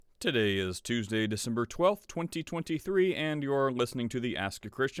Today is Tuesday, December 12th, 2023, and you're listening to the Ask a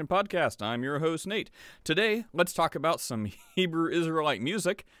Christian podcast. I'm your host, Nate. Today, let's talk about some Hebrew Israelite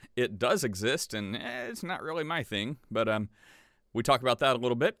music. It does exist, and it's not really my thing, but we talk about that a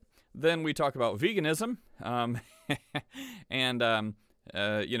little bit. Then we talk about veganism, and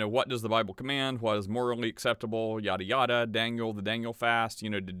what does the Bible command? What is morally acceptable? Yada yada. Daniel, the Daniel fast.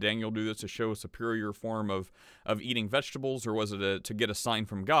 Did Daniel do this to show a superior form of eating vegetables, or was it to get a sign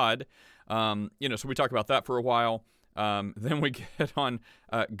from God? So we talk about that for a while. Then we get on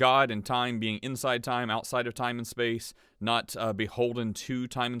God and time being inside time, outside of time and space, not beholden to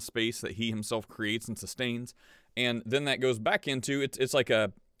time and space that He Himself creates and sustains. And then that goes back into it's like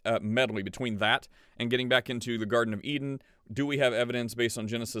a medley between that and getting back into the Garden of Eden. Do we have evidence based on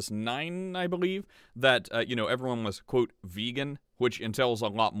Genesis 9, I believe, that, everyone was, quote, vegan, which entails a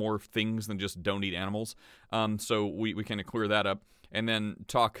lot more things than just don't eat animals. So we kind of clear that up and then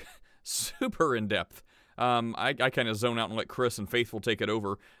talk super in depth. I kind of zone out and let Chris and Faithful take it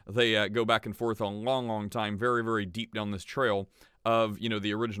over. They go back and forth a long, long time, very, very deep down this trail of,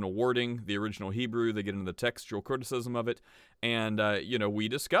 the original wording, the original Hebrew. They get into the textual criticism of it. And, we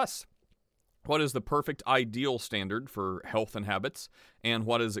discuss what is the perfect ideal standard for health and habits and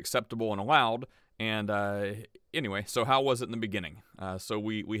what is acceptable and allowed. And anyway, so how was it in the beginning? So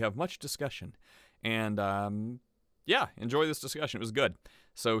we have much discussion. And enjoy this discussion. It was good.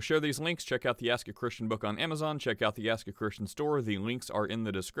 So share these links. Check out the Ask a Christian book on Amazon. Check out the Ask a Christian store. The links are in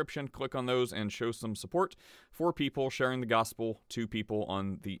the description. Click on those and show some support for people sharing the gospel to people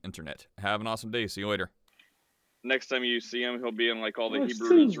on the internet. Have an awesome day. See you later. Next time you see him, he'll be in all the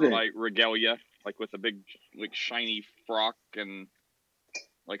Hebrew Israelite regalia, with a big shiny frock and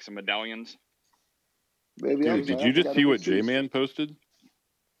some medallions. Baby, dude, did you just see what J-Man posted?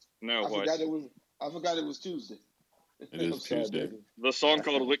 No, what? I forgot it was Tuesday. It is Tuesday. The song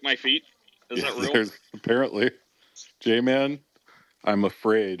called "Lick My Feet." Is that real? Apparently, J-Man. I'm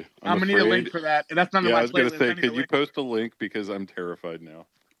afraid. I'm gonna need a link for that. That's not in my playlist. I was gonna say, could you post a link because I'm terrified now.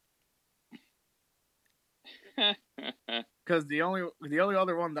 Because the only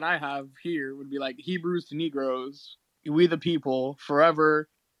other one that I have here would be Hebrews to Negroes, we the people, forever,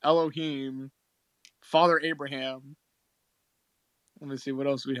 Elohim, Father Abraham. Let me see what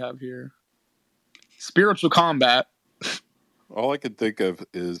else we have here. Spiritual combat. All I can think of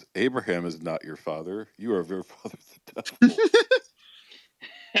is Abraham is not your father. You are your father the devil.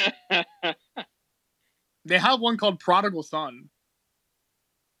 They have one called Prodigal Son.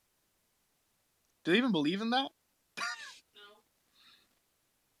 Do they even believe in that?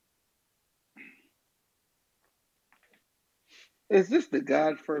 Is this the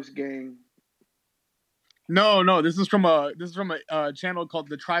God First game? No. This is from a channel called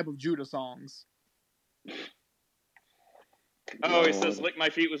the Tribe of Judah Songs. Oh, he says "Lick My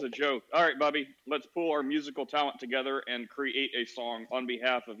Feet" was a joke. All right, Bobby, let's pull our musical talent together and create a song on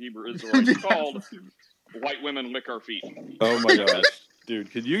behalf of Hebrew Israelites called "White Women Lick Our Feet." Oh my gosh.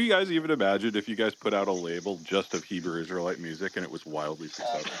 Dude, could you guys even imagine if you guys put out a label just of Hebrew Israelite music and it was wildly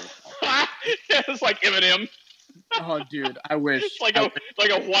successful? Yeah, it's like Eminem. Oh, dude, I wish. It's like a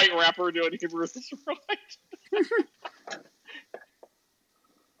white rapper doing Hebrew Israelite.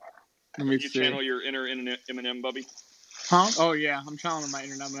 Let me see. Channel your inner Eminem, Bubby. Huh? Oh yeah, I'm channeling my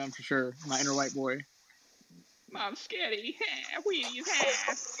inner Eminem for sure. My inner white boy. Mom's scary. Wheaties.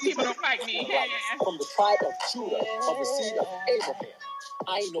 People don't like me. From the tribe of Judah, of the seed of Abraham.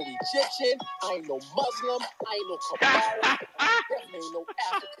 I ain't no Egyptian. I ain't no Muslim. I ain't no Kabbalah. Definitely ain't no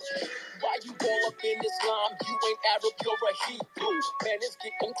African. Why you all up in Islam? You ain't Arab, you're a Hebrew. Man, it's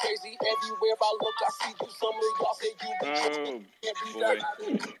getting crazy everywhere I look. I see you. Some of y'all say you boy.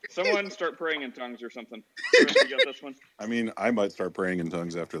 Someone start praying in tongues or something. You got this one? I mean, I might start praying in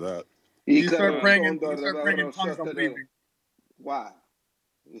tongues after that. You start praying in tongues, I'm leaving. Why?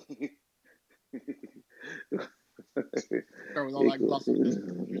 Start with all that glossy.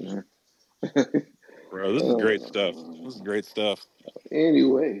 Bro, this is great stuff. This is great stuff.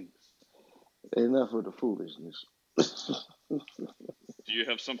 Anyway, enough of the foolishness. Do you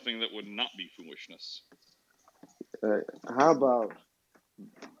have something that would not be foolishness? How about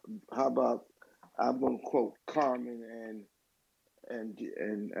I'm gonna quote Carmen and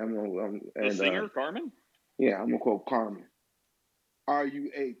I'm gonna the singer Carmen? Yeah, I'm gonna quote Carmen. Are you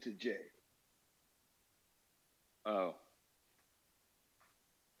A to J? Oh.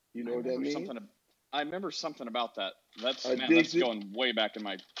 You know what that means? I remember something about that. That's going way back in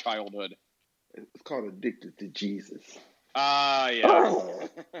my childhood. It's called Addicted to Jesus. Ah, yeah.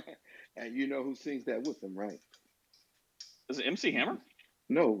 And you know who sings that with him, right? Is it MC Hammer?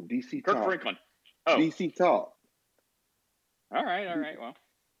 No, DC Kirk Talk. Franklin. Oh. DC Talk. All right. Well.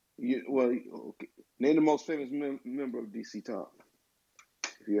 Okay. Name the most famous member of DC Talk.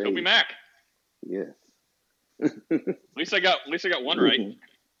 Toby Mac. Yes. At least I got one right.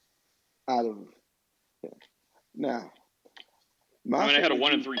 Out of now, I had a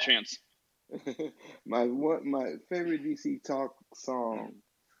 1 in 3 chance. my favorite DC Talk song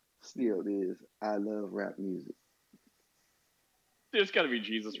still is "I Love Rap Music." Dude, it's got to be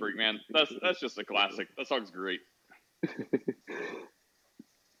Jesus Freak, man. That's just a classic. That song's great.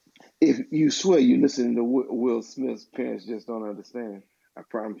 If you swear you listen to Will Smith's parents just don't understand, I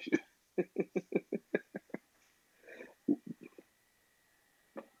promise you.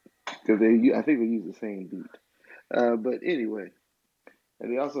 Because I think they use the same beat. But anyway,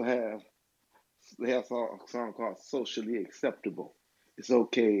 and they also have a song called "Socially Acceptable." It's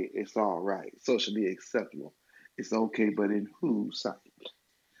okay, it's all right. Socially acceptable. It's okay, but in whose sight?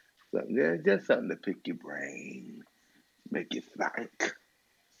 Just something to pick your brain, make you think.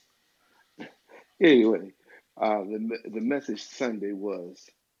 Anyway, the message Sunday was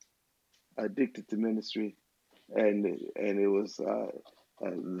addicted to ministry, and it was the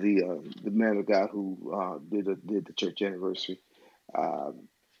man of God who did the church anniversary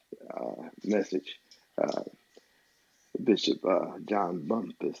message, Bishop John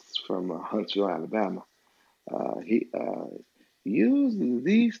Bumpus from Huntsville, Alabama. He used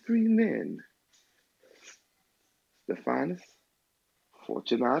these three men: Stephanus,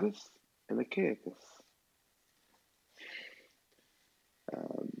 Fortunatus, and Achaicus.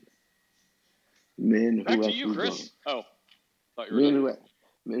 Men Back who to you, Chris. Men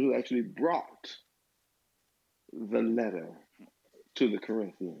who actually brought the letter to the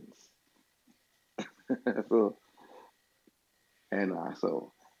Corinthians.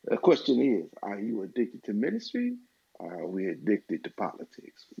 So the question is: are you addicted to ministry? Or are we addicted to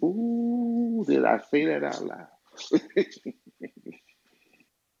politics? Ooh, did I say that out loud?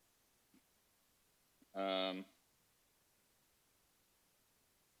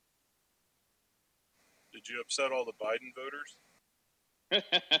 Did you upset all the Biden voters?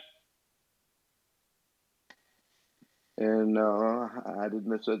 And I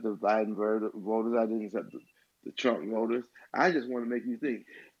didn't upset the Biden voters. I didn't upset the Trump voters. I just want to make you think: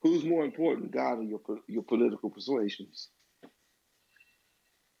 who's more important, God or your political persuasions?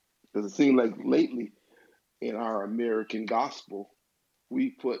 Because it seems like lately in our American gospel,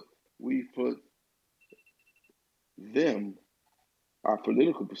 we put them, our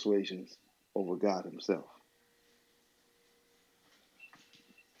political persuasions, over God Himself.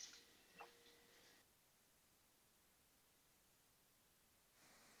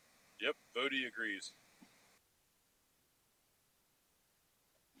 Yep, Bodie agrees.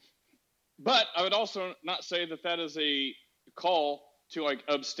 But I would also not say that is a call to like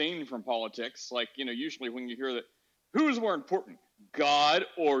abstain from politics. Like, usually when you hear that, who's more important, God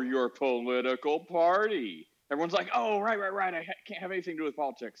or your political party? Everyone's like, oh, right. I can't have anything to do with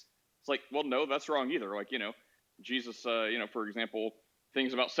politics. It's like, well, no, that's wrong either. Like, Jesus, for example,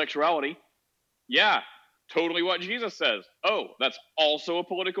 things about sexuality. Yeah, totally what Jesus says. Oh, that's also a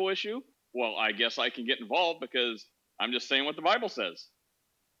political issue? Well, I guess I can get involved because I'm just saying what the Bible says.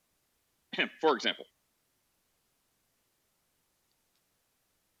 For example.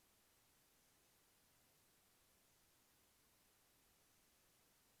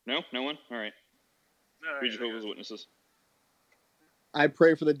 No one? All right. We Jehovah's Witnesses. I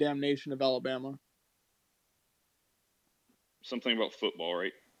pray for the damnation of Alabama. Something about football,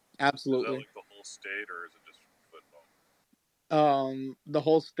 right? Absolutely. Is that like the whole state, or is it just football? The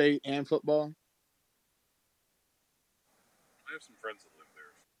whole state and football. I have some friends that live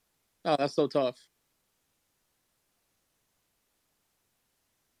there. Oh, that's so tough.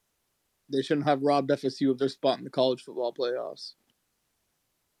 They shouldn't have robbed FSU of their spot in the college football playoffs.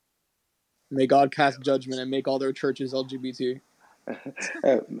 May God cast judgment and make all their churches LGBT.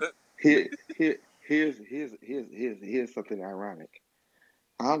 Here's something ironic.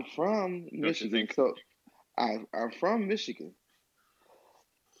 I'm from Michigan, so I'm from Michigan,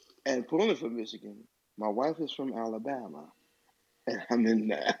 and pulling from Michigan. My wife is from Alabama, and I'm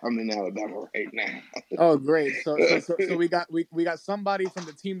in Alabama right now. Oh, great! So we got somebody from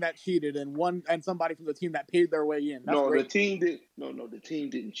the team that cheated, and somebody from the team that paid their way in. That's great. The team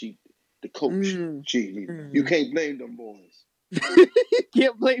didn't cheat. The coach cheated. You can't blame them boys. You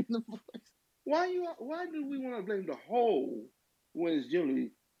can't blame them boys. Why do we want to blame the whole when it's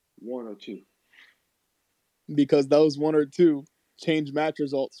generally one or two? Because those one or two change match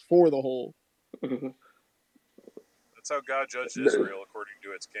results for the whole. That's how God judged Israel according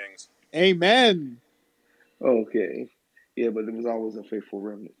to its kings. Amen. Okay. Yeah, but there was always a faithful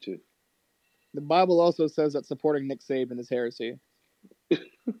remnant too. The Bible also says that supporting Nick Saban is heresy.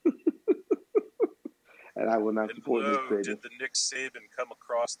 I will not And support this lo, crazy. did the Nick Saban come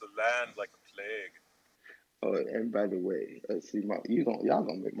across the land like a plague. Oh, and by the way, see, y'all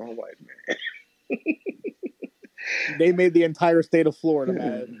gonna make my wife mad. They made the entire state of Florida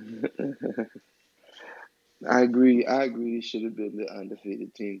mad. I agree. It should have been the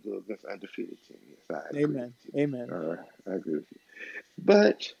undefeated team go against undefeated team. Yes, I agree. Amen. Amen. I agree with you.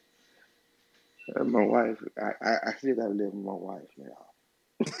 But my wife, I still gotta live with my wife now.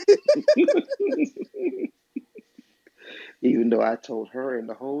 Even though I told her and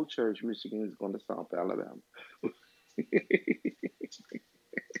the whole church Michigan is going to stomp Alabama.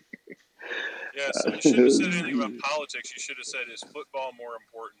 Yeah, so you shouldn't have said anything about politics. You should have said, is football more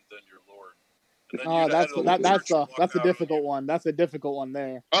important than your Lord? And then you'd have had the whole church that's a walk out difficult one. That's a difficult one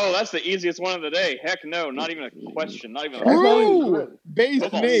there. Oh, that's the easiest one of the day. Heck no, not even a question. Not even a True! Base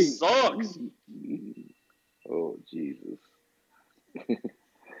Football Nate. sucks. Oh, Jesus.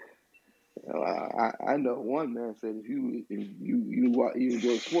 I know one man said if you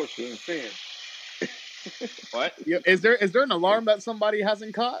enjoy sports, you're a fan. What? Is there an alarm that somebody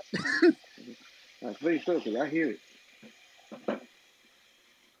hasn't caught? I think so, because I hear it.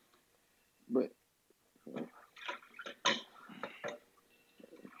 But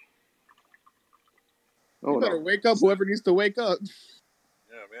you better wake up, whoever needs to wake up.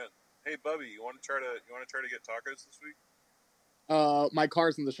 Yeah, man. Hey, Bubby, you want to try to get tacos this week? My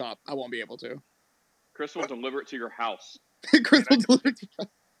car's in the shop. I won't be able to. Chris will deliver it to your house. Chris will deliver it to your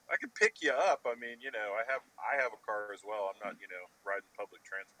house. I can pick you up. I mean, I have a car as well. I'm not, riding public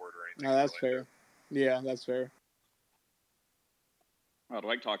transport or anything. No, that's fair. Yeah, that's fair. I'd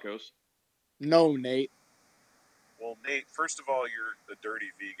like tacos. No, Nate. Well, Nate, first of all, you're the dirty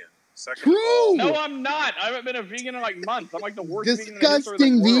vegan. Second True. of all, No, I'm not. I haven't been a vegan in like months. I'm like the worst vegan in the history of the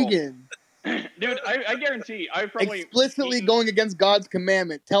disgusting world. vegan. Dude, I guarantee I've probably explicitly going against God's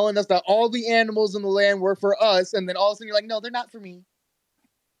commandment, telling us that all the animals in the land were for us, and then all of a sudden you're like, no, they're not for me.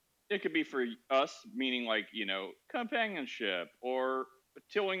 It could be for us, meaning like, companionship or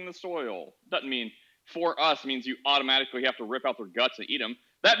tilling the soil. Doesn't mean for us means you automatically have to rip out their guts and eat them.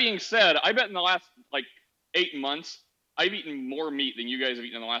 That being said, I bet in the last 8 months, I've eaten more meat than you guys have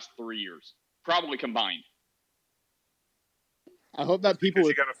eaten in the last 3 years, probably combined. I hope that people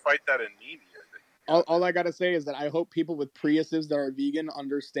you got to fight that anemia. All I gotta say is that I hope people with Priuses that are vegan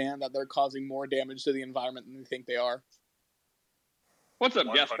understand that they're causing more damage to the environment than they think they are. What's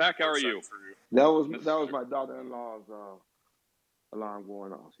up, Gas Pack? How are you? That was my daughter-in-law's alarm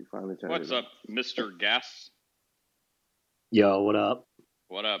going off. She finally turned What's it up, Mr. Gas? Yo, what up?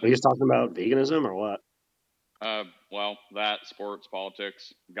 What up? Are you just talking about veganism or what? Well, that, sports,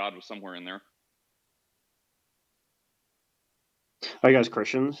 politics. God was somewhere in there. Are you guys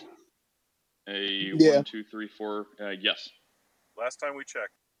Christians? Yeah. 1, 2, 3, 4. Yes. Last time we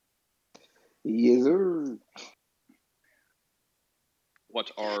checked. Yes, sir.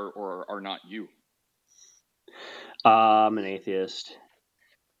 What are or are not you? I'm an atheist.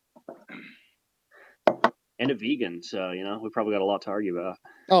 And a vegan, so, we probably got a lot to argue about.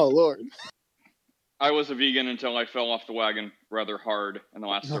 Oh, Lord. I was a vegan until I fell off the wagon rather hard in the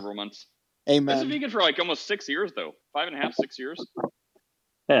last several months. Amen. I was a vegan for almost 6 years, though. 5.5, 6 years.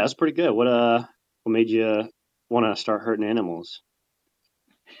 Yeah, that's pretty good. What made you want to start hurting animals?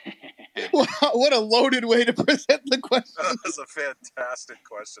 What a loaded way to present the question. That was a fantastic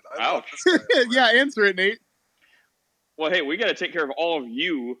question. Ouch. Yeah, answer it, Nate. Well, hey, we got to take care of all of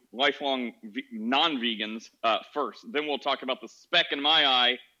you lifelong non-vegans first. Then we'll talk about the speck in my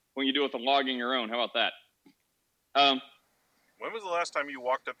eye when you do with the logging your own. How about that? When was the last time you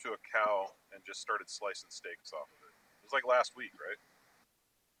walked up to a cow and just started slicing steaks off of it? It was like last week, right?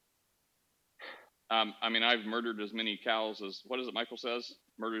 I've murdered as many cows as, what is it Michael says?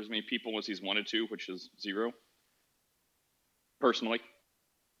 Murdered as many people as he's wanted to, which is 0. Personally.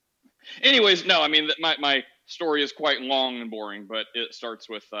 Anyways, no, my story is quite long and boring, but it starts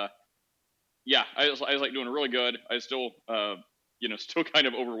with, I was like doing really good. I still, still kind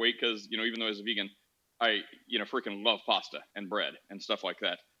of overweight because, even though I was a vegan, I, freaking love pasta and bread and stuff like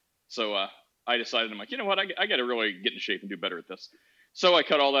that. So I decided, I'm like, you know what, I got to really get in shape and do better at this. So I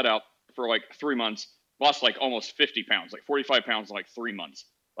cut all that out for 3 months, lost almost 50 pounds, 45 pounds in 3 months.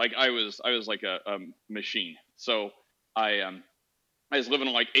 I was like a machine. So I was living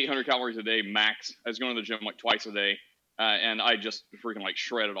on 800 calories a day max. I was going to the gym twice a day, and I just freaking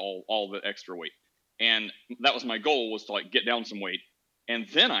shredded all the extra weight. And that was my goal, was to get down some weight. And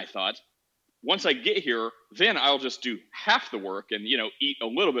then I thought, once I get here, then I'll just do half the work and eat a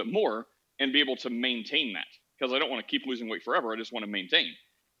little bit more and be able to maintain that, because I don't want to keep losing weight forever. I just want to maintain.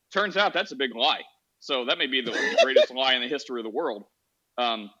 Turns out that's a big lie. So that may be the greatest lie in the history of the world.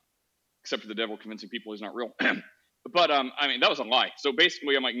 except for the devil convincing people he's not real. But I mean, that was a lie. So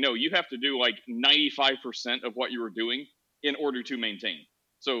basically, I'm like, no, you have to do like 95% of what you were doing in order to maintain.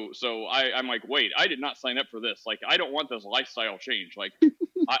 So I'm like, wait, I did not sign up for this. Like, I don't want this lifestyle change. Like,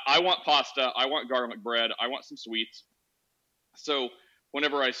 I want pasta, I want garlic bread, I want some sweets. So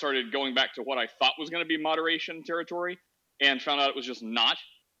whenever I started going back to what I thought was going to be moderation territory and found out it was just not,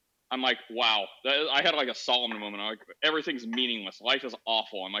 I'm like, wow. I had like a Solomon moment. I'm like, everything's meaningless. Life is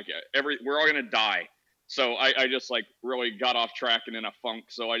awful. I'm like, we're all going to die. So I just like really got off track and in a funk.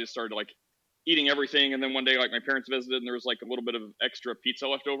 So I just started like eating everything. And then one day, like my parents visited and there was like a little bit of extra pizza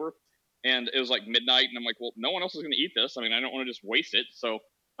left over. And it was like midnight. And I'm like, well, no one else is going to eat this. I mean, I don't want to just waste it. So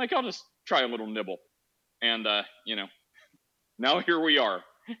like, I'll just try a little nibble. And, now here we are.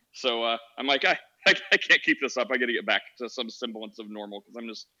 So I'm like, I can't keep this up. I got to get back to some semblance of normal because I'm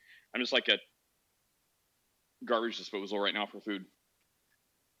just like a garbage disposal right now for food.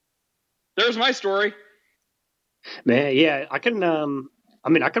 There's my story. Man, yeah, I can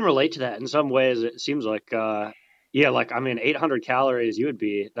relate to that in some ways. It seems like, 800 calories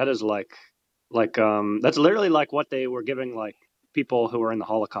that is that's literally like what they were giving like people who were in the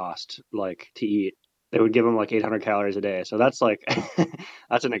Holocaust, like to eat. They would give them like 800 calories a day. So that's like,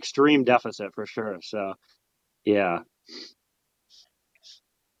 that's an extreme deficit for sure. So yeah.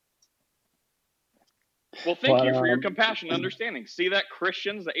 Well, thank you for your compassion and understanding. See that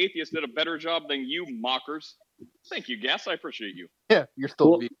Christians, the atheists did a better job than you mockers. Thank you, Gas. I appreciate you. Yeah, you're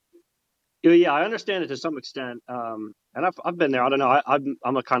still vegan. Yeah, I understand it to some extent. And I've been there. I don't know.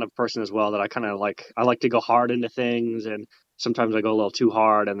 I'm a kind of person as well that I like to go hard into things, and sometimes I go a little too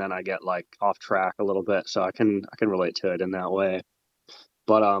hard, and then I get like off track a little bit. So I can relate to it in that way.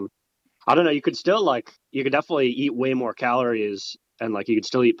 But I don't know. You could definitely eat way more calories, and like you could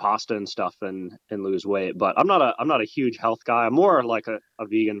still eat pasta and stuff and lose weight. But I'm not a huge health guy. I'm more like a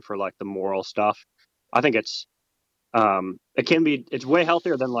vegan for like the moral stuff. I think it's way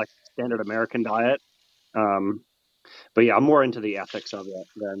healthier than like standard American diet. But yeah, I'm more into the ethics of it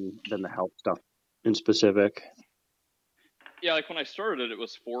than the health stuff in specific. Yeah, like when I started it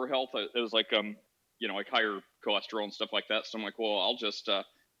was for health. It was like like higher cholesterol and stuff like that. So I'm like, well, I'll just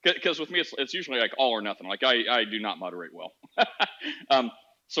because with me it's usually like all or nothing. Like I do not moderate well.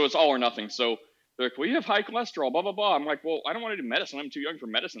 So it's all or nothing. So they're like, well, you have high cholesterol, blah blah blah. I'm like, well, I don't want to do medicine. I'm too young for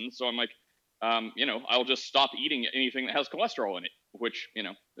medicine. So I'm like, I'll just stop eating anything that has cholesterol in it, which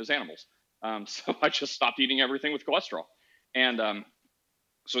is animals. So I just stopped eating everything with cholesterol, and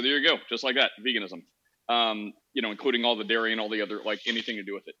so there you go, just like that, veganism. Including all the dairy and all the other, like anything to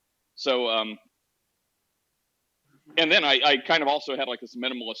do with it. So, and then I kind of also had like this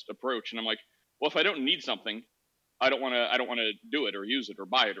minimalist approach, and I'm like, well, if I don't need something, I don't want to do it or use it or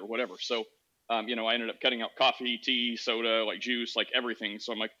buy it or whatever. So, I ended up cutting out coffee, tea, soda, like juice, like everything.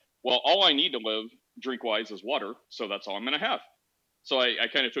 So I'm like, well, all I need to live drink wise is water. So that's all I'm going to have. So I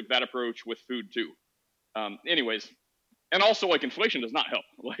kind of took that approach with food too. Anyways, and also like inflation does not help.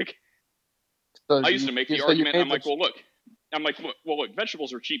 Like, I used to make the argument. I'm like, look,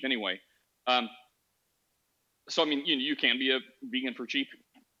 vegetables are cheap anyway. So I mean, you can be a vegan for cheap,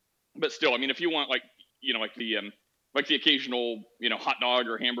 but still, I mean, if you want like the occasional hot dog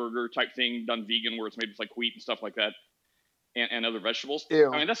or hamburger type thing done vegan where it's made with like wheat and stuff like that, and other vegetables.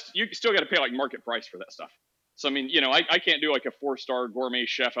 Ew. I mean, you still got to pay like market price for that stuff. So I mean, I can't do like a 4-star gourmet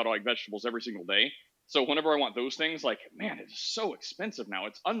chef out of like vegetables every single day. So whenever I want those things, like, man, it's so expensive now.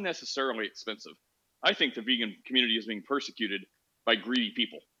 It's unnecessarily expensive. I think the vegan community is being persecuted by greedy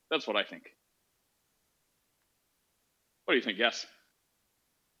people. That's what I think. What do you think, Yes?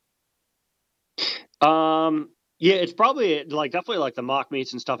 Yeah, it's probably like definitely like the mock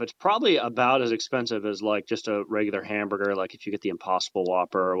meats and stuff. It's probably about as expensive as like just a regular hamburger. Like if you get the Impossible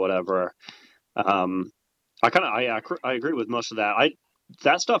Whopper or whatever. I agree with most of that.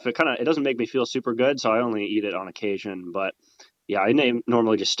 That stuff, it doesn't make me feel super good, so I only eat it on occasion. But yeah, I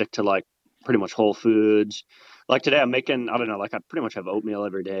normally just stick to like pretty much whole foods. Like today, I'm making, I don't know, like I pretty much have oatmeal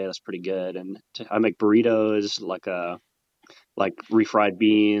every day. That's pretty good. And I make burritos, like refried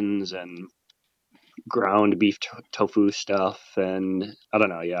beans and ground beef tofu stuff. And I don't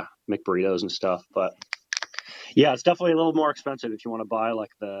know, yeah, make burritos and stuff. But yeah, it's definitely a little more expensive if you want to buy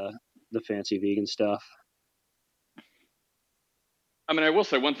like the fancy vegan stuff. I mean, I will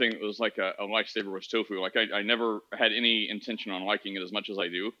say one thing that was like a lifesaver was tofu. Like I never had any intention on liking it as much as I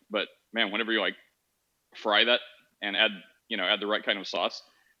do, but man, whenever you like fry that and add the right kind of sauce,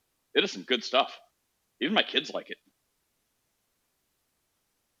 it is some good stuff. Even my kids like it.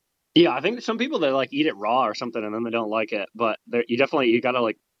 Yeah, I think some people they like eat it raw or something and then they don't like it, but you gotta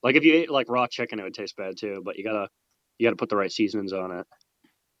like if you ate like raw chicken, it would taste bad too. But you gotta put the right seasonings on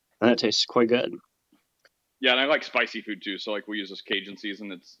it. and it tastes quite good. Yeah, and I like spicy food too. So like we use this Cajun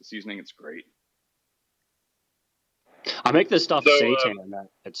seasoning. It's great. I make this stuff seitan.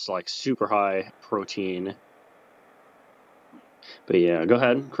 It's like super high protein. But yeah, go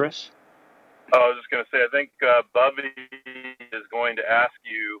ahead, Chris. I was just going to say, I think Bubby is going to ask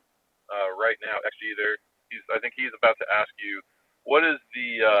you right now. Actually, I think he's about to ask you, what is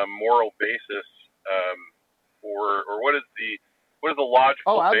the moral basis for, or what is the logical?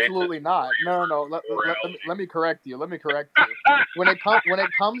 Oh, absolutely not. No. Let me correct you. When it comes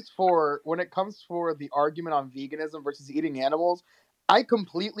for the argument on veganism versus eating animals, I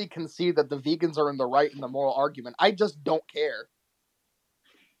completely concede that the vegans are in the right in the moral argument. I just don't care.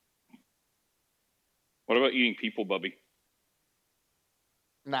 What about eating people, Bubby?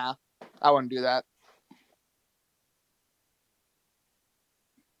 Nah, I wouldn't do that.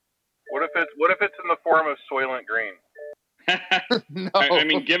 What if it's in the form of Soylent Green? No. I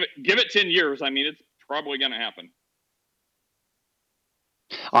mean, give it 10 years. I mean, it's probably going to happen.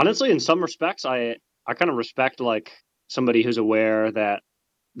 Honestly, in some respects, I kind of respect like somebody who's aware that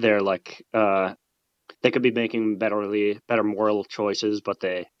they're like they could be making better moral choices, but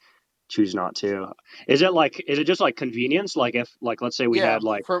they choose not to. Is it just like convenience? Like if let's say we had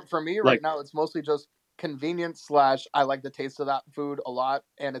like for me right now, it's mostly just convenience / I like the taste of that food a lot,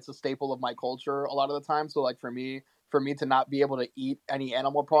 and it's a staple of my culture a lot of the time. So like for me to not be able to eat any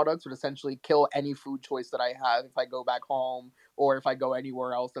animal products would essentially kill any food choice that I have if I go back home or if I go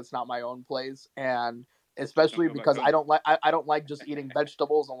anywhere else that's not my own place. And especially because I don't like just eating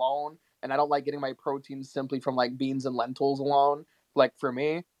vegetables alone, and I don't like getting my protein simply from like beans and lentils alone. Like for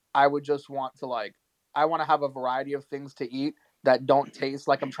me, I would just want to I want to have a variety of things to eat that don't taste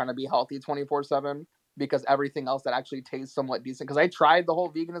like I'm trying to be healthy 24/7, because everything else that actually tastes somewhat decent. Because I tried the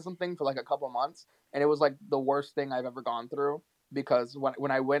whole veganism thing for like a couple months, and it was like the worst thing I've ever gone through. Because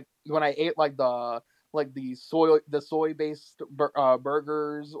when I ate like the soy based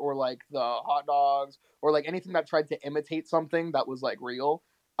burgers, or like the hot dogs, or like anything that tried to imitate something that was like real,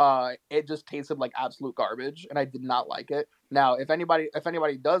 it just tasted like absolute garbage, and I did not like it. Now, if anybody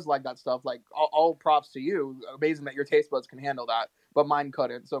does like that stuff, like all props to you. Amazing that your taste buds can handle that, but mine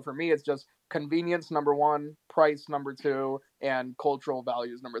couldn't. So for me, it's just convenience number 1, price number 2, and cultural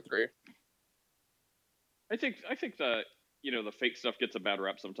values number 3. I think the the fake stuff gets a bad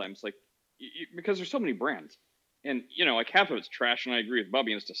rap sometimes, like because there's so many brands, and like half of it's trash. And I agree with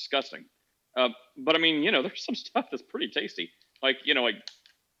Bubby, and it's disgusting. But I mean, there's some stuff that's pretty tasty, like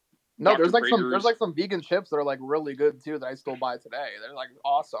No, there's like some vegan chips that are like really good too that I still buy today. They're like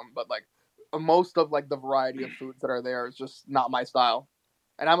awesome, but like most of like the variety of foods that are there is just not my style.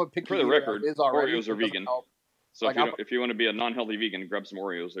 And I'm a picky for the eater, record. Oreos are so vegan, so like if you want to be a non-healthy vegan, grab some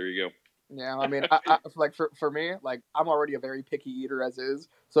Oreos. There you go. Yeah, I mean, I like for me, like I'm already a very picky eater as is.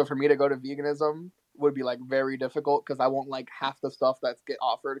 So for me to go to veganism would be like very difficult, because I won't like half the stuff that's get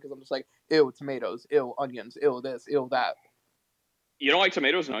offered, because I'm just like, ew, tomatoes, ew, onions, ew, this, ew, that. You don't like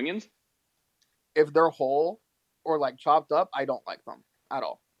tomatoes and onions? If they're whole or like chopped up, I don't like them at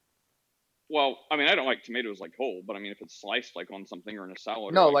all. Well, I mean, I don't like tomatoes like whole, but I mean, if it's sliced like on something or in a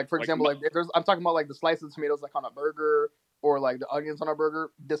salad. No, like for example, like if I'm talking about like the slices of tomatoes like on a burger, or like the onions on a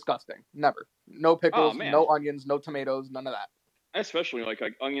burger. Disgusting. Never. No pickles, no onions, no tomatoes, none of that. Especially like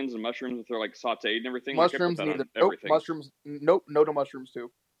onions and mushrooms, if they're like sauteed and everything. Mushrooms like neither. Nope. Mushrooms. Nope. No to mushrooms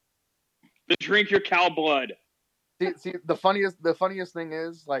too. Drink your cow blood. See, the funniest thing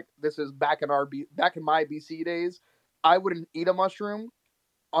is, like, this is back in my BC days, I wouldn't eat a mushroom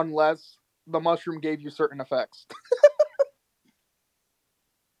unless the mushroom gave you certain effects.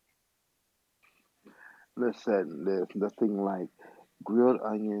 Listen, there's nothing like grilled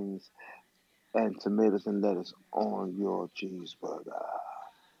onions and tomatoes and lettuce on your cheeseburger.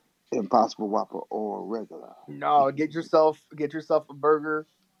 Impossible Whopper or regular. No, get yourself a burger,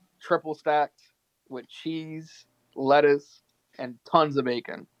 triple stacked with cheese, lettuce, and tons of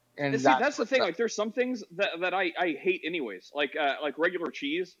bacon. And see, that's the thing. Like, there's some things that I hate anyways. Like regular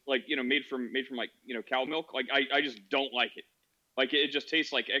cheese, like made from like cow milk. Like I just don't like it. Like it just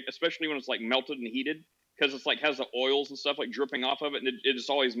tastes like, especially when it's like melted and heated, because it's like has the oils and stuff like dripping off of it, and it just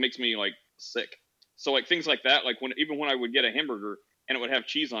always makes me like sick. So like things like that, like even when I would get a hamburger and it would have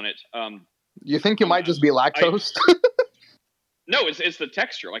cheese on it. You think you might just be lactose? No, it's the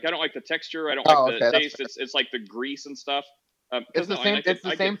texture. Like I don't like the texture. I don't like the taste. It's like the grease and stuff. It's the same. It's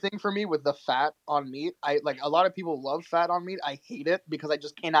the same thing for me with the fat on meat. I like a lot of people love fat on meat. I hate it because I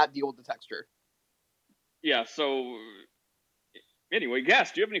just cannot deal with the texture. Yeah. So anyway,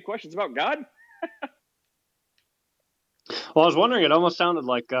 Gas, do you have any questions about God? Well, I was wondering. It almost sounded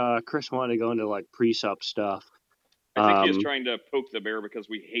like Chris wanted to go into like pre-sup stuff. I think he is trying to poke the bear because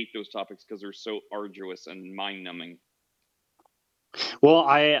we hate those topics because they're so arduous and mind-numbing. Well,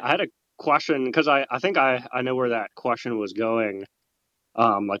 I had a question because I think I know where that question was going.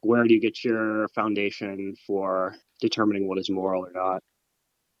 Like, where do you get your foundation for determining what is moral or not?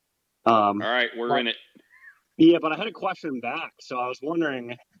 All right, we're in it. Yeah, but I had a question back. So I was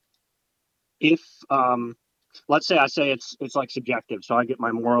wondering if, let's say I say it's like subjective. So I get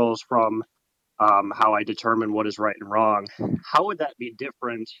my morals from how I determine what is right and wrong. How would that be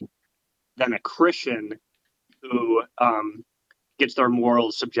different than a Christian who gets their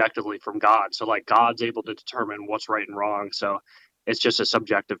morals subjectively from God? So like God's able to determine what's right and wrong. So it's just a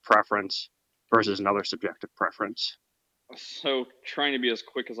subjective preference versus another subjective preference. So trying to be as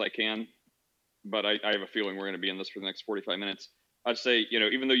quick as I can, but I have a feeling we're going to be in this for the next 45 minutes. I'd say,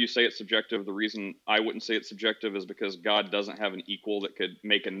 even though you say it's subjective, the reason I wouldn't say it's subjective is because God doesn't have an equal that could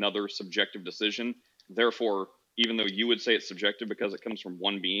make another subjective decision. Therefore, even though you would say it's subjective because it comes from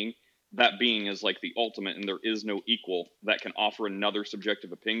one being, that being is like the ultimate, and there is no equal that can offer another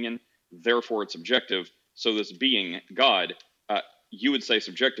subjective opinion. Therefore, it's objective. So this being, God, you would say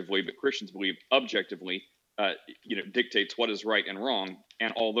subjectively, but Christians believe objectively, dictates what is right and wrong.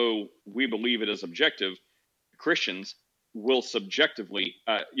 And although we believe it is objective, Christians will subjectively,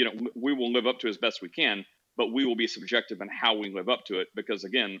 we will live up to as best we can, but we will be subjective in how we live up to it because,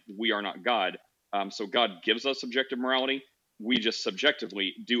 again, we are not God. So God gives us subjective morality. We just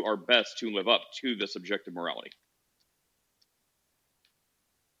subjectively do our best to live up to the subjective morality.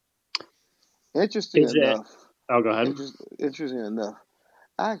 Interesting enough. Oh, go ahead. Interesting enough.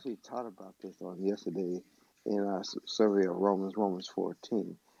 I actually taught about this on yesterday in our survey of Romans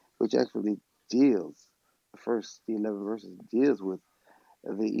 14, which actually deals, the first 11 verses deals with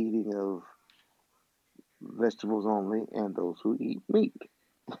the eating of vegetables only and those who eat meat.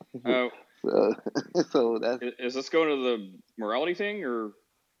 So that's. Is this going to the morality thing, or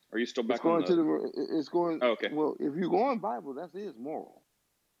are you still back on the? It's going. Oh, okay. Well, if you go in Bible, that is moral.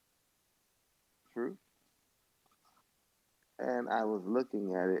 True. And I was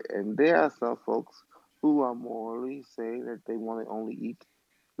looking at it, and there are some folks who are morally saying that they want to only eat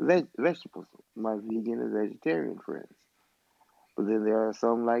vegetables, my vegan and vegetarian friends. But then there are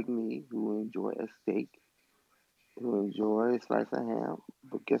some like me who enjoy a steak, who enjoy a slice of ham.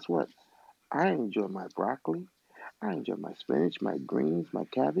 But guess what? I enjoy my broccoli. I enjoy my spinach, my greens, my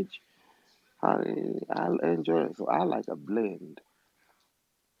cabbage. I enjoy it. So I like a blend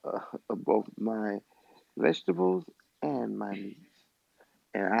of both my vegetables and my meats.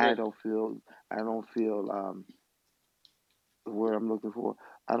 And I don't feel the word I'm looking for.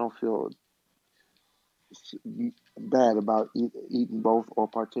 I don't feel bad about eating both or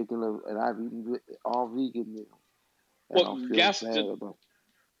partaking of, and I've eaten all vegan meals. Well, Gas,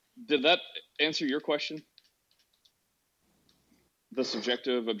 did that answer your question? The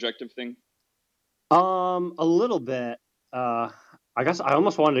subjective, objective thing? A little bit. I guess I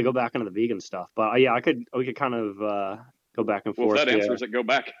almost wanted to go back into the vegan stuff, but yeah, we could kind of go back and forth. Well, if that answers it, go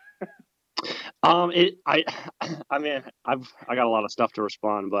back. I mean, I got a lot of stuff to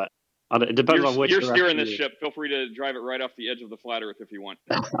respond, but it depends on which. You're steering this ship. Feel free to drive it right off the edge of the flat Earth if you want.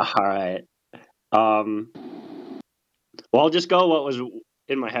 All right. Well, I'll just go what was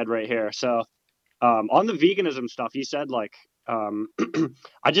in my head right here. So, on the veganism stuff, you said like,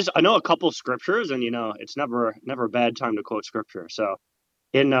 I know a couple scriptures, and it's never a bad time to quote scripture. So,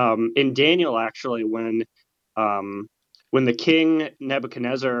 in Daniel, actually, when the king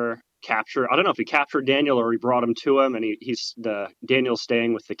Nebuchadnezzar captured, I don't know if he captured Daniel or he brought him to him, and Daniel's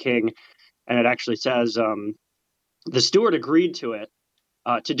staying with the king, and it actually says the steward agreed to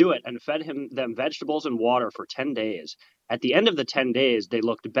do it and fed them vegetables and water for 10 days. At the end of the 10 days, they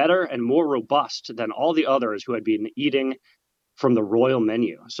looked better and more robust than all the others who had been eating from the royal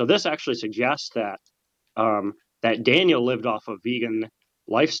menu. So this actually suggests that that Daniel lived off a vegan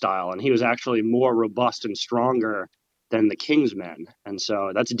lifestyle, and he was actually more robust and stronger than the king's men. And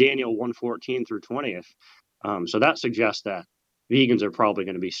so that's Daniel 1:14 through 20. So that suggests that vegans are probably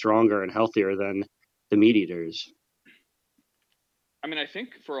going to be stronger and healthier than the meat eaters. I mean, I think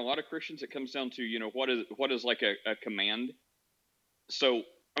for a lot of Christians, it comes down to, what is like a command. So,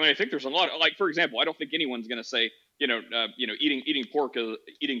 I mean, I think there's a lot of, like, for example, I don't think anyone's going to say, eating pork,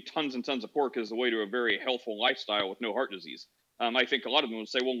 eating tons and tons of pork is the way to a very healthful lifestyle with no heart disease. I think a lot of them will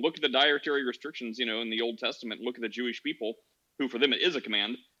say, well, look at the dietary restrictions, in the Old Testament, look at the Jewish people who, for them, it is a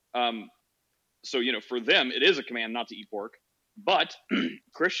command. So, for them, it is a command not to eat pork. But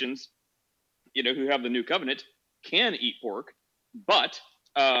Christians, who have the new covenant can eat pork. But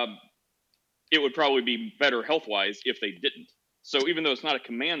it would probably be better health-wise if they didn't. So even though it's not a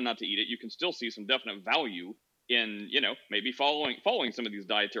command not to eat it, you can still see some definite value in, you know, maybe following some of these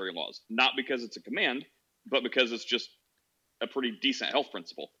dietary laws, not because it's a command, but because it's just a pretty decent health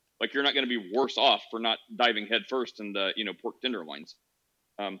principle. Like, you're not going to be worse off for not diving head first into, you know, pork tenderloins.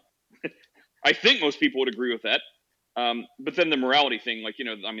 I think most people would agree with that. But then the morality thing, like, you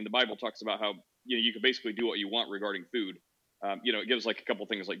know, I mean, the Bible talks about how, you know, you can basically do what you want regarding food. You know, it gives like a couple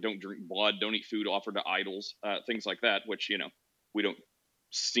things like don't drink blood, don't eat food offered to idols, things like that, which, you know, we don't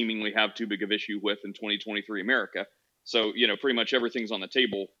seemingly have too big of issue with in 2023 America. So, you know, pretty much everything's on the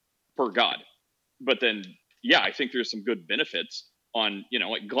table per God. But then, yeah, I think there's some good benefits on, you know,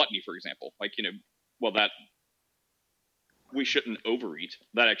 like gluttony, for example. Like, you know, well, that we shouldn't overeat.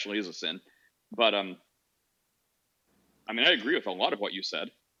 That actually is a sin. But I mean, I agree with a lot of what you said.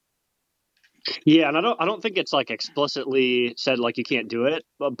 Yeah, and I don't think it's like explicitly said like you can't do it,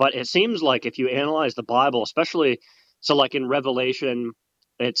 but it seems like if you analyze the Bible, especially so like in Revelation,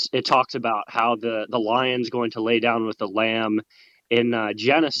 it talks about how the lion's going to lay down with the lamb. In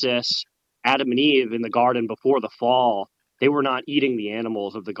Genesis, Adam and Eve in the garden before the fall, they were not eating the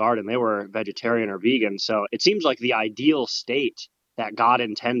animals of the garden; they were vegetarian or vegan. So it seems like the ideal state that God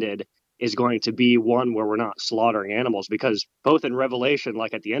intended is going to be one where we're not slaughtering animals, because both in Revelation,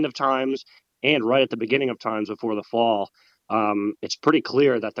 like at the end of times, and right at the beginning of times before the fall, it's pretty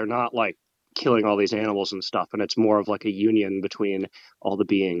clear that they're not like killing all these animals and stuff, and it's more of like a union between all the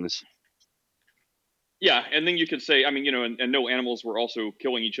beings. Yeah, and then you could say, I mean, you know, and no animals were also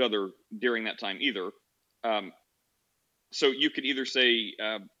killing each other during that time either. So you could either say,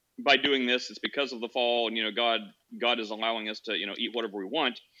 by doing this, it's because of the fall, and, you know, God is allowing us to, you know, eat whatever we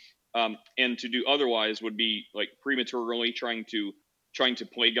want, and to do otherwise would be like prematurely trying to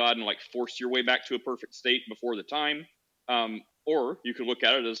play God and like force your way back to a perfect state before the time. Or you could look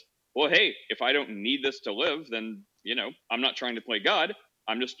at it as, well, hey, if I don't need this to live, then, you know, I'm not trying to play God.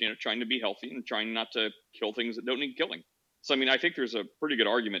 I'm just, you know, trying to be healthy and trying not to kill things that don't need killing. So, I mean, I think there's a pretty good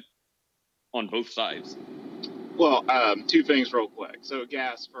argument on both sides. Well, two things real quick. So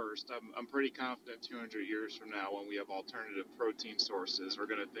gas first. I'm pretty confident 200 years from now, when we have alternative protein sources, we're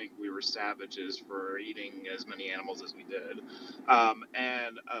going to think we were savages for eating as many animals as we did.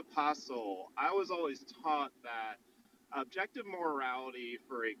 And Apostle, I was always taught that objective morality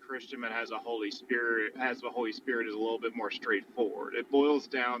for a Christian that has the Holy Spirit is a little bit more straightforward. It boils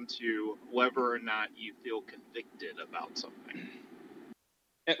down to whether or not you feel convicted about something.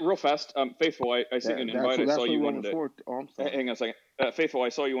 Real fast, Faithful, I sent you an invite. I saw you wanted to. Hang on a second. Faithful, I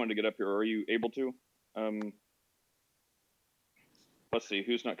saw you wanted to get up here. Are you able to? Let's see.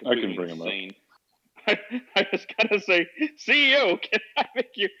 Who's not completely insane? I was gonna say, CEO. Can I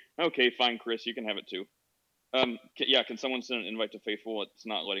make you? Okay, fine, Chris. You can have it too. Yeah. Can someone send an invite to Faithful? It's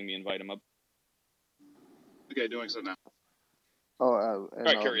not letting me invite him up. Okay, doing so now. All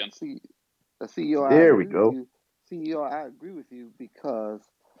right, carry on. CEO, there we go. CEO, I agree with you because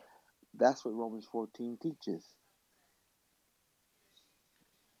that's what Romans 14 teaches.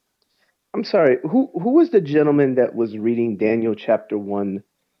 I'm sorry. Who was the gentleman that was reading Daniel chapter 1,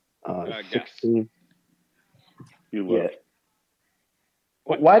 16? You left.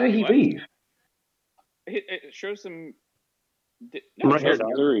 Yeah. Why did he leave? It shows him. Right here,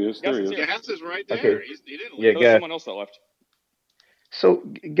 there he is. Gas is right there. Okay. He didn't Yeah, leave. There's someone else that left. So,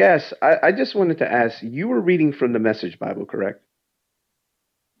 Gas, I just wanted to ask, you were reading from the Message Bible, correct?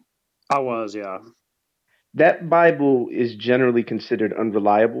 I was, yeah. That Bible is generally considered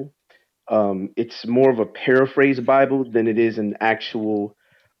unreliable. It's more of a paraphrase Bible than it is an actual,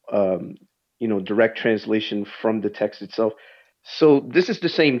 direct translation from the text itself. So this is the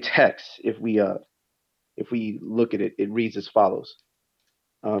same text. If we look at it, it reads as follows.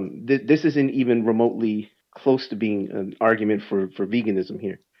 This isn't even remotely close to being an argument for veganism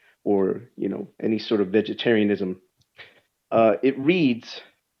here, or any sort of vegetarianism. It reads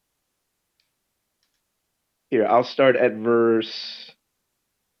here. I'll start at 13.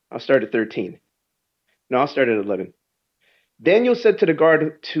 No, I'll start at 11. Daniel then said to the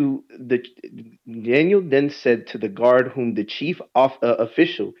guard whom the chief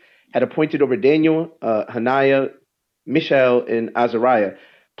official had appointed over Daniel, Hananiah, Mishael, and Azariah,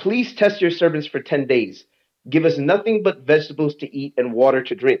 please test your servants for 10 days. Give us nothing but vegetables to eat and water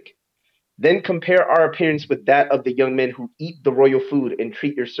to drink. Then compare our appearance with that of the young men who eat the royal food, and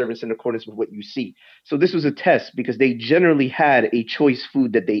treat your servants in accordance with what you see. So this was a test because they generally had a choice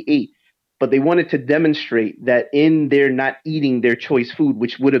food that they ate, but they wanted to demonstrate that in their not eating their choice food,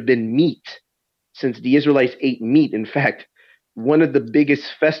 which would have been meat, since the Israelites ate meat. In fact, one of the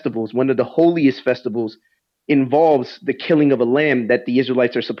biggest festivals, one of the holiest festivals, involves the killing of a lamb that the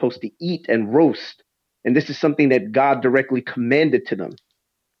Israelites are supposed to eat and roast. And this is something that God directly commanded to them.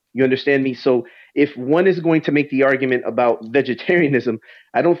 You understand me? So if one is going to make the argument about vegetarianism,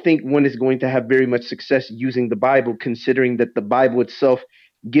 I don't think one is going to have very much success using the Bible, considering that the Bible itself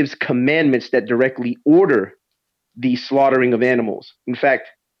gives commandments that directly order the slaughtering of animals. In fact,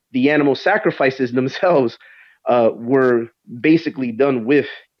 the animal sacrifices themselves were basically done with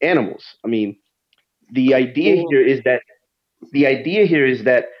animals. I mean, the idea here is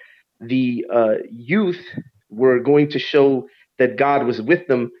that the youth were going to show that God was with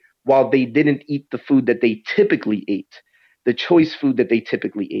them while they didn't eat the food that they typically ate, the choice food that they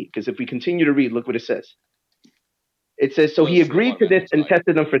typically ate. Because if we continue to read, look what it says. It says, so Well, he that's a lot agreed of to this animals and died.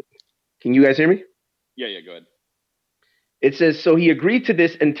 tested them for. Can you guys hear me? Yeah, go ahead. It says, so he agreed to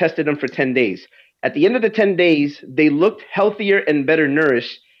this and tested them for 10 days. At the end of the 10 days, they looked healthier and better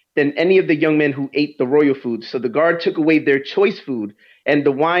nourished than any of the young men who ate the royal food. So the guard took away their choice food and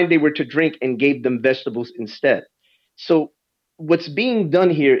the wine they were to drink and gave them vegetables instead. So what's being done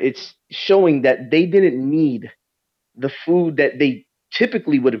here, it's showing that they didn't need the food that they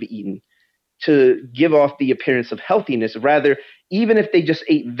typically would have eaten to give off the appearance of healthiness. Rather, even if they just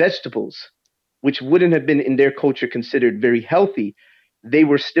ate vegetables, which wouldn't have been in their culture considered very healthy, they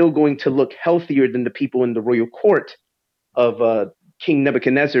were still going to look healthier than the people in the royal court of King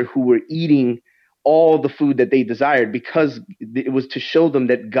Nebuchadnezzar, who were eating all the food that they desired, because it was to show them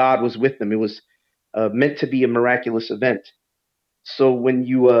that God was with them. It was meant to be a miraculous event. So when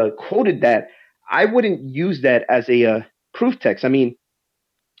you quoted that, I wouldn't use that as a proof text. I mean,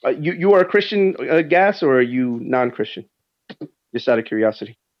 you are a Christian, Gas, or are you non-Christian? Just out of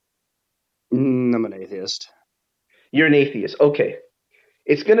curiosity. I'm an atheist. You're an atheist. Okay.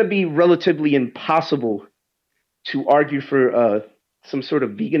 It's going to be relatively impossible to argue for some sort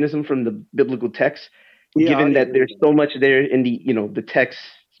of veganism from the biblical text, Yeah, given I'd that agree there's with that. so much there in the text,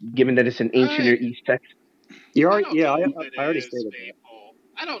 given that it's an ancient Near East text. You're I right. don't Yeah, know if it I already is, stated that. faithful.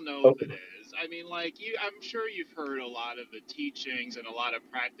 I don't know if Okay. it is. I mean, like I'm sure you've heard a lot of the teachings and a lot of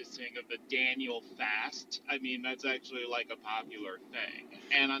practicing of the Daniel fast. I mean, that's actually like a popular thing.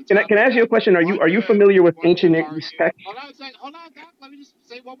 And on top Can I of ask you a that, question? Are you familiar with one ancient could Near East argue. text? Hold on a second. Hold on, Doc. Let me just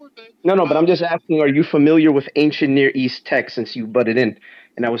say one more thing. No, but I'm just asking, are you familiar with ancient Near East text, since you butted in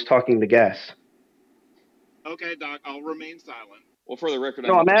and I was talking to Gas? Okay, Doc. I'll remain silent. Well, for the record,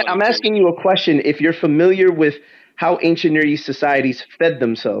 No, I'm not I'm buddy too. asking you a question. If you're familiar with how ancient Near East societies fed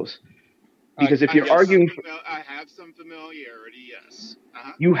themselves, because if you're arguing, I have some familiarity. Yes.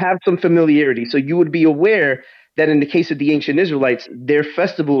 you have some familiarity, so you would be aware that in the case of the ancient Israelites, their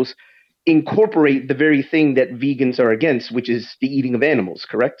festivals incorporate the very thing that vegans are against, which is the eating of animals.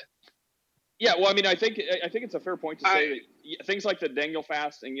 Correct? Yeah, well, I mean, I think it's a fair point to say that things like the Daniel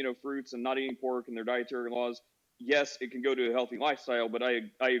fast and fruits and not eating pork and their dietary laws, yes, it can go to a healthy lifestyle, but I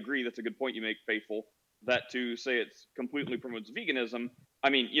agree, that's a good point you make, Faithful, that to say it's completely promotes veganism. I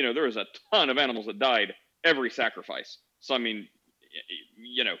mean, there was a ton of animals that died every sacrifice. So I mean,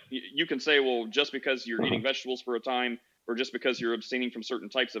 you can say, well, just because you're eating vegetables for a time, or just because you're abstaining from certain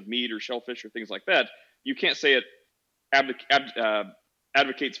types of meat or shellfish or things like that, you can't say it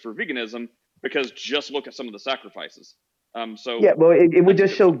advocates for veganism, because just look at some of the sacrifices. Yeah, well, it would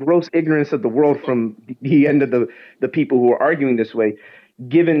just show gross ignorance of the world from the end of the people who are arguing this way,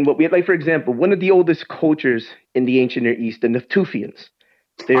 given what we had. Like, for example, one of the oldest cultures in the ancient Near East, the Natufians.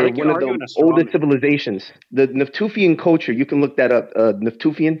 They're one of the oldest civilizations. The Natufian culture, you can look that up.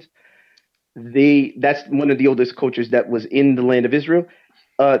 Natufians, that's one of the oldest cultures that was in the land of Israel.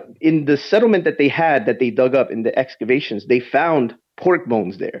 In the settlement that they dug up in the excavations, they found pork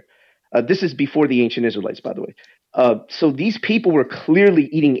bones there. This is before the ancient Israelites, by the way. So these people were clearly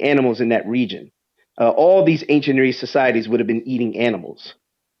eating animals in that region. All these ancient Near East societies would have been eating animals.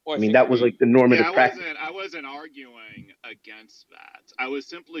 Well, I mean, that was like the normative practice. I wasn't arguing against that. I was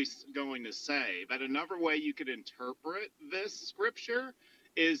simply going to say that another way you could interpret this scripture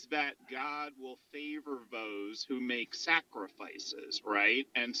is that God will favor those who make sacrifices, right?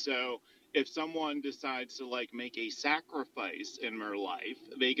 And so if someone decides to make a sacrifice in their life,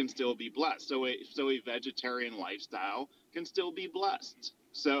 they can still be blessed. So a vegetarian lifestyle can still be blessed.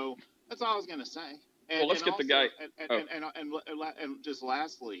 So that's all I was going to say. And, let's get the guy. And just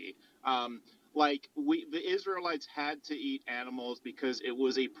lastly, the Israelites had to eat animals because it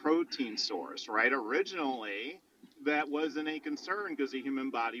was a protein source, right? Originally, that wasn't a concern because the human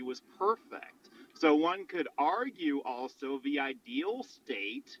body was perfect. So one could argue also the ideal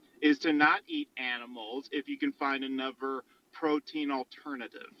state is to not eat animals if you can find another protein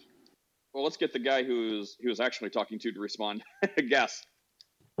alternative. Well, let's get the guy who was actually talking to respond. Guess.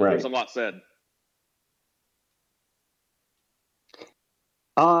 Right. There's a lot said.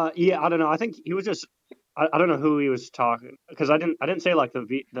 Yeah, I don't know. I think he was just I don't know who he was talking, because I didn't say like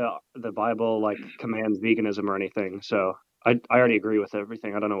the Bible like commands veganism or anything. So I already agree with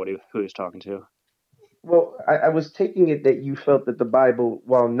everything. I don't know who he was talking to. Well, I was taking it that you felt that the Bible,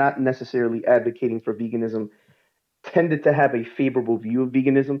 while not necessarily advocating for veganism, tended to have a favorable view of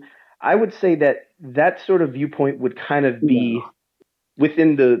veganism. I would say that that sort of viewpoint would kind of be No.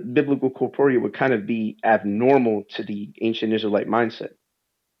 within the biblical corporeal, would kind of be abnormal to the ancient Israelite mindset.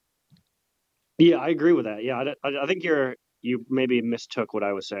 Yeah, I agree with that. Yeah, I think you maybe mistook what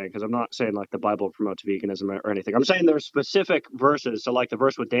I was saying, because I'm not saying like the Bible promotes veganism or anything. I'm saying there's specific verses. So like the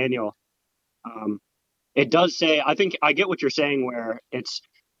verse with Daniel, um, it does say. I think I get what you're saying, where it's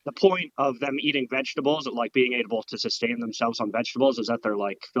the point of them eating vegetables, like being able to sustain themselves on vegetables, is that they're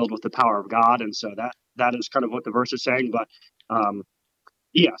like filled with the power of God, and so that is kind of what the verse is saying. But um,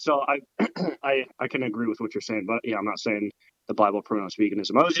 yeah, so I I can agree with what you're saying, but yeah, I'm not saying the Bible promotes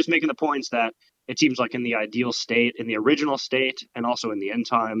veganism. I was just making the points that it seems like in the ideal state, in the original state, and also in the end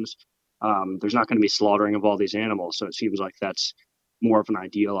times, there's not going to be slaughtering of all these animals. So it seems like that's more of an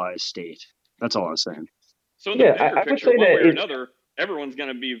idealized state. That's all I was saying. So in the Yeah, bigger I would picture, say one that way or it's another, everyone's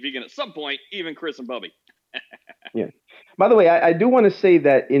going to be vegan at some point, even Chris and Bubby. yeah. By the way, I do want to say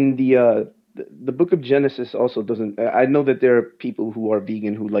that in the book of Genesis also doesn't. I know that there are people who are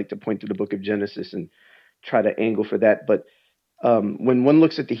vegan who like to point to the book of Genesis and try to angle for that, but when one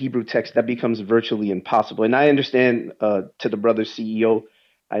looks at the Hebrew text, that becomes virtually impossible. And I understand to the brother CEO,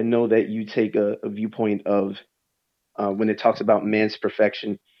 I know that you take a viewpoint of when it talks about man's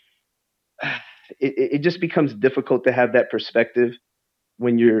perfection, it just becomes difficult to have that perspective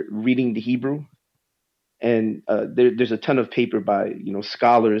when you're reading the Hebrew. And there's a ton of paper by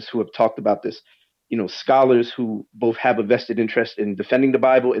scholars who have talked about this. Scholars who both have a vested interest in defending the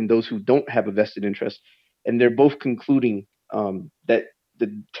Bible and those who don't have a vested interest, and they're both concluding that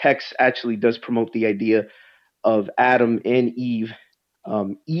the text actually does promote the idea of Adam and Eve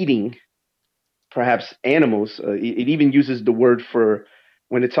eating perhaps animals. It even uses the word for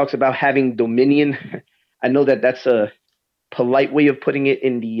when it talks about having dominion. I know that that's a polite way of putting it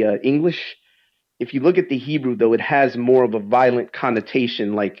in the English. If you look at the Hebrew, though, it has more of a violent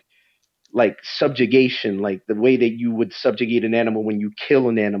connotation, like subjugation, like the way that you would subjugate an animal when you kill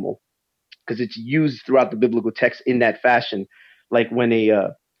an animal, because it's used throughout the biblical text in that fashion, like when a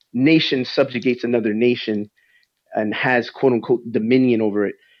nation subjugates another nation and has quote unquote dominion over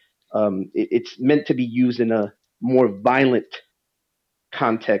it. It's meant to be used in a more violent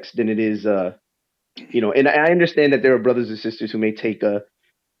context than it is, And I understand that there are brothers and sisters who may take a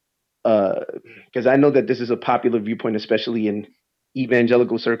because I know that this is a popular viewpoint, especially in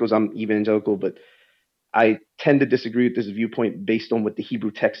evangelical circles. I'm evangelical, but I tend to disagree with this viewpoint based on what the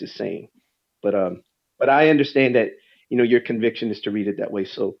Hebrew text is saying. But but I understand that your conviction is to read it that way.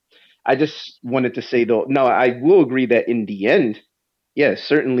 So I just wanted to say though, no, I will agree that in the end, yes,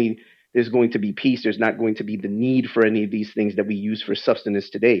 certainly there's going to be peace. There's not going to be the need for any of these things that we use for sustenance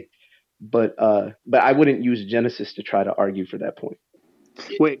today. But I wouldn't use Genesis to try to argue for that point.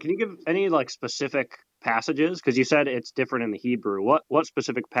 Wait, can you give any like specific passages? Because you said it's different in the Hebrew. What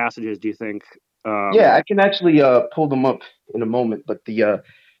specific passages do you think? Yeah, I can actually pull them up in a moment. But the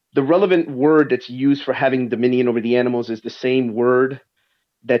relevant word that's used for having dominion over the animals is the same word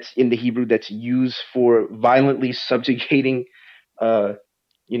that's in the Hebrew that's used for violently subjugating. Uh,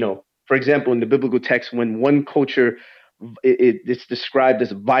 for example, in the biblical text, when one culture it's described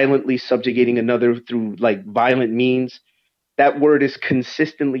as violently subjugating another through like violent means, that word is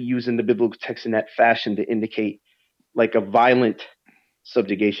consistently used in the biblical text in that fashion to indicate like a violent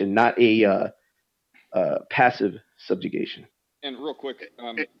subjugation, not a passive subjugation. And real quick,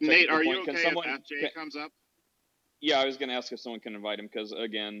 Nate, are you point. okay if FJ comes up? Yeah, I was going to ask if someone can invite him because,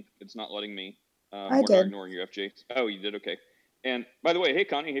 again, it's not letting me. I we're did. not ignoring you, FJ. Oh, you did? Okay. And by the way, hey,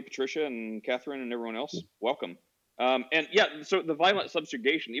 Connie, hey, Patricia, and Catherine, and everyone else, welcome. And yeah, so the violent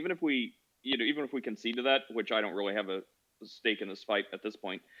subjugation, even if we concede to that, which I don't really have a stake in this fight at this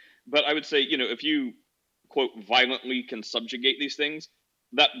point, but I would say, if you, quote, violently can subjugate these things,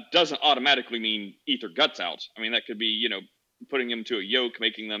 that doesn't automatically mean eat their guts out. I mean, that could be, putting them to a yoke,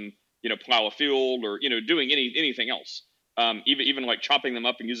 making them, plow a field, or doing anything else. Even like chopping them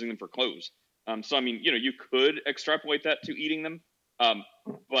up and using them for clothes. So I mean, you could extrapolate that to eating them,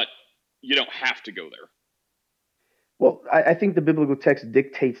 but you don't have to go there. Well, I think the biblical text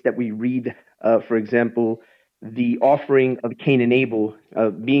dictates that we read, for example, the offering of Cain and Abel,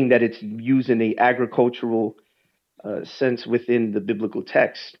 being that it's used in a agricultural sense within the biblical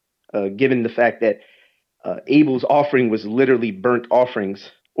text, given the fact that Abel's offering was literally burnt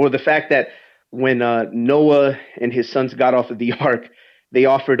offerings, or the fact that when Noah and his sons got off of the ark, they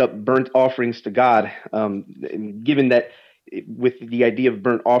offered up burnt offerings to God. And given that with the idea of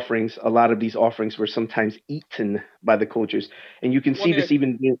burnt offerings, a lot of these offerings were sometimes eaten by the cultures, and you can see this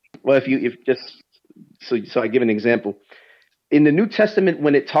even if just so I give an example in the New Testament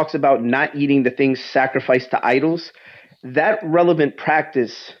when it talks about not eating the things sacrificed to idols, that relevant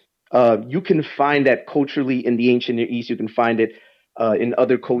practice you can find that culturally in the ancient Near East. You can find it in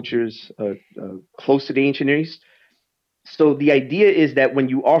other cultures close to the ancient Near East. So the idea is that when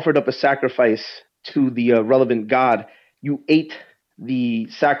you offered up a sacrifice to the relevant god, you ate the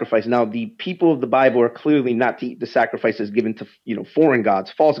sacrifice. Now, the people of the Bible are clearly not to eat the sacrifices given to foreign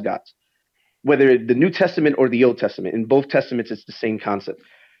gods, false gods, whether the New Testament or the Old Testament. In both testaments, it's the same concept.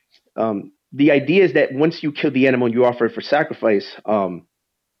 The idea is that once you kill the animal and you offer it for sacrifice,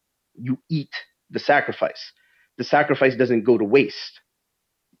 you eat the sacrifice. The sacrifice doesn't go to waste.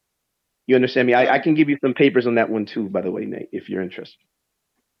 You understand me? I can give you some papers on that one too, by the way, Nate, if you're interested.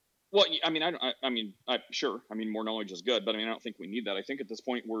 Well, I mean, sure. I mean, more knowledge is good, but I mean, I don't think we need that. I think at this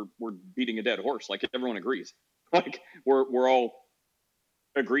point we're beating a dead horse. Like everyone agrees. Like we're all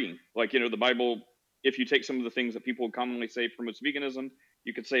agreeing. Like the Bible. If you take some of the things that people commonly say promotes veganism,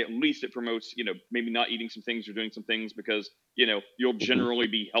 you could say at least it promotes, maybe not eating some things or doing some things because you'll generally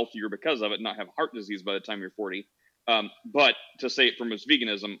be healthier because of it, and not have heart disease by the time you're 40. But to say it promotes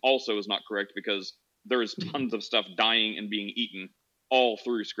veganism also is not correct because there is tons of stuff dying and being eaten all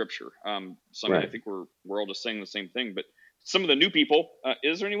through Scripture. So I mean, Right. I think we're all just saying the same thing. But some of the new people,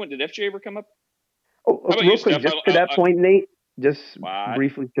 is there anyone? Did FJ ever come up? Oh, How about real you, quick, Steph? just to that point, Nate, just What?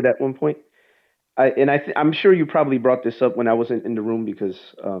 briefly to that one point. I'm sure you probably brought this up when I wasn't in the room because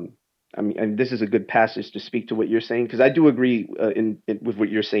I mean, and this is a good passage to speak to what you're saying because I do agree with what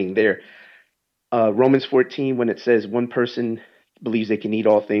you're saying there. Romans 14, when it says one person believes they can eat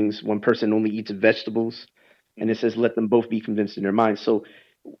all things, one person only eats vegetables, and it says let them both be convinced in their minds. So,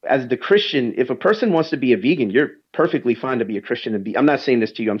 as the Christian, if a person wants to be a vegan, you're perfectly fine to be a Christian and be. I'm not saying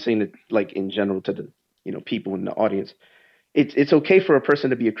this to you. I'm saying it like in general to the people in the audience. It's okay for a person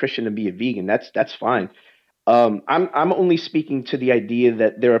to be a Christian and be a vegan. That's fine. I'm only speaking to the idea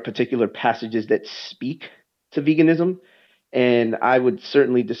that there are particular passages that speak to veganism, and I would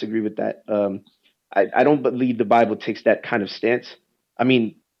certainly disagree with that. I don't believe the Bible takes that kind of stance. I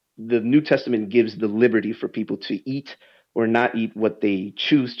mean, the New Testament gives the liberty for people to eat or not eat what they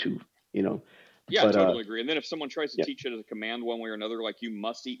choose to. Yeah, But I totally agree. And then if someone tries to yeah. teach it as a command one way or another, like you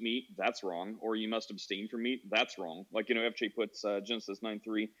must eat meat, that's wrong. Or you must abstain from meat, that's wrong. Like, FJ puts Genesis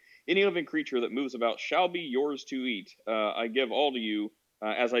 9:3, any living creature that moves about shall be yours to eat. I give all to you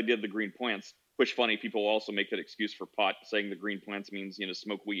as I did the green plants. Which, funny, people also make that excuse for pot, saying the green plants means,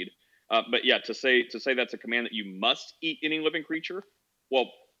 smoke weed. But yeah, to say that's a command that you must eat any living creature, well,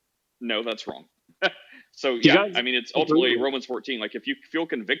 no, that's wrong. So yeah, I mean, it's ultimately Romans 14. Like if you feel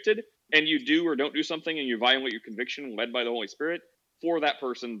convicted and you do or don't do something and you violate your conviction led by the Holy Spirit, for that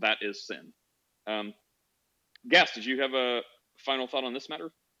person, that is sin. Gas, did you have a final thought on this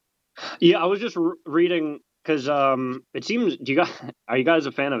matter? Yeah, I was just reading because it seems. Are you guys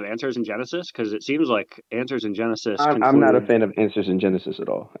a fan of Answers in Genesis? Because it seems like Answers in Genesis. I'm not a fan of Answers in Genesis at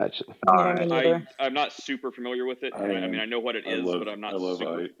all, actually. I'm not super familiar with it. I mean, I know what it is, but I'm not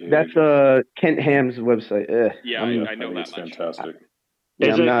super. That's Kent Ham's website. Yeah, I know that it's much. Fantastic.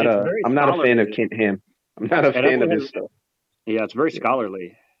 Yeah, I'm not a fan of Kent Ham. I'm not a fan of his stuff. Yeah, it's very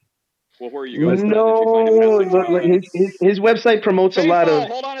scholarly. Well, where are you guys? No, his website promotes a lot of.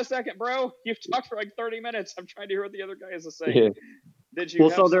 Hold on a second, bro. You've talked for like 30 minutes. I'm trying to hear what the other guy has to say. Yeah. Did you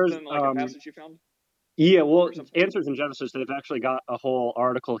have something like a passage you found? Yeah, well, Answers in Genesis, they've actually got a whole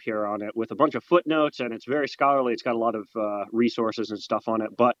article here on it with a bunch of footnotes, and it's very scholarly. It's got a lot of resources and stuff on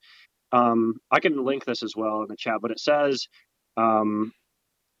it. But I can link this as well in the chat. But it says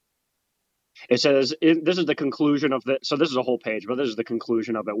this is the conclusion of so this is a whole page, but this is the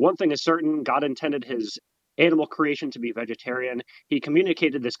conclusion of it. One thing is certain, God intended his animal creation to be vegetarian. He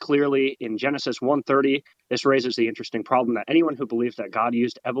communicated this clearly in Genesis 1:30. This raises the interesting problem that anyone who believes that God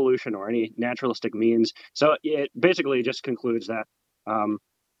used evolution or any naturalistic means, so it basically just concludes that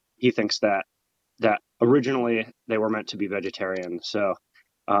he thinks that originally they were meant to be vegetarian. So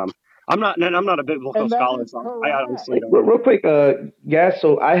I'm not a biblical scholar, so I honestly don't. Real quick, Gas.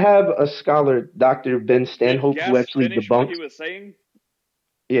 So I have a scholar, Dr. Ben Stanhope, who actually finish debunks. What he was saying?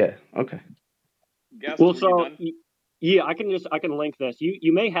 Yeah. Okay. Well, so yeah, I can link this.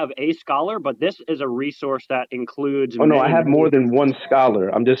 You may have a scholar, but this is a resource that includes. Oh no, I have more than one scholar.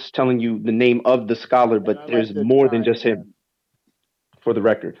 I'm just telling you the name of the scholar, but there's more than just him. For the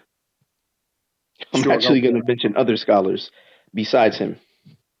record, I'm actually going to mention other scholars besides him.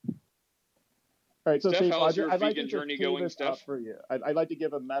 All right, so Steph, Faithful, how's your I'd like to vegan just journey tee going, this Steph? up for you. I'd like to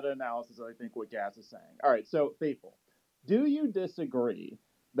give a meta-analysis of, I think, what Gaz is saying. All right, so Faithful, do you disagree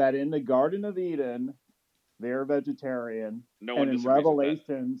that in the Garden of Eden, they're vegetarian, No and one in disagrees with that.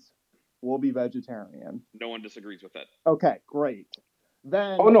 Revelations, will be vegetarian? No one disagrees with that. Okay, great.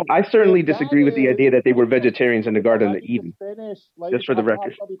 Then, Oh no, I certainly if that disagree with the is, idea that they were hold on, vegetarians in the Faithful, Garden let of me Eden. just finish. Just for the I record.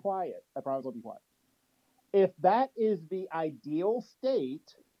 promise I'll be quiet. I promise I'll be quiet. If that is the ideal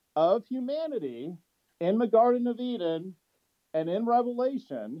state of humanity in the Garden of Eden and in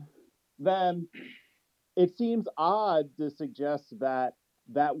Revelation, then it seems odd to suggest that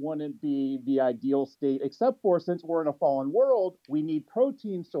that wouldn't be the ideal state, except for since we're in a fallen world, we need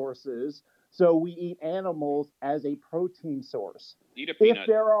protein sources, so we eat animals as a protein source. Eat a If peanut.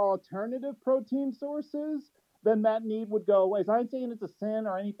 there are alternative protein sources, then that need would go away. So I'm not saying it's a sin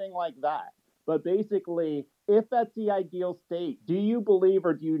or anything like that. But basically, if that's the ideal state, do you believe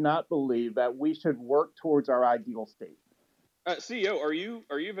or do you not believe that we should work towards our ideal state? CEO, are you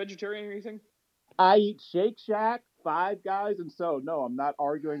a vegetarian or anything? I eat Shake Shack, Five Guys, and so no, I'm not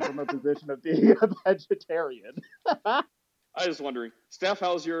arguing from a position of being a vegetarian. I was just wondering. Steph,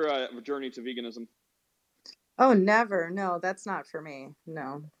 how's your journey to veganism? Oh, never. No, that's not for me.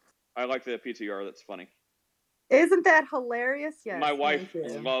 No. I like the PTR. That's funny. Isn't that hilarious? Yes. My wife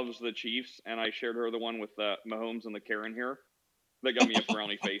thank you. loves the Chiefs, and I shared her the one with Mahomes and the Karen hair. That got me a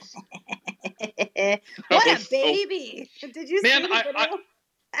frowny face. What a baby! Did you see the video?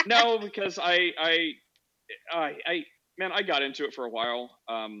 No, because I got into it for a while.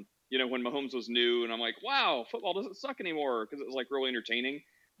 You know, when Mahomes was new, and I'm like, wow, football doesn't suck anymore because it was like really entertaining.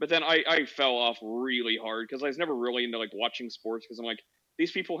 But then I fell off really hard because I was never really into like watching sports because I'm like,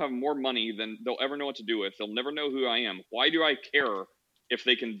 these people have more money than they'll ever know what to do with. They'll never know who I am. Why do I care if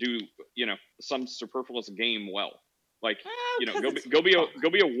they can do, you know, some superfluous game well? Like, you know, go be a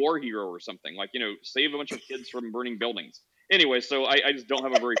war hero or something. Like, you know, save a bunch of kids from burning buildings. Anyway, so I just don't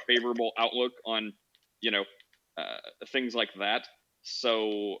have a very favorable outlook on, you know, things like that.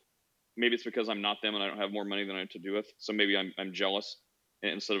 So maybe it's because I'm not them and I don't have more money than I have to do with. So maybe I'm jealous.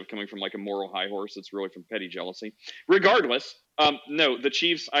 And instead of coming from like a moral high horse, it's really from petty jealousy. Regardless, no, the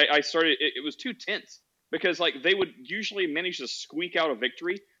Chiefs, I started, it was too tense because like they would usually manage to squeak out a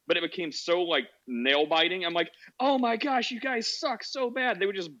victory, but it became so like nail biting. I'm like, oh my gosh, you guys suck so bad. They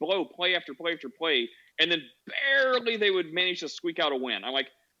would just blow play after play after play. And then barely they would manage to squeak out a win. I'm like,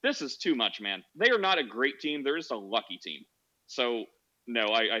 this is too much, man. They are not a great team. They're just a lucky team. So no,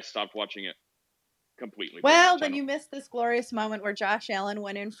 I stopped watching it completely. Well, then you missed this glorious moment where Josh Allen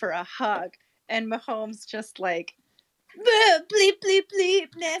went in for a hug and Mahomes just like, bleep, bleep, bleep,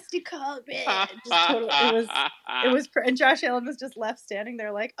 nasty call, man. It was, and Josh Allen was just left standing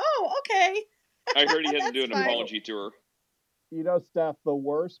there like, oh, okay. I heard he had to do an apology tour. You know, Steph, the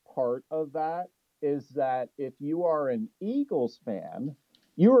worst part of that is that if you are an Eagles fan,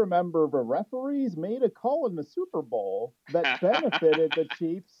 you remember the referees made a call in the Super Bowl that benefited the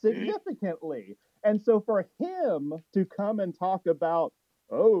Chiefs significantly. And so for him to come and talk about,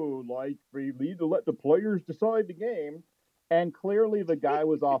 oh, like, we need to let the players decide the game, and clearly the guy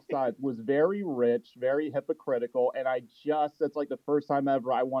was offside, was very rich, very hypocritical, and that's like the first time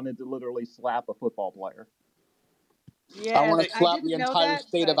ever I wanted to literally slap a football player. Yeah, I want to slap the entire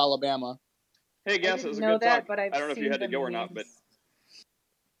state of Alabama. Hey, guys, it was a good talk. I don't know if you had to go or not, but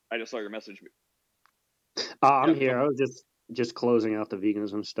I just saw your message. I'm here. I was just closing out the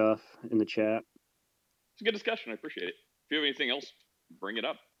veganism stuff in the chat. It's a good discussion. I appreciate it. If you have anything else, bring it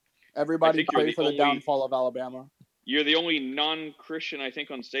up. Everybody pray for the downfall of Alabama. You're the only non-Christian, I think,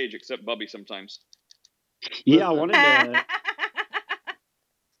 on stage, except Bubby sometimes. Yeah, I wanted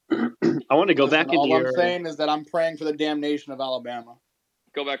to go back into all I'm saying is that I'm praying for the damnation of Alabama.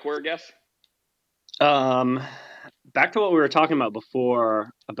 Go back where, guess? Back to what we were talking about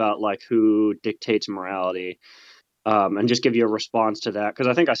before about like who dictates morality, and just give you a response to that because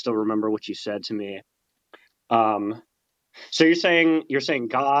I think I still remember what you said to me. So you're saying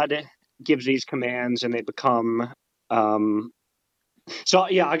God gives these commands and they become. So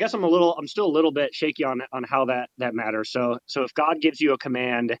yeah, I guess I'm still a little bit shaky on how that matters. So if God gives you a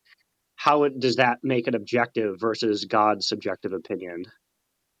command, how does that make it objective versus God's subjective opinion?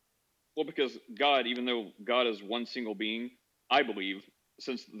 Well, because God, even though God is one single being, I believe,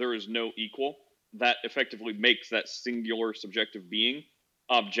 since there is no equal, that effectively makes that singular subjective being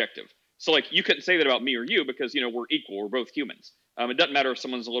objective. So, like, you couldn't say that about me or you because, you know, we're equal. We're both humans. It doesn't matter if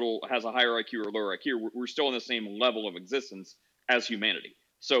someone's has a higher IQ or lower IQ. We're still on the same level of existence as humanity.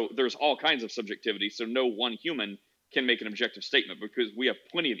 So there's all kinds of subjectivity. So no one human can make an objective statement because we have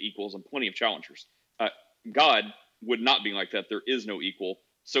plenty of equals and plenty of challengers. God would not be like that. There is no equal.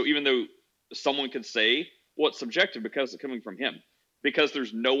 So even though someone could say, well, it's subjective because it's coming from him. Because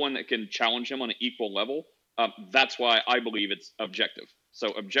there's no one that can challenge him on an equal level. That's why I believe it's objective. So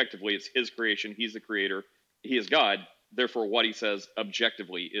objectively, it's his creation. He's the creator. He is God. Therefore, what he says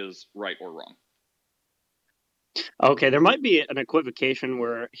objectively is right or wrong. Okay, there might be an equivocation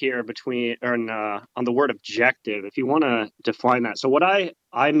where here between or on the word objective, if you want to define that. So what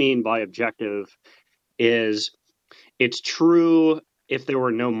I mean by objective is it's true if there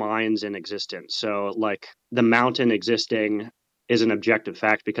were no minds in existence. So like the mountain existing is an objective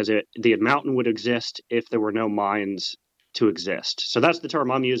fact because the mountain would exist if there were no minds to exist. So that's the term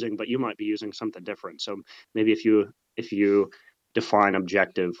I'm using, but you might be using something different. So maybe if you define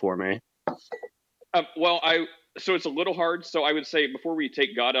objective for me. So it's a little hard. So I would say before we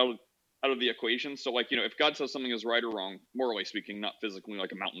take God out of the equation. So like, if God says something is right or wrong, morally speaking, not physically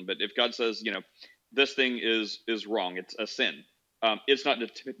like a mountain, but if God says, this thing is wrong, it's a sin. It's not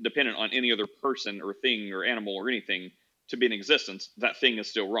dependent on any other person or thing or animal or anything to be in existence. That thing is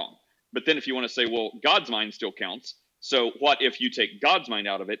still wrong. But then if you want to say, well, God's mind still counts. So what if you take God's mind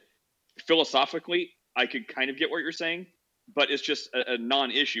out of it? Philosophically, I could kind of get what you're saying, but it's just a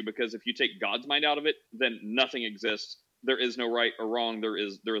non-issue because if you take God's mind out of it, then nothing exists. There is no right or wrong. There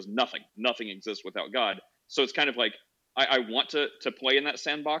is nothing. Nothing exists without God. So it's kind of like I want to play in that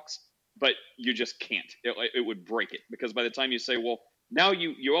sandbox, but you just can't. It would break it because by the time you say, well, now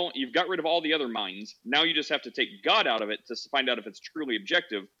you've got rid of all the other minds. Now you just have to take God out of it to find out if it's truly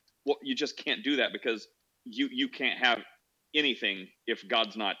objective. Well, you just can't do that because you can't have anything if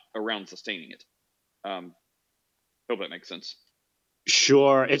God's not around sustaining it. Hope that makes sense.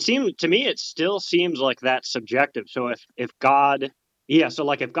 Sure. It still seems like that's subjective. So if God, so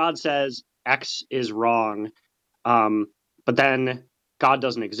like if God says X is wrong, but then God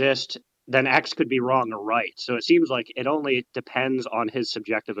doesn't exist, then X could be wrong or right. So it seems like it only depends on his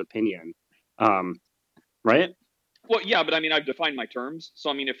subjective opinion. Right? Well, yeah, but I mean, I've defined my terms. So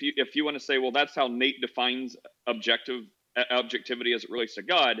I mean, if you want to say, well, that's how Nate defines objectivity as it relates to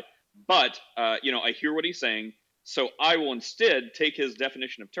God, but I hear what he's saying. So I will instead take his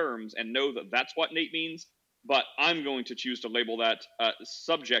definition of terms and know that that's what Nate means, but I'm going to choose to label that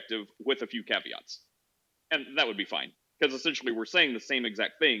subjective with a few caveats. And that would be fine, because essentially we're saying the same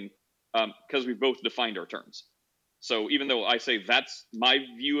exact thing because we both defined our terms. So even though I say that's my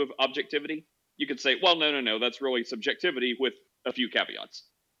view of objectivity, you could say, well, no, that's really subjectivity with a few caveats.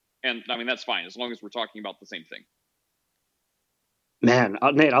 And I mean, that's fine, as long as we're talking about the same thing. Man,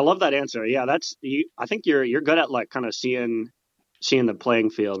 Nate, I love that answer. Yeah, I think you're good at like kind of seeing the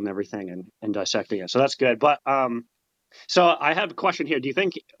playing field and everything and dissecting it. So that's good. But so I have a question here. Do you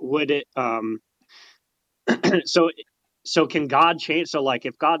think would it so can God change? So like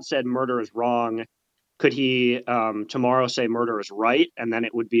if God said murder is wrong, could he tomorrow say murder is right and then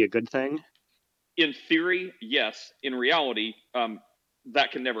it would be a good thing? In theory, yes. In reality,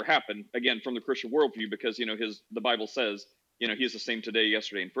 that can never happen. Again, from the Christian worldview, because the Bible says he is the same today,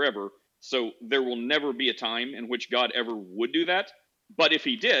 yesterday, and forever. So there will never be a time in which God ever would do that. But if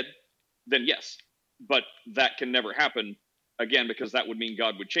he did, then yes. But that can never happen, again, because that would mean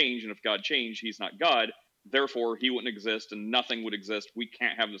God would change. And if God changed, he's not God. Therefore, he wouldn't exist and nothing would exist. We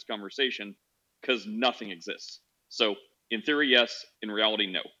can't have this conversation because nothing exists. So in theory, yes. In reality,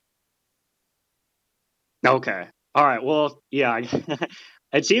 no. Okay. All right. Well, yeah.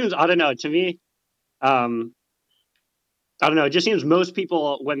 It seems, I don't know, to me, I don't know. It just seems most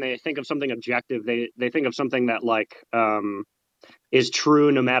people, when they think of something objective, they think of something that like is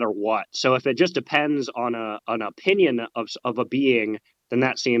true no matter what. So if it just depends on an opinion of a being, then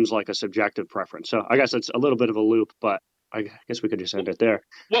that seems like a subjective preference. So I guess it's a little bit of a loop, but I guess we could just end it there.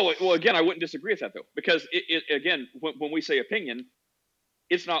 Well, again, I wouldn't disagree with that though, because again, when we say opinion,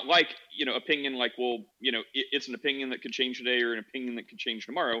 it's not like opinion like, well, it's an opinion that could change today or an opinion that could change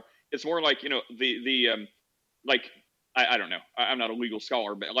tomorrow. It's more like like. I don't know. I'm not a legal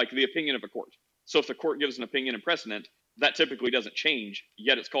scholar, but like the opinion of a court. So if the court gives an opinion and precedent, that typically doesn't change,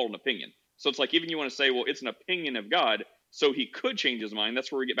 yet it's called an opinion. So it's like even you want to say, well, it's an opinion of God, so he could change his mind.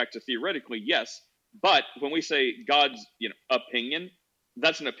 That's where we get back to theoretically, yes. But when we say God's opinion,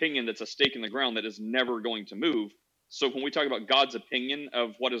 that's an opinion that's a stake in the ground that is never going to move. So when we talk about God's opinion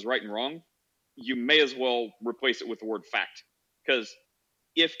of what is right and wrong, you may as well replace it with the word fact. Because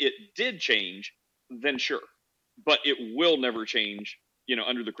if it did change, then sure. But it will never change,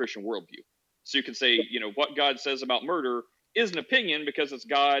 under the Christian worldview. So you could say, what God says about murder is an opinion because it's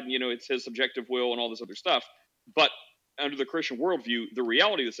God, it's his subjective will and all this other stuff. But under the Christian worldview, the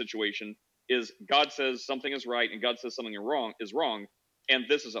reality of the situation is God says something is right and God says something is wrong. And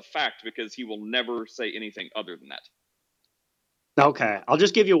this is a fact because he will never say anything other than that. Okay, I'll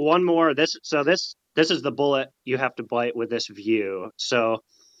just give you one more. This is the bullet you have to bite with this view. So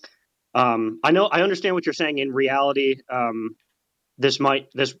I understand what you're saying. In reality, this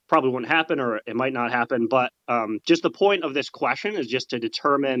probably wouldn't happen, or it might not happen. But just the point of this question is just to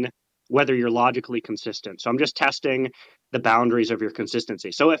determine whether you're logically consistent. So I'm just testing the boundaries of your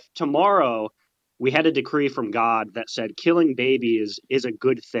consistency. So if tomorrow we had a decree from God that said killing babies is a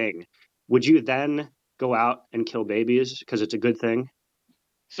good thing, would you then go out and kill babies because it's a good thing?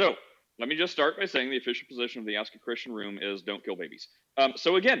 So let me just start by saying the official position of the Ask a Christian Room is don't kill babies.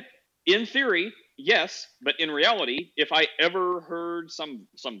 So again, in theory, yes, but in reality, if I ever heard some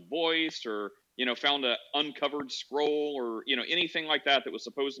voice or found an uncovered scroll or anything like that was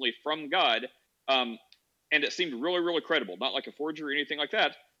supposedly from God, and it seemed really really credible, not like a forgery or anything like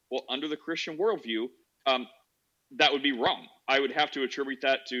that, well, under the Christian worldview, that would be wrong. I would have to attribute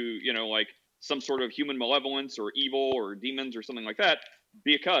that to like some sort of human malevolence or evil or demons or something like that,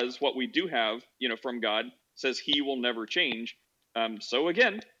 because what we do have from God says he will never change. So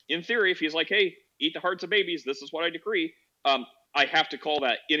again, in theory, if he's like, hey, eat the hearts of babies, this is what I decree, I have to call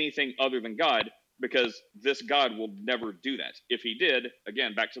that anything other than God, because this God will never do that. If he did,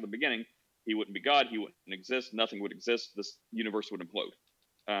 again, back to the beginning, he wouldn't be God, he wouldn't exist, nothing would exist, this universe would implode.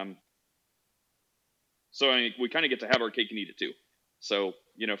 So I mean, we kind of get to have our cake and eat it too. So,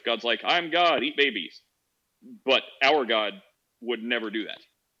 if God's like, I'm God, eat babies, but our God would never do that.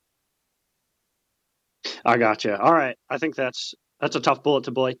 I gotcha. All right. I think that's a tough bullet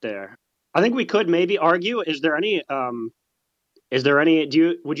to bite there. I think we could maybe argue, would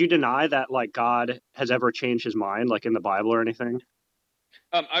you deny that like God has ever changed his mind, like in the Bible or anything?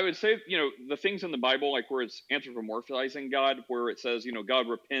 I would say, the things in the Bible, like where it's anthropomorphizing God, where it says, God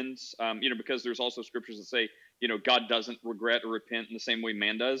repents, because there's also scriptures that say, God doesn't regret or repent in the same way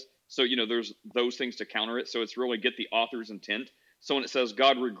man does. So, there's those things to counter it. So it's really get the author's intent. So when it says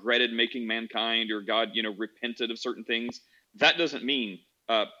God regretted making mankind, or God, repented of certain things, that doesn't mean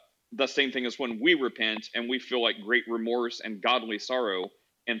the same thing as when we repent and we feel like great remorse and godly sorrow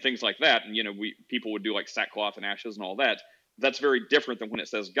and things like that. And, people would do like sackcloth and ashes and all that. That's very different than when it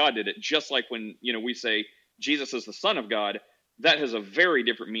says God did it. Just like when, we say Jesus is the Son of God, that has a very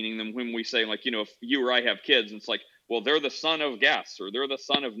different meaning than when we say, like, if you or I have kids and it's like, well, they're the son of Gas or they're the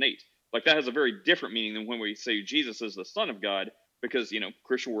son of Nate. Like, that has a very different meaning than when we say Jesus is the Son of God, because,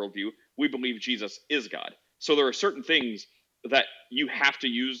 Christian worldview, we believe Jesus is God. So there are certain things that you have to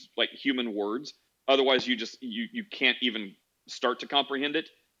use like human words. Otherwise, you can't even start to comprehend it.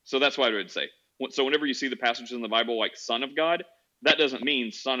 So that's what I would say. So whenever you see the passages in the Bible like Son of God, that doesn't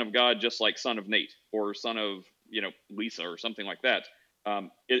mean Son of God just like son of Nate or son of Lisa or something like that.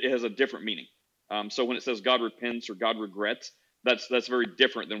 It has a different meaning. So when it says God repents or God regrets, that's very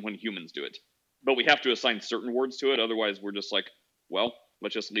different than when humans do it. But we have to assign certain words to it. Otherwise, we're just like, well,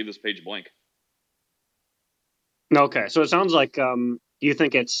 let's just leave this page blank. Okay, so it sounds like you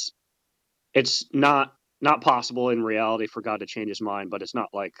think it's not possible in reality for God to change his mind, but it's not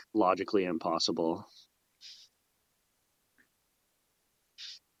like logically impossible.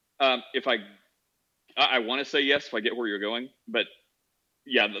 If I want to say yes if I get where you're going, but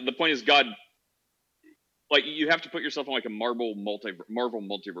yeah, the point is God, like, you have to put yourself in like a Marvel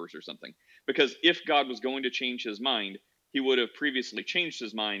multiverse or something, because if God was going to change his mind, he would have previously changed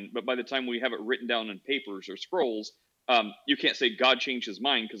his mind. But by the time we have it written down in papers or scrolls, you can't say God changed his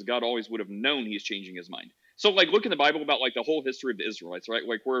mind, because God always would have known he's changing his mind. So like, look in the Bible about like the whole history of the Israelites, right?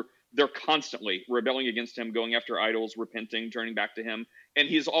 Like, where they're constantly rebelling against him, going after idols, repenting, turning back to him. And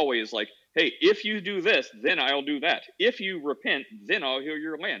he's always like, hey, if you do this, then I'll do that. If you repent, then I'll heal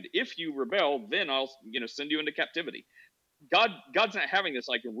your land. If you rebel, then I'll send you into captivity. God's not having this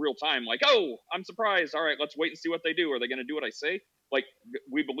like in real time, like, oh, I'm surprised. All right, let's wait and see what they do. Are they going to do what I say? Like,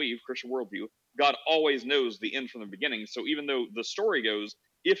 we believe, Christian worldview, God always knows the end from the beginning. So even though the story goes,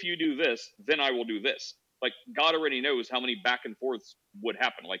 if you do this, then I will do this. Like, God already knows how many back and forths would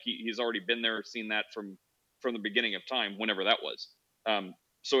happen. Like, he's already been there, seen that from the beginning of time, whenever that was.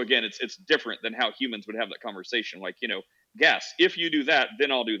 So again, it's different than how humans would have that conversation. Like, Gas, if you do that,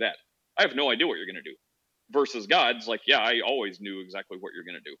 then I'll do that. I have no idea what you're going to do. Versus God's like, yeah, I always knew exactly what you're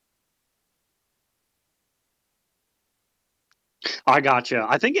going to do. I gotcha.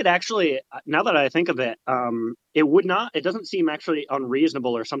 I think it actually, now that I think of it, it doesn't seem actually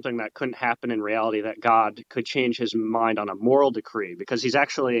unreasonable or something that couldn't happen in reality, that God could change his mind on a moral decree, because he's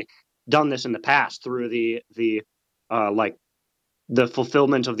actually done this in the past through the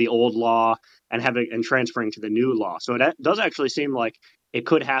fulfillment of the old law and transferring to the new law. So it does actually seem like it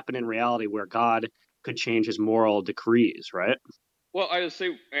could happen in reality, where God could change his moral decrees, right? Well, I would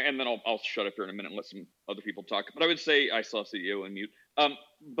say, and then I'll shut up here in a minute and let some other people talk. But I would say I saw CEO on mute.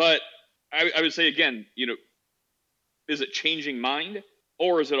 But I would say again, is it changing mind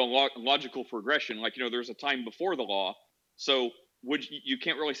or is it a logical progression? Like, there's a time before the law, so you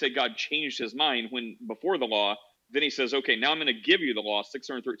can't really say God changed his mind when before the law. Then he says, okay, now I'm going to give you the law,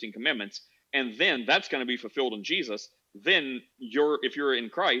 613 commandments, and then that's going to be fulfilled in Jesus. Then if you're in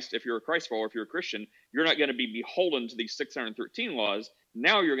Christ, if you're a Christ follower, if you're a Christian, you're not going to be beholden to these 613 laws.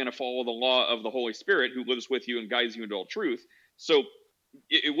 Now you're going to follow the law of the Holy Spirit who lives with you and guides you into all truth. So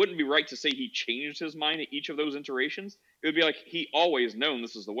it wouldn't be right to say he changed his mind at each of those iterations. It would be like he always known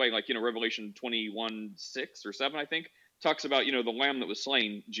this is the way. Like, Revelation 21:6 or 7, I think, talks about, the lamb that was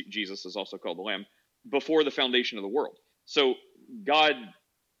slain. Jesus is also called the lamb before the foundation of the world. So God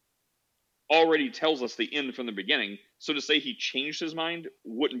already tells us the end from the beginning. So to say he changed his mind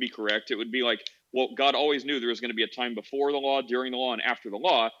wouldn't be correct. It would be like, well, God always knew there was going to be a time before the law, during the law, and after the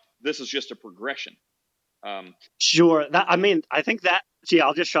law. This is just a progression. Sure. I think that. See,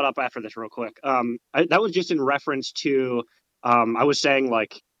 I'll just shut up after this real quick. That was just in reference to. I was saying,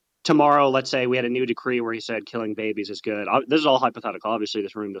 like, tomorrow, let's say we had a new decree where he said killing babies is good. This is all hypothetical. Obviously,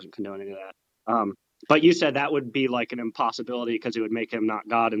 this room doesn't condone any of that. But you said that would be like an impossibility because it would make him not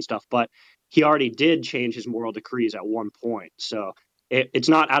God and stuff. But he already did change his moral decrees at one point. So it's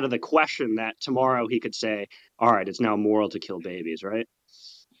not out of the question that tomorrow he could say, all right, it's now moral to kill babies, right?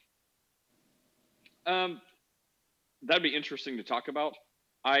 That'd be interesting to talk about.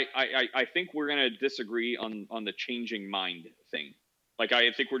 I think we're going to disagree on the changing mind thing. Like,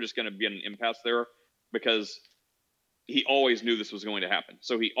 I think we're just going to be in an impasse there because he always knew this was going to happen.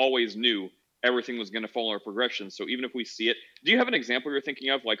 So he always knew everything was going to follow a progression. So even if we see it, do you have an example you're thinking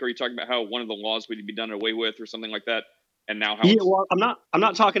of? Like, are you talking about how one of the laws would be done away with or something like that? And now how? Yeah, well, I'm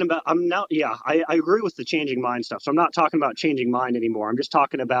not talking about. I agree with the changing mind stuff. So I'm not talking about changing mind anymore. I'm just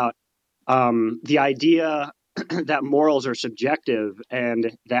talking about the idea that morals are subjective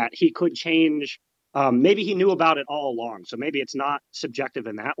and that he could change. Maybe he knew about it all along. So maybe it's not subjective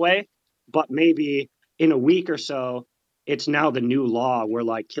in that way, but maybe in a week or so, it's now the new law where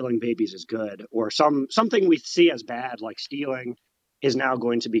like killing babies is good, or something we see as bad, like stealing, is now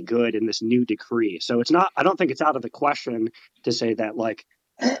going to be good in this new decree. So it's not. I don't think it's out of the question to say that like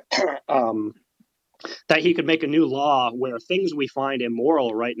that he could make a new law where things we find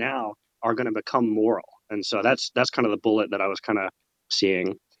immoral right now are going to become moral. And so that's kind of the bullet that I was kind of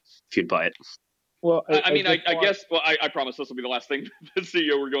seeing, if you'd buy it. Well, I guess. Well, I promise this will be the last thing. The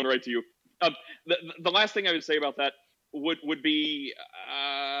CEO, we're going right to you. The last thing I would say about that would be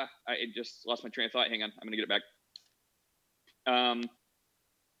I just lost my train of thought. Hang on, I'm going to get it back.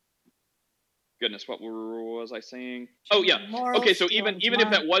 Goodness, what was I saying? Oh yeah. Okay, so even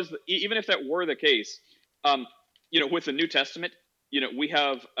if that were the case, with the New Testament, we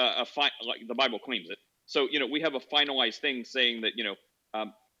have like the Bible claims it. So we have a finalized thing saying that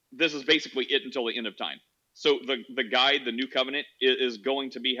this is basically it until the end of time. So the guide, the new covenant, is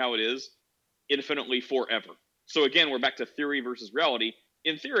going to be how it is infinitely forever. So again, we're back to theory versus reality.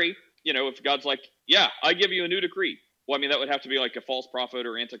 In theory, if God's like, yeah, I give you a new decree. Well, I mean, that would have to be like a false prophet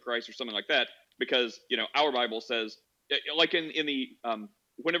or antichrist or something like that, because our Bible says, like in the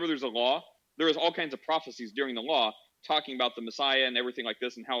whenever there's a law, there is all kinds of prophecies during the law talking about the Messiah and everything like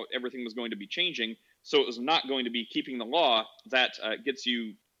this and how everything was going to be changing. So it was not going to be keeping the law that gets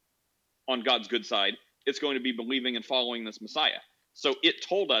you on God's good side. It's going to be believing and following this Messiah. So it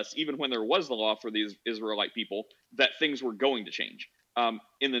told us, even when there was the law for these Israelite people, that things were going to change.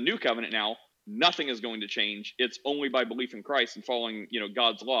 In the new covenant now, nothing is going to change. It's only by belief in Christ and following,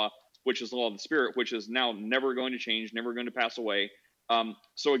 God's law, which is the law of the Spirit, which is now never going to change, never going to pass away.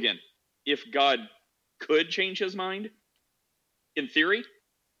 So again, if God could change his mind, in theory,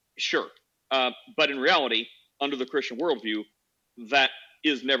 sure. But in reality, under the Christian worldview, that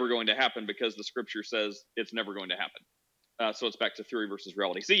is never going to happen because the scripture says it's never going to happen. So it's back to theory versus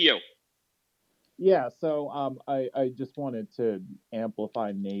reality. CEO. Yeah, so I just wanted to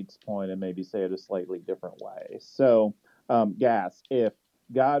amplify Nate's point and maybe say it a slightly different way. So, Gas, if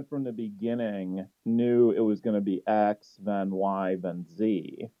God from the beginning knew it was going to be X, then Y, then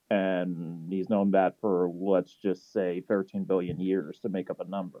Z, and he's known that for, let's just say, 13 billion years to make up a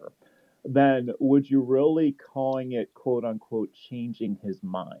number, then would you really calling it, quote unquote, changing his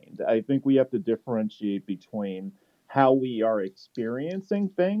mind? I think we have to differentiate between how we are experiencing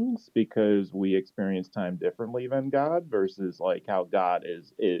things, because we experience time differently than God, versus like how God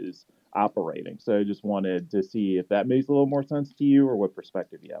is operating. So I just wanted to see if that makes a little more sense to you, or what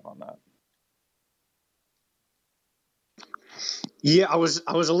perspective you have on that. Yeah, I was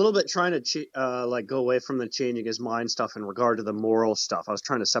a little bit trying to like go away from the changing his mind stuff in regard to the moral stuff. I was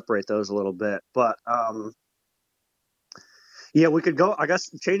trying to separate those a little bit, but yeah, we could go. I guess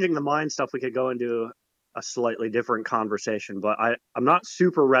changing the mind stuff, we could go into a slightly different conversation. But I'm not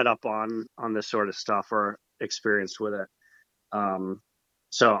super read up on this sort of stuff or experienced with it.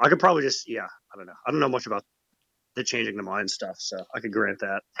 So I could probably just I don't know. I don't know much about the changing the mind stuff, so I could grant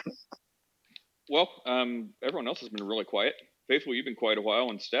that. Well, everyone else has been really quiet. Faithful, you've been quiet a while,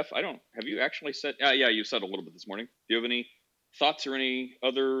 and Steph, have you actually said? Yeah, you said a little bit this morning. Do you have any thoughts or any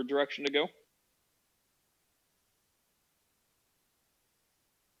other direction to go?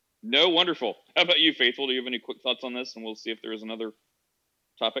 No, wonderful. How about you, Faithful? Do you have any quick thoughts on this? And we'll see if there is another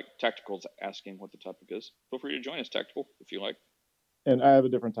topic. Tactical's asking what the topic is. Feel free to join us, Tactical, if you like. And I have a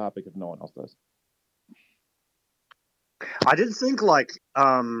different topic if no one else does. I did think like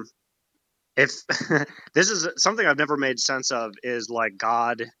if this is something I've never made sense of is like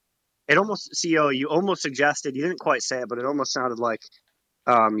God. It almost, CEO, you almost suggested, you didn't quite say it, but it almost sounded like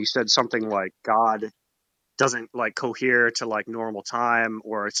you said something like God doesn't like cohere to like normal time,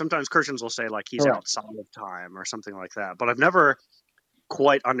 or sometimes Christians will say like he's Correct. outside of time or something like that. But I've never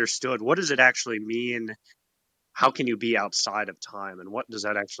quite understood, what does it actually mean? How can you be outside of time, and what does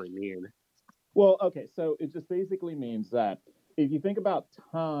that actually mean? Well, okay, so it just basically means that if you think about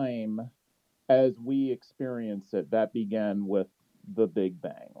time as we experience it, that began with the Big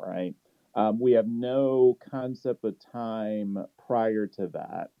Bang, right? We have no concept of time prior to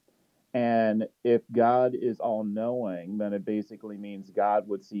that. And if God is all knowing, then it basically means God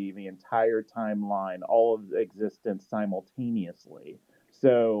would see the entire timeline, all of existence simultaneously.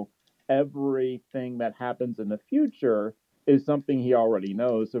 So everything that happens in the future is something he already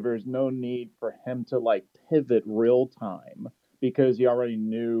knows. So there's no need for him to like pivot real time because he already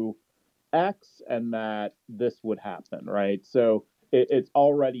knew X and that this would happen, right? So it's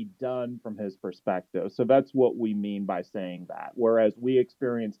already done from his perspective. So that's what we mean by saying that. Whereas we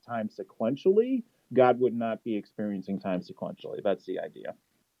experience time sequentially, God would not be experiencing time sequentially. That's the idea.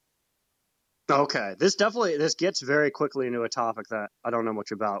 Okay, this gets very quickly into a topic that I don't know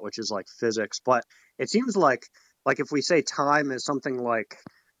much about, which is like physics. But it seems like if we say time is something like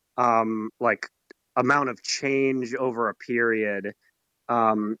amount of change over a period,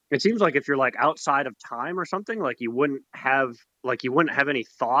 it seems like if you're like outside of time or something, like you wouldn't have any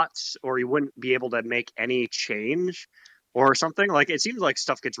thoughts, or you wouldn't be able to make any change or something. Like it seems like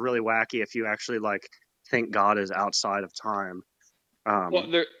stuff gets really wacky if you actually like think God is outside of time.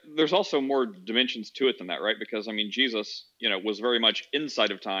 Well, there's also more dimensions to it than that, right? Because I mean, Jesus, was very much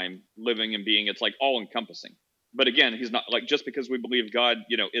inside of time, living and being. It's like all encompassing. But again, he's not like, just because we believe God,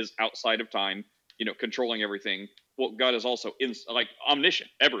 is outside of time, controlling everything. Well, God is also like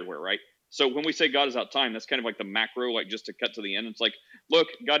omniscient everywhere, right? So when we say God is out of time, that's kind of like the macro, like just to cut to the end. It's like, look,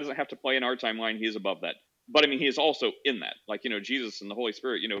 God doesn't have to play in our timeline; He's above that. But I mean, He is also in that. Like Jesus and the Holy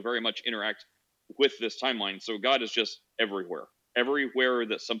Spirit, very much interact with this timeline. So God is just everywhere. Everywhere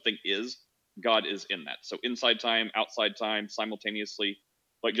that something is, God is in that. So inside time, outside time, simultaneously,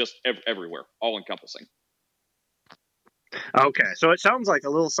 like just everywhere, all encompassing. Okay, so it sounds like a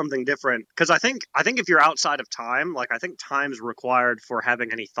little something different, because I think if you're outside of time, like I think time's required for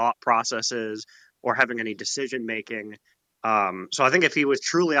having any thought processes or having any decision making. So I think if he was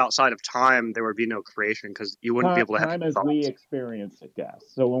truly outside of time, there would be no creation, because you wouldn't be able to have time as thoughts. we experience it, guess.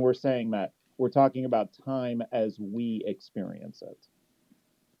 So when we're saying that, we're talking about time as we experience it.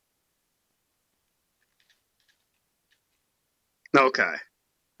 Okay,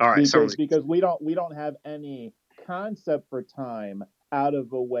 all right. Because we don't have any concept for time out of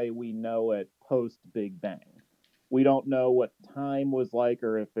the way we know it post Big Bang. We don't know what time was like,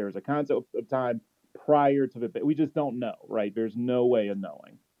 or if there's a concept of time prior to the Big. We just don't know, right? There's no way of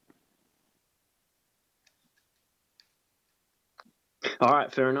knowing. All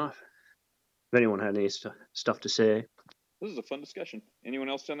right, fair enough. If anyone had any stuff to say. This is a fun discussion. Anyone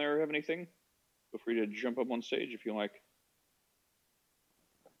else down there have anything? Feel free to jump up on stage if you like.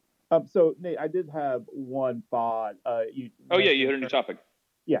 So Nate, I did have one thought. You had a new topic.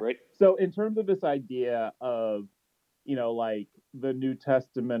 Yeah. Right. So in terms of this idea of, like the New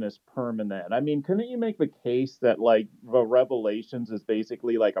Testament is permanent. I mean, couldn't you make the case that like the Revelations is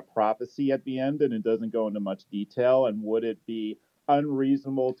basically like a prophecy at the end and it doesn't go into much detail? And would it be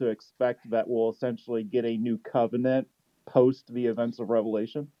unreasonable to expect that we'll essentially get a new covenant post the events of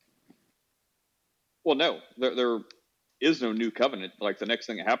Revelation? Well, no, there is no new covenant. Like the next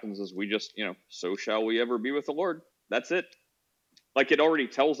thing that happens is we just, so shall we ever be with the Lord. That's it. Like it already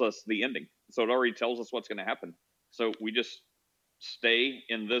tells us the ending. So it already tells us what's going to happen. So we just stay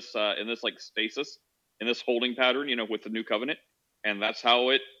in this like stasis in this holding pattern, with the new covenant, and that's how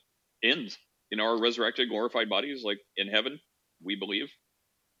it ends. Our resurrected, glorified bodies, like in heaven, we believe.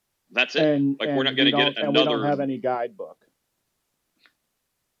 That's it. And We're not going to get and we don't another. have any guidebook.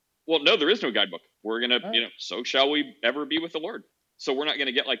 Well, no, there is no guidebook. We're going to, so shall we ever be with the Lord. So we're not going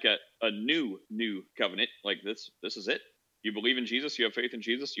to get like a new covenant. Like this is it. You believe in Jesus, you have faith in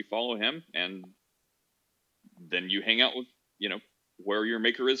Jesus, you follow him, and then you hang out with, where your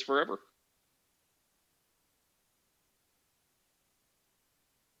maker is forever.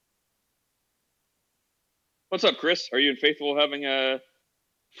 What's up, Chris? Are you and Faithful having a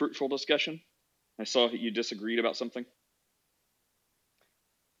fruitful discussion? I saw that you disagreed about something.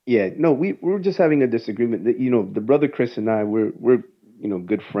 Yeah, no, we were just having a disagreement. That the brother Chris and I, we're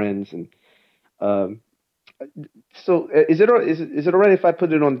good friends, and so is it all right if I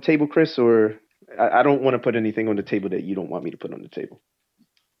put it on the table, Chris, or I don't want to put anything on the table that you don't want me to put on the table.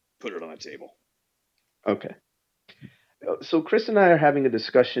 Put it on the table. Okay. So Chris and I are having a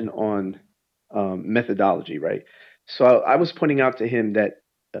discussion on methodology, right? So I was pointing out to him that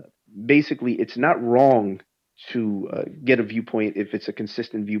basically it's not wrong to get a viewpoint if it's a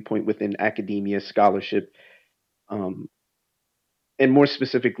consistent viewpoint within academia, scholarship, and more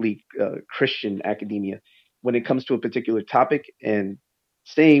specifically Christian academia when it comes to a particular topic, and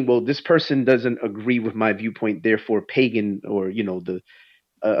saying, well, this person doesn't agree with my viewpoint, therefore pagan, or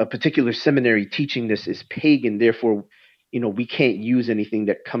a particular seminary teaching this is pagan, therefore we can't use anything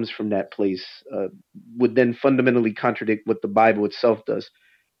that comes from that place, would then fundamentally contradict what the Bible itself does.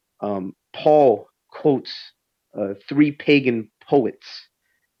 Paul quotes 3 pagan poets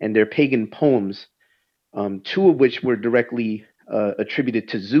and their pagan poems, 2 of which were directly attributed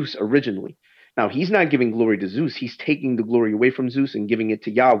to Zeus originally. Now, he's not giving glory to Zeus. He's taking the glory away from Zeus and giving it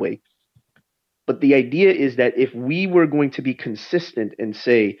to Yahweh. But the idea is that if we were going to be consistent and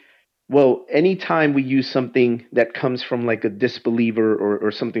say, well, anytime we use something that comes from like a disbeliever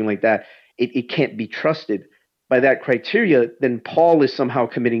or something like that, it can't be trusted. By that criteria, then Paul is somehow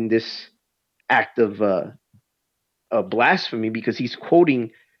committing this act of blasphemy, because he's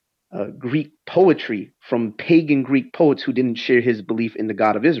quoting Greek poetry from pagan Greek poets who didn't share his belief in the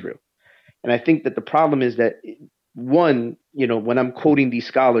God of Israel. And I think that the problem is that, one, when I'm quoting these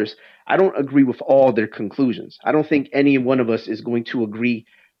scholars, I don't agree with all their conclusions. I don't think any one of us is going to agree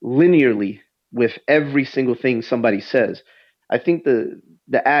linearly with every single thing somebody says. I think the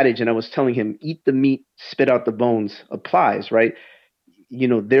adage, and I was telling him, eat the meat, spit out the bones, applies, right?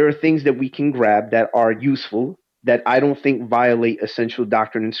 There are things that we can grab that are useful, that I don't think violate essential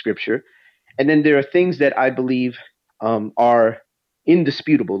doctrine in Scripture. And then there are things that I believe are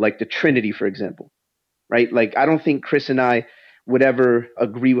indisputable, like the Trinity, for example, right? Like, I don't think Chris and I would ever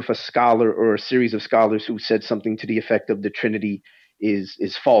agree with a scholar or a series of scholars who said something to the effect of the Trinity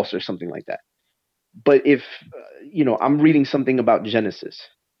is false or something like that. But if, I'm reading something about Genesis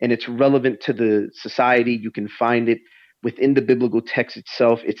and it's relevant to the society, you can find it within the biblical text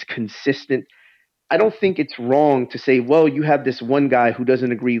itself, it's consistent. I don't think it's wrong to say, well, you have this one guy who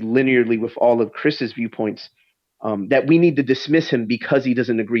doesn't agree linearly with all of Chris's viewpoints, that we need to dismiss him because he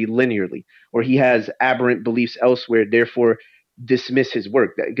doesn't agree linearly, or he has aberrant beliefs elsewhere, therefore dismiss his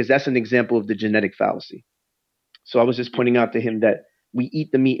work, because that's an example of the genetic fallacy. So I was just pointing out to him that we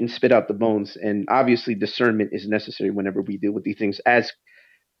eat the meat and spit out the bones, and obviously discernment is necessary whenever we deal with these things as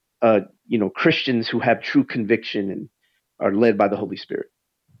Christians who have true conviction and are led by the Holy Spirit.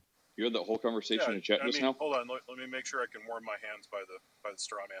 You had that whole conversation in chat just now? Hold on, let me make sure I can warm my hands by the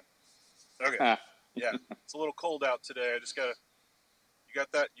straw man. Okay. Yeah, it's a little cold out today. I just you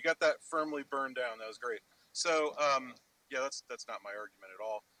got that firmly burned down. That was great. So, that's not my argument at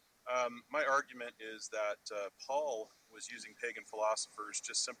all. My argument is that Paul was using pagan philosophers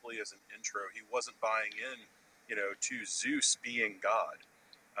just simply as an intro. He wasn't buying in, to Zeus being God.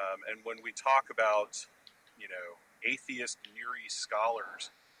 And when we talk about, atheist Near East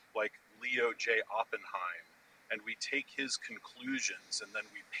scholars like Leo J. Oppenheim, and we take his conclusions and then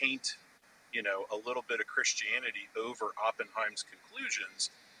we paint, a little bit of Christianity over Oppenheim's conclusions,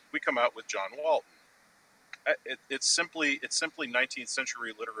 we come out with John Walton. It's simply 19th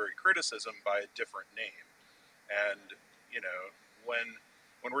century literary criticism by a different name. And,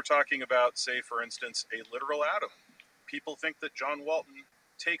 when we're talking about, say, for instance, a literal atom, people think that John Walton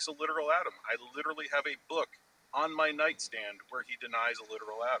takes a literal atom. I literally have a book on my nightstand where he denies a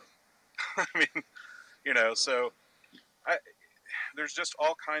literal atom. I mean, so there's just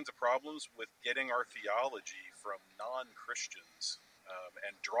all kinds of problems with getting our theology from non-Christians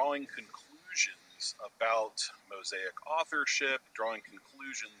and drawing conclusions about Mosaic authorship, drawing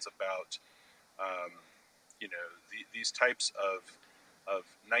conclusions about, these types of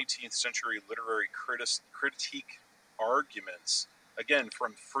 19th century literary critique arguments, again,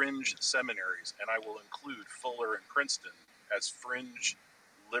 from fringe seminaries, and I will include Fuller and Princeton as fringe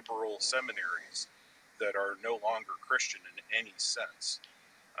liberal seminaries that are no longer Christian in any sense.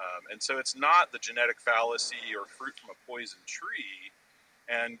 And so it's not the genetic fallacy or fruit from a poison tree.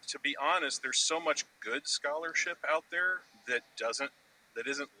 And to be honest, there's so much good scholarship out there that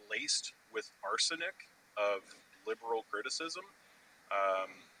isn't laced with arsenic of liberal criticism,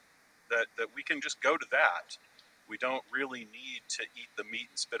 that we can just go to that. We don't really need to eat the meat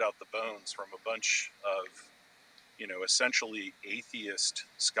and spit out the bones from a bunch of, essentially atheist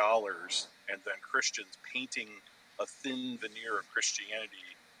scholars and then Christians painting a thin veneer of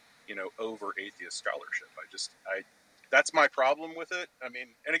Christianity, over atheist scholarship. That's my problem with it. I mean,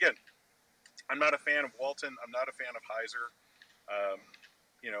 and again, I'm not a fan of Walton. I'm not a fan of Heiser.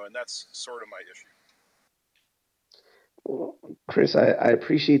 And that's sort of my issue. Well, Chris, I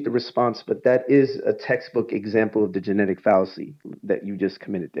appreciate the response, but that is a textbook example of the genetic fallacy that you just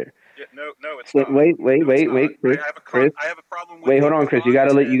committed there. Yeah, no, it's not. Wait, Chris. I have a problem with wait, hold on, Chris. You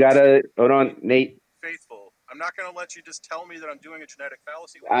gotta hold on, Nate. Faithful. I'm not gonna let you just tell me that I'm doing a genetic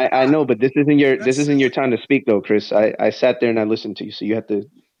fallacy. I know, but this isn't your time to speak, though, Chris. I sat there and I listened to you, so you have to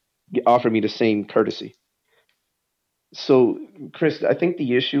offer me the same courtesy. So, Chris, I think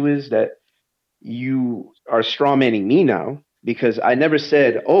the issue is that you are strawmanning me now, because I never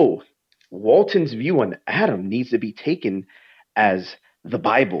said, oh, Walton's view on Adam needs to be taken as the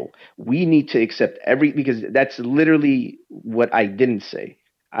Bible. We need to accept because that's literally what I didn't say.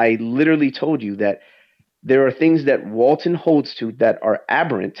 I literally told you that there are things that Walton holds to that are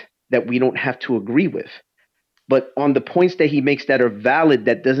aberrant that we don't have to agree with. But on the points that he makes that are valid,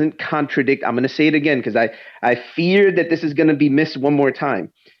 that doesn't contradict, I'm going to say it again because I fear that this is going to be missed one more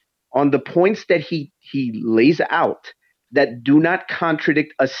time. On the points that he lays out that do not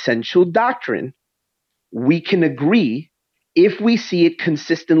contradict essential doctrine, we can agree if we see it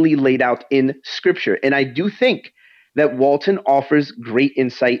consistently laid out in Scripture. And I do think that Walton offers great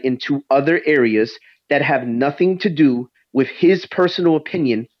insight into other areas that have nothing to do with his personal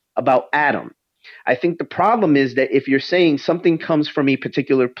opinion about Adam. I think the problem is that if you're saying something comes from a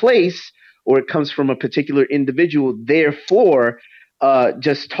particular place or it comes from a particular individual, therefore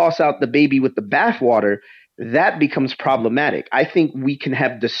just toss out the baby with the bathwater, that becomes problematic. I think we can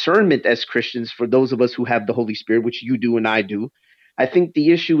have discernment as Christians for those of us who have the Holy Spirit, which you do and I do. I think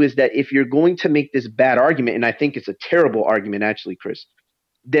the issue is that if you're going to make this bad argument, and I think it's a terrible argument actually, Chris,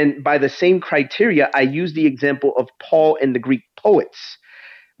 then by the same criteria, I use the example of Paul and the Greek poets.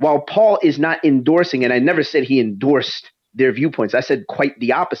 While Paul is not endorsing, and I never said he endorsed their viewpoints, I said quite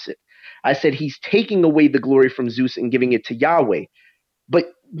the opposite. I said he's taking away the glory from Zeus and giving it to Yahweh. But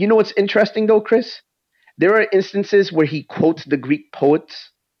you know what's interesting though, Chris? There are instances where he quotes the Greek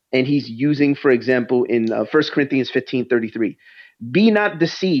poets, and he's using, for example, in 1 Corinthians 15:33, be not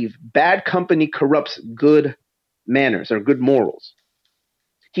deceived, bad company corrupts good manners or good morals.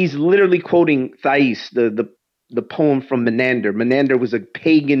 He's literally quoting Thais, the poem from Menander. Menander was a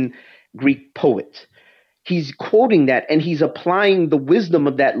pagan Greek poet. He's quoting that, and he's applying the wisdom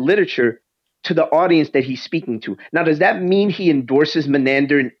of that literature to the audience that he's speaking to. Now, does that mean he endorses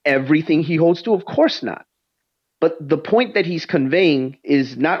Menander in everything he holds to? Of course not. But the point that he's conveying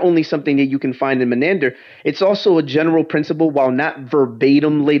is not only something that you can find in Menander, it's also a general principle, while not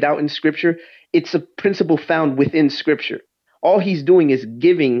verbatim laid out in Scripture. It's a principle found within Scripture. All he's doing is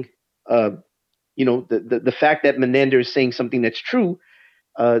giving, the fact that Menander is saying something that's true,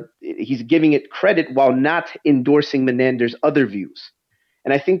 he's giving it credit while not endorsing Menander's other views.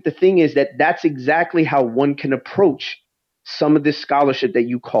 And I think the thing is that that's exactly how one can approach some of this scholarship that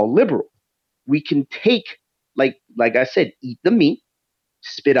you call liberal. We can take, like I said, eat the meat,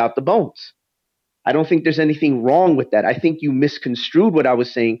 spit out the bones. I don't think there's anything wrong with that. I think you misconstrued what I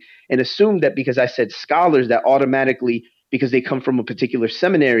was saying and assumed that because I said scholars, that automatically, because they come from a particular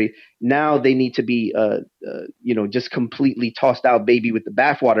seminary, now they need to be, just completely tossed out baby with the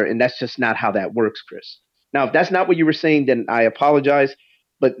bathwater. And that's just not how that works, Chris. Now, if that's not what you were saying, then I apologize.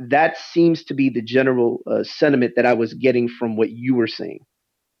 But that seems to be the general sentiment that I was getting from what you were saying.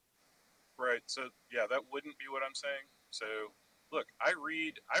 Right. So yeah, that wouldn't be what I'm saying. So look, I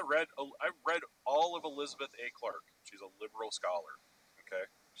read all of Elizabeth A. Clark. She's a liberal scholar. Okay,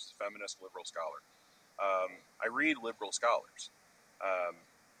 she's a feminist liberal scholar. I read liberal scholars.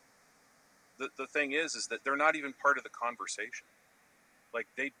 The thing is that they're not even part of the conversation. Like,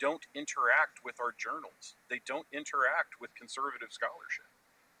 they don't interact with our journals. They don't interact with conservative scholarship.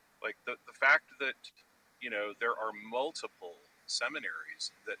 Like, the fact that, there are multiple seminaries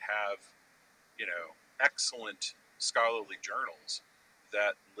that have, excellent scholarly journals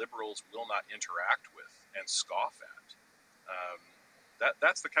that liberals will not interact with and scoff at.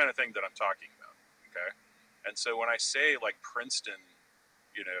 That's the kind of thing that I'm talking about. Okay, and so when I say like Princeton,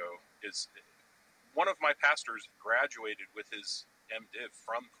 is one of my pastors graduated with his MDiv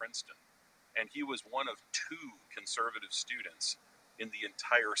from Princeton, and he was one of 2 conservative students in the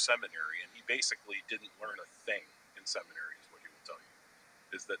entire seminary, and he basically didn't learn a thing in seminary, is what he would tell you.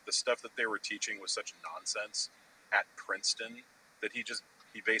 Is that the stuff that they were teaching was such nonsense at Princeton that he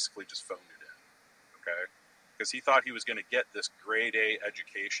basically just phoned it in, okay? Because he thought he was going to get this grade A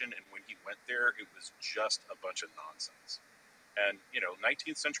education, and when he went there, it was just a bunch of nonsense. And,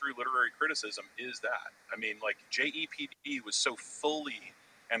 19th century literary criticism is that. I mean, like, JEPD was so fully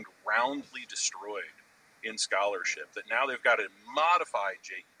and roundly destroyed in scholarship that now they've got to modify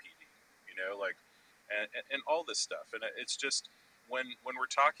JEPD, and all this stuff. And it's just, when we're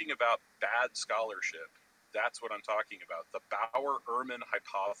talking about bad scholarship, that's what I'm talking about. The Bauer-Ehrman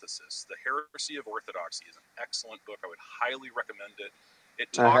Hypothesis, The Heresy of Orthodoxy, is an excellent book. I would highly recommend it.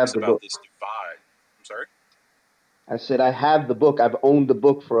 It talks about this divide. I'm sorry? I said I have the book. I've owned the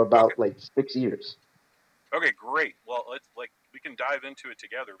book for about 6 years. Okay, great. Well, we can dive into it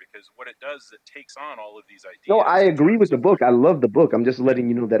together, because what it does is it takes on all of these ideas. No, I agree with the book. I love the book. I'm just letting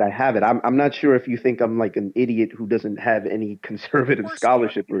you know that I have it. I'm not sure if you think I'm like an idiot who doesn't have any conservative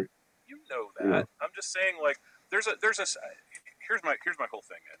scholarship. You know that. I'm just saying, like, here's my whole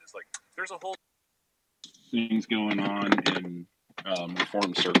thing, Ed, is like, there's a whole things going on in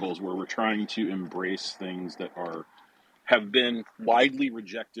reform circles where we're trying to embrace things that have been widely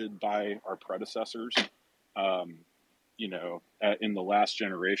rejected by our predecessors, in the last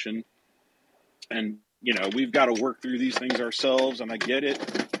generation. And, we've got to work through these things ourselves, and I get it.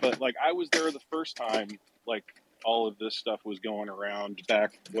 But, like, I was there the first time, like, all of this stuff was going around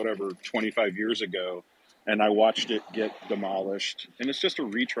back, 25 years ago, and I watched it get demolished. And it's just a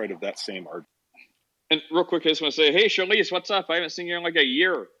retread of that same argument. And real quick, I just want to say, hey, Charlize, what's up? I haven't seen you in like a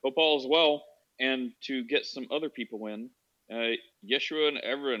year. Hope all is well. And to get some other people in, Yeshua and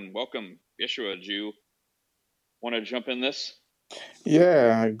Everin, welcome. Yeshua, do you want to jump in this?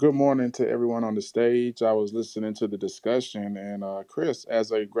 Yeah, good morning to everyone on the stage. I was listening to the discussion, and Chris,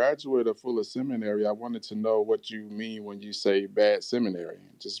 as a graduate of Fuller Seminary, I wanted to know what you mean when you say bad seminary.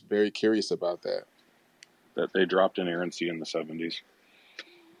 Just very curious about that. That they dropped inerrancy in the 70s.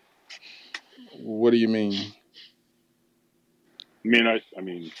 What do you mean? I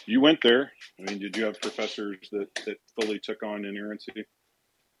mean, you went there. I mean, did you have professors that fully took on inerrancy?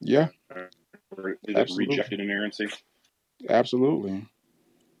 Yeah. Or that rejected inerrancy? Absolutely.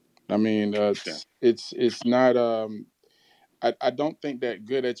 I mean, it's not. I don't think that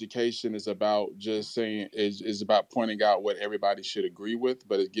good education is about just saying is about pointing out what everybody should agree with,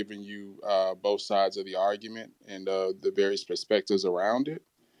 but it's giving you both sides of the argument and the various perspectives around it.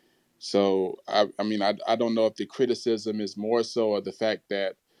 So I don't know if the criticism is more so of the fact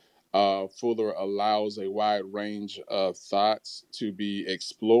that Fuller allows a wide range of thoughts to be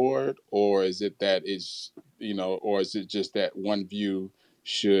explored, or is it that or is it just that one view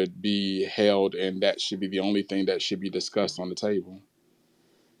should be held and that should be the only thing that should be discussed on the table?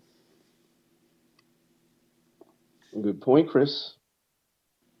 Good point, Chris.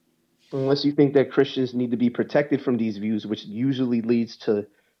 Unless you think that Christians need to be protected from these views, which usually leads to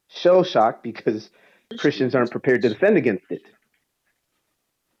shell shock because Christians aren't prepared to defend against it.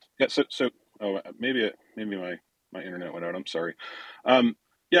 Yeah. So maybe my internet went out. I'm sorry.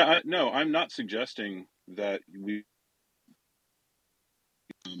 No, I'm not suggesting that we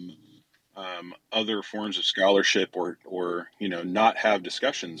other forms of scholarship or not have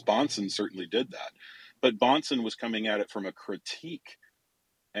discussions. Bahnsen certainly did that, but Bahnsen was coming at it from a critique,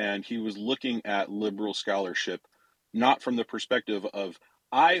 and he was looking at liberal scholarship not from the perspective of,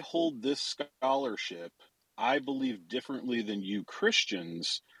 I hold this scholarship, I believe differently than you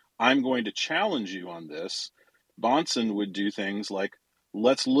Christians, I'm going to challenge you on this. Bahnsen would do things like,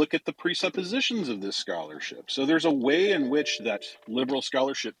 let's look at the presuppositions of this scholarship. So there's a way in which that liberal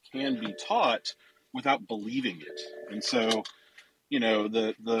scholarship can be taught without believing it. And so,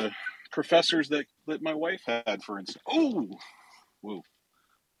 the professors that my wife had, for instance,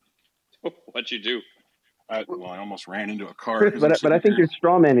 What'd you do? I almost ran into a car. Chris, but I think you're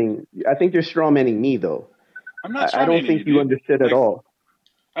strawmanning. I think you're strawmanning me, though. I'm not. I don't think you understood at all.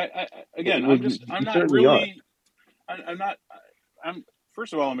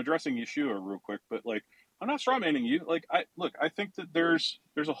 First of all, I'm addressing Yeshua real quick, but I'm not strawmanning you. I think that there's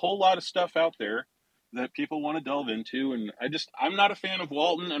a whole lot of stuff out there that people want to delve into, and I'm not a fan of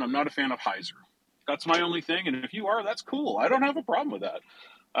Walton, and I'm not a fan of Heiser. That's my only thing, and if you are, that's cool. I don't have a problem with that.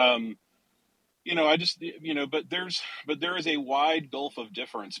 I just, but there is a wide gulf of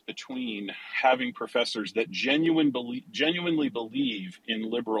difference between having professors that genuinely believe in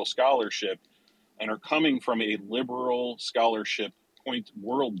liberal scholarship and are coming from a liberal scholarship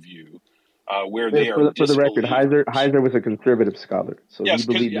worldview, where they are For the record, disbelievers. Heiser was a conservative scholar, so he Yes,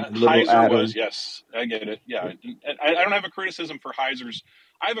 because believed in the liberal Heiser was. atom. Yes, I get it. Yeah, and I don't have a criticism for Heiser's.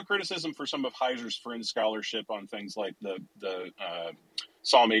 I have a criticism for some of Heiser's fringe scholarship on things like the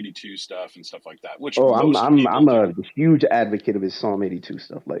Psalm 82 stuff and stuff like that, which Oh, most people I'm do. a huge advocate of his Psalm 82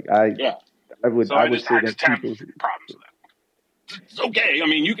 stuff. Like Yeah. I would So I say just have that people. problems with that. It's okay. I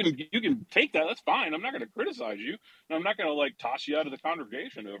mean, you can take that. That's fine. I'm not going to criticize you, and I'm not going to like toss you out of the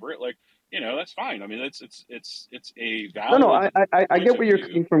congregation over it. Like, that's fine. I mean, it's a valid. No, I get where you're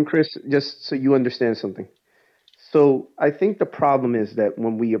coming from, Chris. Just so you understand something. So I think the problem is that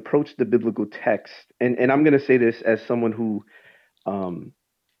when we approach the biblical text, and I'm going to say this as someone who,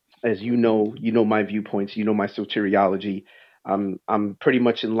 as you know my viewpoints, you know my soteriology. I'm pretty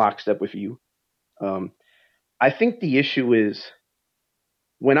much in lockstep with you. I think the issue is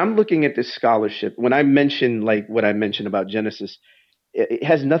when I'm looking at this scholarship, when I mention like what I mentioned about Genesis, it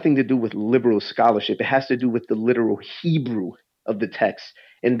has nothing to do with liberal scholarship. It has to do with the literal Hebrew of the text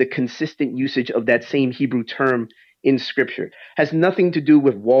and the consistent usage of that same Hebrew term in Scripture. It has nothing to do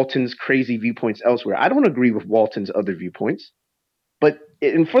with Walton's crazy viewpoints elsewhere. I don't agree with Walton's other viewpoints. But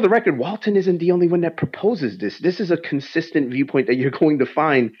and for the record, Walton isn't the only one that proposes this. This is a consistent viewpoint that you're going to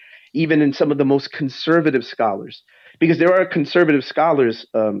find even in some of the most conservative scholars. Because there are conservative scholars,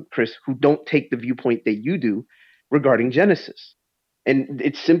 Chris, who don't take the viewpoint that you do regarding Genesis. And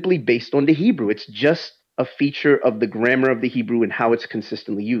it's simply based on the Hebrew. It's just a feature of the grammar of the Hebrew and how it's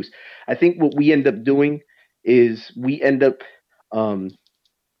consistently used. I think what we end up doing is we end up,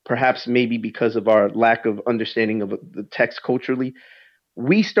 perhaps maybe because of our lack of understanding of the text culturally,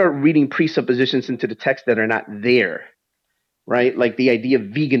 we start reading presuppositions into the text that are not there, right? Like the idea of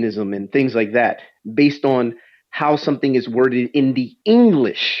veganism and things like that, based on how something is worded in the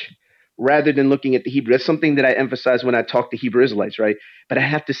English rather than looking at the Hebrew. That's something that I emphasize when I talk to Hebrew Israelites, right? But I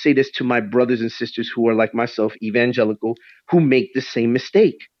have to say this to my brothers and sisters who are like myself, evangelical, who make the same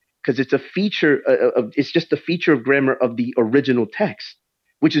mistake because it's a feature it's just a feature of grammar of the original text,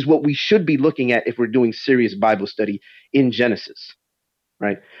 which is what we should be looking at if we're doing serious Bible study in Genesis.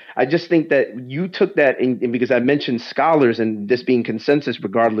 Right. I just think that you took that in because I mentioned scholars and this being consensus,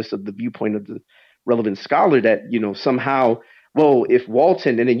 regardless of the viewpoint of the relevant scholar, that, somehow, well, if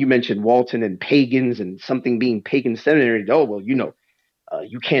Walton, and then you mentioned Walton and pagans and something being pagan seminary, oh, well, you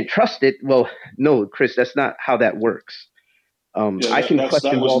can't trust it. Well, no, Chris, that's not how that works. I can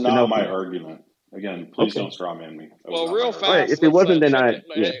question that was Walton. not my argument. Again, please don't strawman me. Well, real fast. Right, if it wasn't, then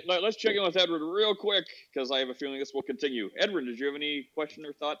let's check in with Edward real quick because I have a feeling this will continue. Edward, did you have any question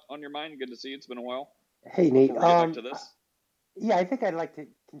or thought on your mind? Good to see you. It's been a while. Hey, Nate. Before we get back to this. Yeah, I think I'd like to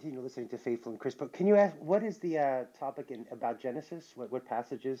continue listening to Faithful and Chris, but can you ask what is the topic about Genesis? What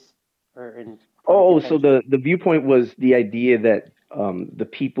passages are in? So the viewpoint was the idea that the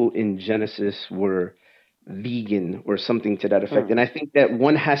people in Genesis were vegan or something to that effect. And I think that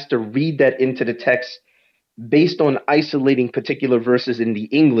one has to read that into the text based on isolating particular verses in the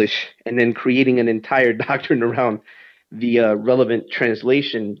English and then creating an entire doctrine around the relevant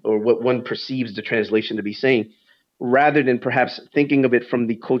translation or what one perceives the translation to be saying, rather than perhaps thinking of it from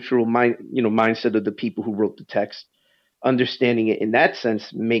the cultural mindset of the people who wrote the text. Understanding it in that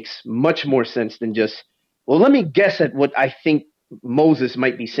sense makes much more sense than just, well, let me guess at what I think Moses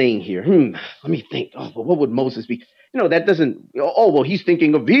might be saying here. Let me think. Oh, well, what would Moses be? That doesn't. Oh, well, he's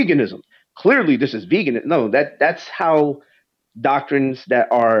thinking of veganism. Clearly, this is vegan. No, that's how doctrines that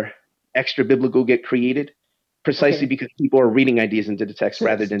are extra biblical get created, precisely because people are reading ideas into the text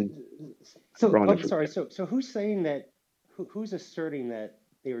rather than. So who's saying that? Who's asserting that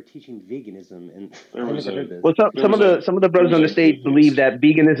they were teaching veganism? And I never heard this. Well, some of the brothers on the stage believe that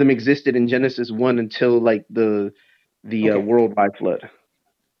veganism existed in Genesis 1 until like the worldwide flood.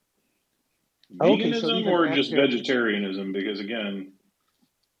 Veganism or just vegetarianism? Because again,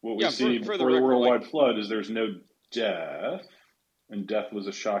 what we see before the worldwide flood is there's no death, and death was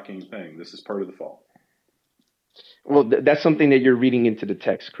a shocking thing. This is part of the fall. Well, that's something that you're reading into the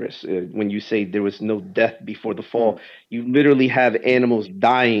text, Chris. When you say there was no death before the fall, you literally have animals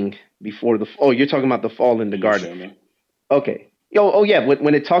dying before the fall. Oh, you're talking about the fall in the garden. Okay. Oh, yeah.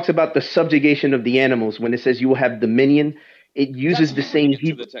 When it talks about the subjugation of the animals, when it says you will have dominion, it uses the same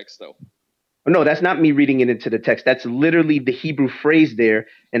Hebrew. The text, though. No, that's not me reading it into the text. That's literally the Hebrew phrase there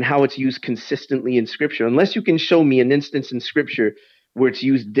and how it's used consistently in Scripture. Unless you can show me an instance in Scripture where it's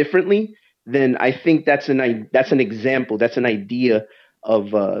used differently, then I think that's an example. That's an idea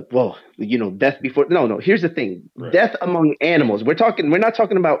death before. No. Here's the thing: Right. death among animals. We're not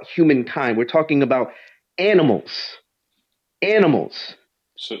talking about humankind. We're talking about animals. Animals.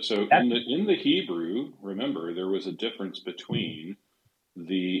 So in the Hebrew, remember, there was a difference between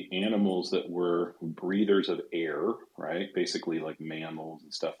the animals that were breathers of air, right? Basically like mammals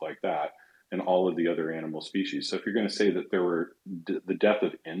and stuff like that, and all of the other animal species. So if you're going to say that there were the death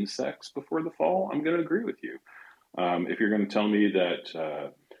of insects before the fall, I'm going to agree with you. If you're going to tell me that,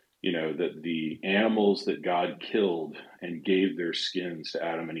 that the animals that God killed and gave their skins to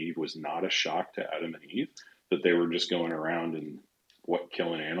Adam and Eve was not a shock to Adam and Eve, that they were just going around and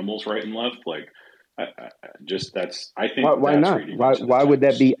killing animals right and left, I think Why that's not? reading Why into the why would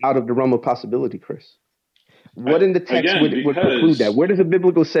that text. be out of the realm of possibility, Chris? What in the text would preclude that? Where does the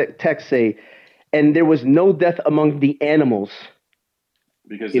biblical text say, and there was no death among the animals?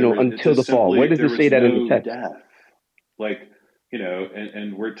 Because until the fall. Where does it say that in the text? Death.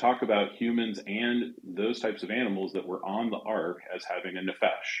 And we're talking about humans and those types of animals that were on the ark as having a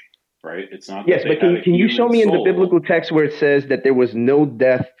nefesh, right? It's not. Yes, but can you show me in the biblical text where it says that there was no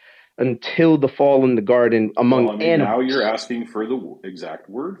death until the fall in the garden among animals? Now you're asking for the exact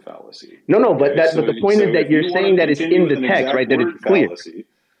word fallacy. No, but the point is that you're saying that it's in the text, right? That it's clear. Fallacy.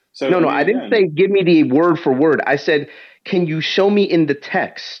 I didn't say give me the word for word. I said, can you show me in the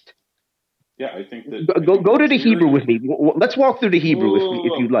text? Yeah, I think that. Go to the Hebrew with me. Let's walk through the Hebrew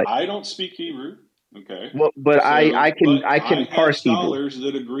if you'd like. I don't speak Hebrew. Okay. Well, but I can parse Hebrew. Scholars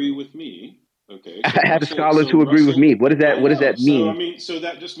that agree with me. Okay. I have scholars who agree with me. What does that mean? So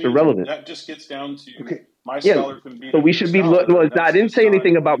that just means irrelevant. That just gets down to my scholar can be. So we should be. I didn't say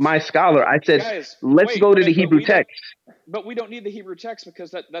anything about my scholar. I said let's go to the Hebrew text. But we don't need the Hebrew text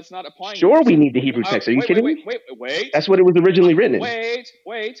because that's not applying. Sure, we need the Hebrew text. Are you kidding me? Wait. That's what it was originally written in.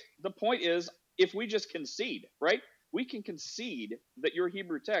 Wait. The point is, if we just concede, right? We can concede that your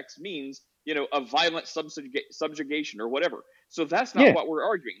Hebrew text means, a violent subjugation or whatever. So that's not what we're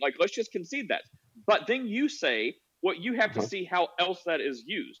arguing. Let's just concede that. But then you say what you have to see how else that is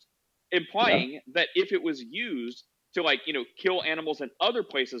used, implying that if it was used to kill animals in other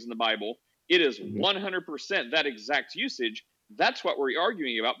places in the Bible, it is 100% that exact usage. That's what we're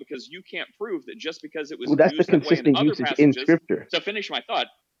arguing about, because you can't prove that just because it was that's used the consistent that way in other usage passages. In Scripture. To finish my thought,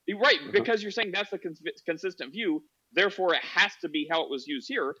 right? Because you're saying that's the consistent view, therefore it has to be how it was used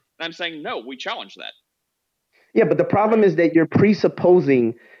here. And I'm saying no, we challenge that. Yeah, but the problem is that you're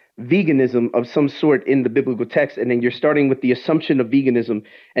presupposing veganism of some sort in the biblical text, and then you're starting with the assumption of veganism,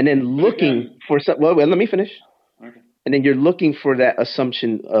 and then looking for some. Well, let me finish. Okay. And then you're looking for that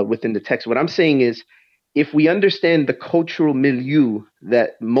assumption within the text. What I'm saying is, if we understand the cultural milieu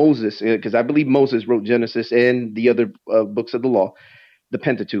that Moses, because I believe Moses wrote Genesis and the other books of the law, the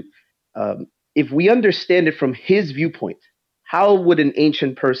Pentateuch, if we understand it from his viewpoint, how would an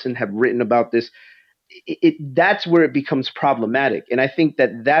ancient person have written about this? That's where it becomes problematic. And I think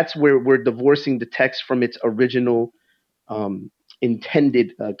that's where we're divorcing the text from its original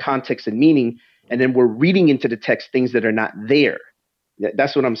intended context and meaning, and then we're reading into the text things that are not there.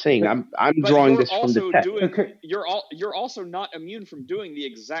 That's what I'm saying. I'm drawing this from the text. You're also not immune from doing the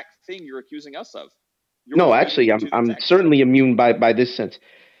exact thing you're accusing us of. No, actually, I'm certainly immune by this sense.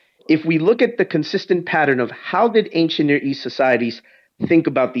 If we look at the consistent pattern of how did ancient Near East societies think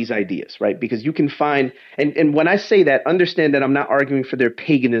about these ideas, right? Because you can find, and when I say that, understand that I'm not arguing for their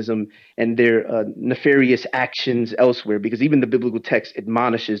paganism and their nefarious actions elsewhere, because even the biblical text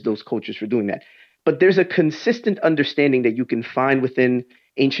admonishes those cultures for doing that. But there's a consistent understanding that you can find within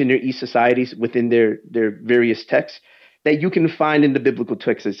ancient Near East societies, within their various texts, that you can find in the biblical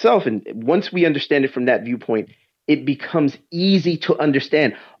text itself. And once we understand it from that viewpoint, it becomes easy to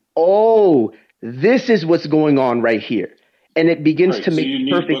understand. Oh, this is what's going on right here. And it begins to make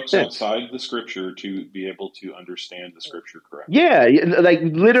perfect sense. You need books outside the scripture to be able to understand the scripture correctly. Yeah, like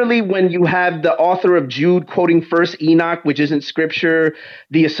literally when you have the author of Jude quoting First Enoch, which isn't scripture,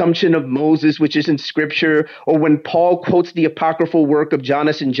 the Assumption of Moses, which isn't scripture, or when Paul quotes the apocryphal work of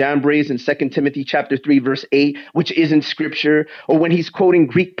Jannes and Jambres in 2 Timothy chapter 3, verse 8, which isn't scripture, or when he's quoting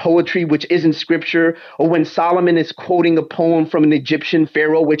Greek poetry, which isn't scripture, or when Solomon is quoting a poem from an Egyptian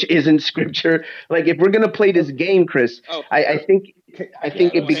pharaoh, which isn't scripture. Like, if we're going to play this game, Chris, I think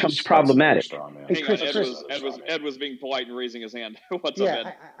it becomes problematic. Ed was being polite and raising his hand. What's up,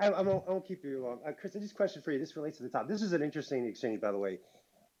 Ed? I won't keep you long. Chris, just a question for you. This relates to the top. This is an interesting exchange, by the way.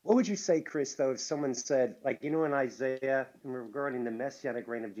 What would you say, Chris, though, if someone said, in Isaiah, regarding the messianic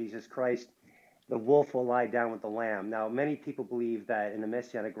reign of Jesus Christ, the wolf will lie down with the lamb? Now, many people believe that in the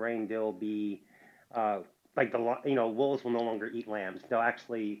messianic reign, there'll be wolves will no longer eat lambs. They'll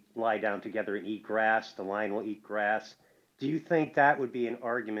actually lie down together and eat grass. The lion will eat grass. do you think that would be an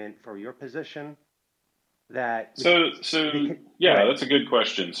argument for your position? That's a good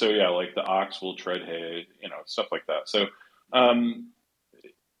question. So yeah, like the ox will tread hay, stuff like that. So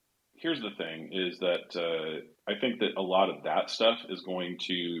here's the thing: is that I think that a lot of that stuff is going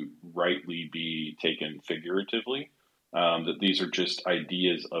to rightly be taken figuratively. That these are just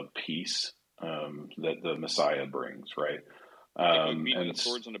ideas of peace that the Messiah brings, right? Beating the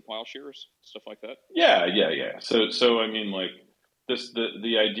swords into plowshares, stuff like that. Yeah. So I mean, like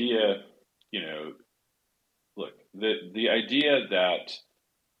the idea, look, the idea that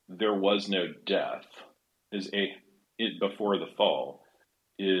there was no death before the fall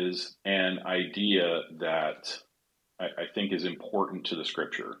is an idea that I think is important to the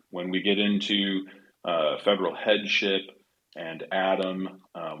scripture. When we get into federal headship and Adam,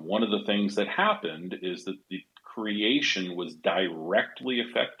 one of the things that happened is that the creation was directly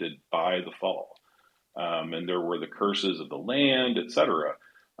affected by the fall. And there were the curses of the land, etc.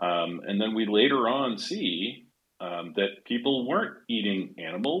 And then we later on see that people weren't eating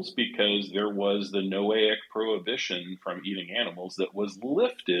animals because there was the Noahic prohibition from eating animals that was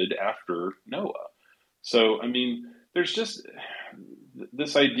lifted after Noah. So, I mean, there's just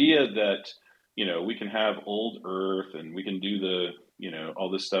this idea that, we can have old earth and we can do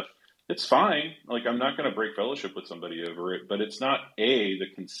all this stuff. It's fine. Like, I'm not going to break fellowship with somebody over it, but it's not the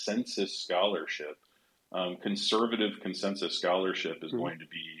consensus scholarship. Conservative consensus scholarship is going to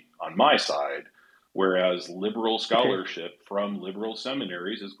be on my side, whereas liberal scholarship from liberal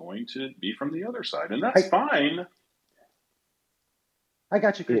seminaries is going to be from the other side. And that's fine. I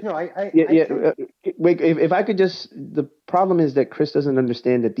got you, Chris. No, Wait, if I could the problem is that Chris doesn't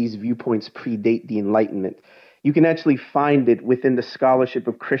understand that these viewpoints predate the Enlightenment. You can actually find it within the scholarship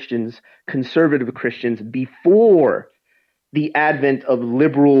of Christians, conservative Christians, before the advent of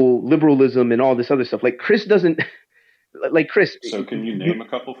liberalism and all this other stuff. Like Chris doesn't, like Chris. So can you name a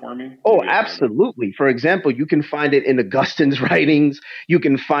couple for me? Oh, absolutely. For example, you can find it in Augustine's writings. You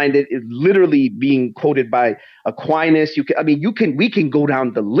can find it literally being quoted by Aquinas. We can go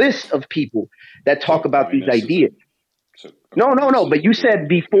down the list of people that talk about these ideas. No. But you said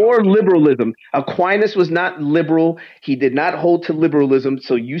before liberalism. Aquinas was not liberal. He did not hold to liberalism.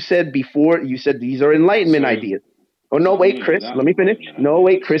 So you said these are Enlightenment ideas. Oh, no, wait, Chris, let me finish. No,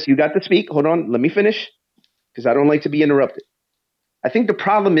 wait, Chris, you got to speak. Hold on. Let me finish because I don't like to be interrupted. I think the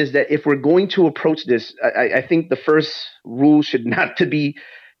problem is that if we're going to approach this, I think the first rule should not to be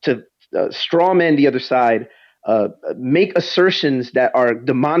to straw man the other side, make assertions that are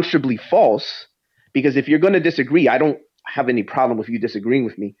demonstrably false, because if you're going to disagree, I don't have any problem with you disagreeing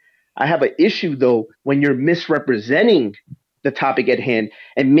with me. I have an issue, though, when you're misrepresenting the topic at hand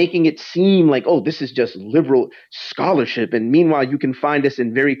and making it seem like, oh, this is just liberal scholarship. And meanwhile, you can find this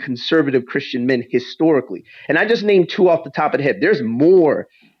in very conservative Christian men historically. And I just named two off the top of the head. There's more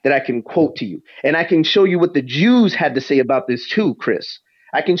that I can quote to you. And I can show you what the Jews had to say about this too, Chris.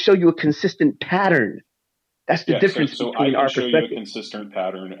 I can show you a consistent pattern. That's the difference between our perspective. So I can show you a consistent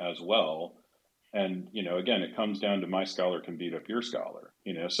pattern as well. And, again, it comes down to my scholar can beat up your scholar,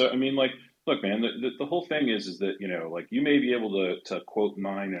 So, I mean, like, look, man, the whole thing is that, like you may be able to quote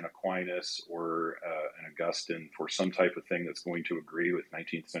mine and Aquinas or an Augustine for some type of thing that's going to agree with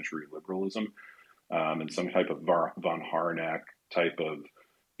 19th century liberalism and some type of von Harnack type of,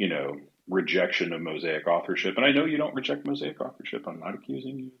 rejection of Mosaic authorship. And I know you don't reject Mosaic authorship. I'm not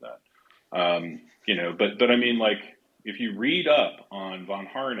accusing you of that. But I mean, like, if you read up on von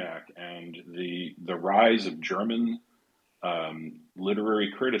Harnack and the rise of German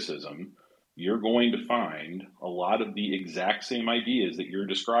literary criticism, you're going to find a lot of the exact same ideas that you're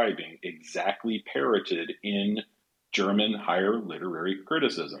describing exactly parroted in German higher literary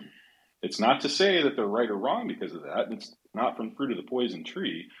criticism. It's not to say that they're right or wrong because of that. It's not from fruit of the poison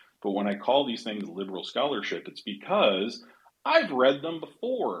tree. But when I call these things liberal scholarship, it's because I've read them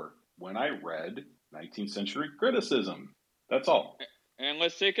before when I read 19th century criticism. That's all. And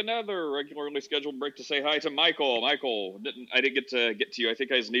let's take another regularly scheduled break to say hi to Michael. Michael, I didn't get to you. I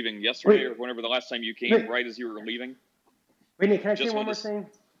think I was leaving yesterday or whenever the last time you came, right as you were leaving. Whitney, can I say one more thing?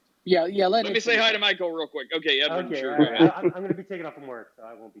 Yeah. Let me say hi to Michael real quick. Okay, Edwin, okay, sure. Right. I'm going to be taking off from work, so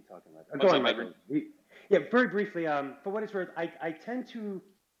I won't be talking much. Go on, Michael. Yeah, very briefly. For what it's worth, I tend to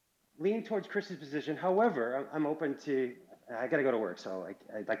lean towards Chris's position. However, I'm open to. I got to go to work, so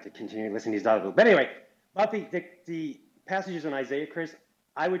I'd like to continue listening to these dialogues. But anyway, about the passages in Isaiah, Chris,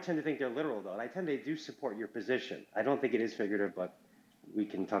 I would tend to think they're literal, though, and I tend to do support your position. I don't think it is figurative, but we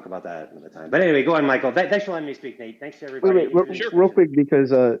can talk about that another time. But anyway, go on, Michael. Thanks for letting me speak, Nate. Thanks to everybody. Real quick,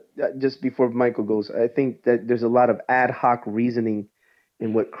 because just before Michael goes, I think that there's a lot of ad hoc reasoning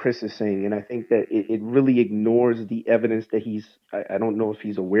in what Chris is saying, and I think that it really ignores the evidence that I don't know if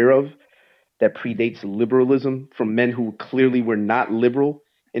he's aware of, that predates liberalism from men who clearly were not liberal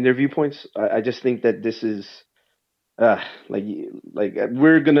in their viewpoints. I just think that this is like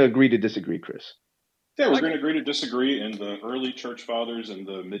we're gonna agree to disagree, Chris. Yeah, we're going to agree to disagree. And the early church fathers and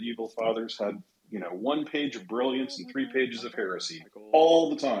the medieval fathers had, 1 page of brilliance and 3 pages of heresy all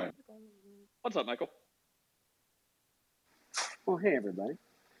the time. What's up, Michael? Well, hey, everybody.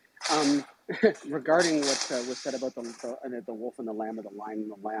 Regarding what was said about the wolf and the lamb, or the lion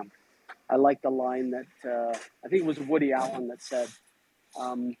and the lamb, I like the line that I think it was Woody Allen that said,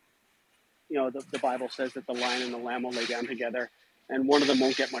 the Bible says that the lion and the lamb will lay down together, and one of them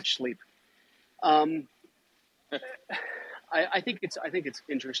won't get much sleep. I think it's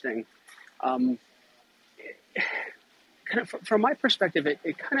interesting. Kind of from my perspective,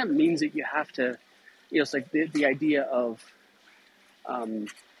 it kind of means that you have to, it's like the idea of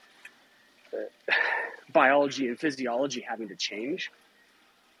biology and physiology having to change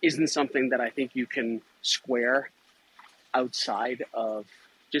isn't something that I think you can square outside of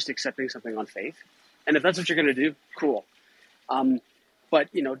just accepting something on faith. And if that's what you're going to do, cool. But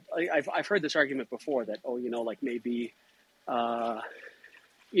I've heard this argument before that maybe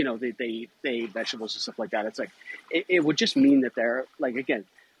they eat vegetables and stuff like that. It's like it would just mean that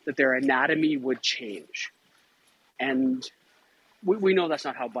that their anatomy would change, and we know that's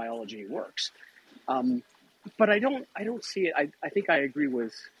not how biology works. But I don't see it. I think I agree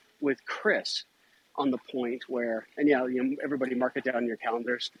with Chris on the point where, and everybody mark it down in your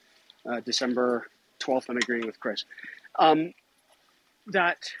calendars, December 12th. I'm agreeing with Chris.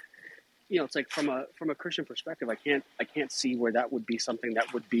 That it's like from a Christian perspective, I can't see where that would be something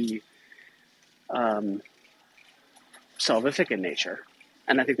that would be salvific in nature.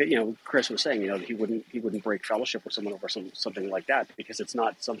 And I think that Chris was saying that he wouldn't break fellowship with someone over something like that, because it's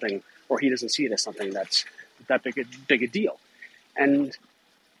not something, or he doesn't see it as something that's that big a deal. And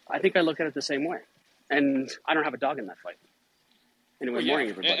I think I look at it the same way, and I don't have a dog in that fight. Anyway, morning,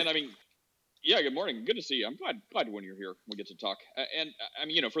 everybody. And I mean, yeah, good morning. Good to see you. I'm glad when you're here, we get to talk. And I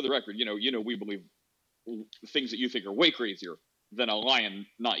mean, for the record, we believe things that you think are way crazier than a lion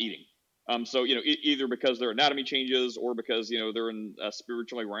not eating. So, either because their anatomy changes, or because, they're in a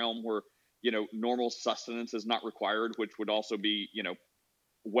spiritual realm where, normal sustenance is not required, which would also be,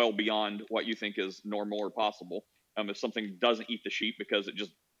 well beyond what you think is normal or possible. If something doesn't eat the sheep because it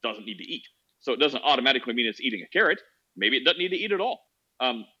just doesn't need to eat. So it doesn't automatically mean it's eating a carrot. Maybe it doesn't need to eat at all.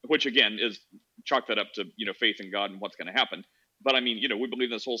 Which again is chalk that up to, faith in God and what's going to happen. But I mean, we believe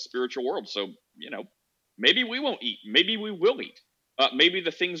in this whole spiritual world. So, maybe we won't eat. Maybe we will eat. Maybe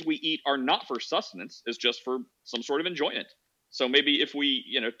the things we eat are not for sustenance, it's just for some sort of enjoyment. So maybe if we,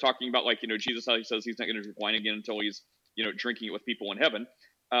 talking about Jesus, how he says he's not going to drink wine again until he's, drinking it with people in heaven.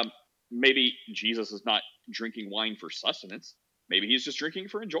 Maybe Jesus is not drinking wine for sustenance. Maybe he's just drinking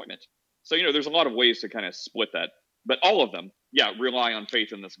for enjoyment. So, there's a lot of ways to kind of split that. But all of them, rely on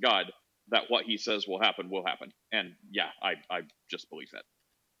faith in this God, that what he says will happen. And I just believe that.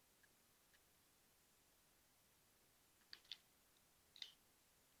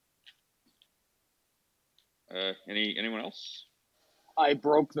 Anyone else? I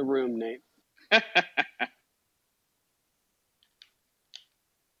broke the room, Nate. I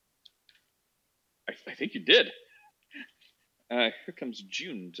think you did. Here comes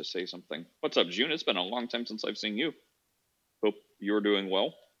June to say something. What's up, June? It's been a long time since I've seen you. Hope you're doing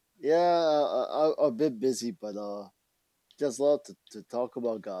well. Yeah, a bit busy, but just love to talk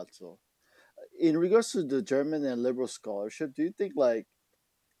about God. So, in regards to the German and liberal scholarship, do you think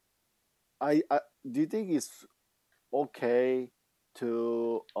do you think it's okay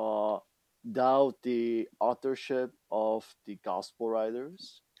to doubt the authorship of the gospel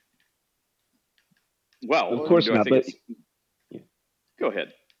writers? Well, of course not. But go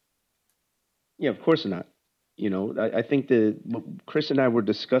ahead. Yeah, of course not. I think what Chris and I were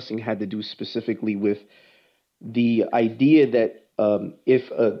discussing had to do specifically with the idea that if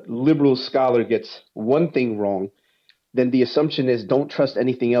a liberal scholar gets one thing wrong, then the assumption is don't trust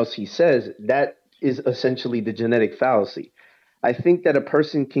anything else he says. That is essentially the genetic fallacy. I think that a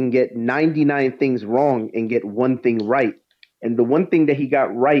person can get 99 things wrong and get one thing right. And the one thing that he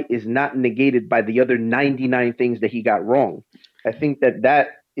got right is not negated by the other 99 things that he got wrong. I think that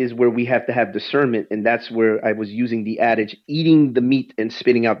is where we have to have discernment. And that's where I was using the adage, eating the meat and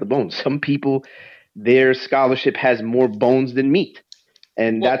spitting out the bones. Some people, their scholarship has more bones than meat.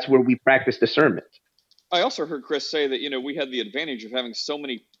 And that's where we practice discernment. I also heard Chris say that, we had the advantage of having so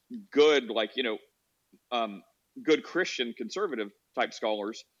many good, good Christian conservative type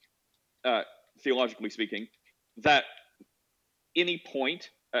scholars, theologically speaking, that any point,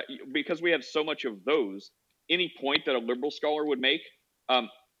 because we have so much of those, any point that a liberal scholar would make,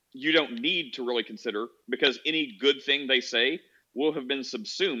 you don't need to really consider, because any good thing they say will have been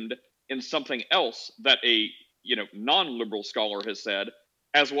subsumed in something else that a non-liberal scholar has said,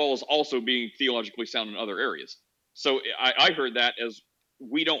 as well as also being theologically sound in other areas. So I heard that as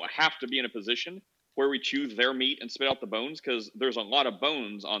we don't have to be in a position where we chew their meat and spit out the bones, because there's a lot of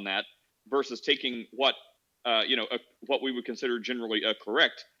bones on that, versus taking what what we would consider generally a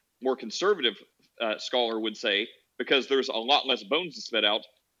correct, more conservative scholar would say, because there's a lot less bones to spit out.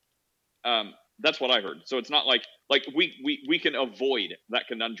 That's what I heard. So it's not like we can avoid that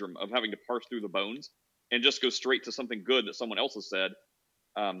conundrum of having to parse through the bones and just go straight to something good that someone else has said.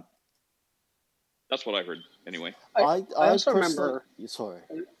 That's what I heard anyway. I also remember. Sorry.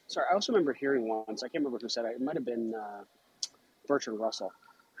 I also remember hearing once. I can't remember who said it. It might have been Bertrand Russell,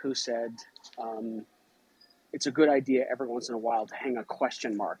 who said it's a good idea every once in a while to hang a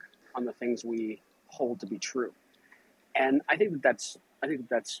question mark on the things we hold to be true. And I think that's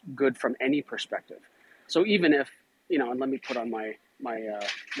good from any perspective. So even if and let me put on my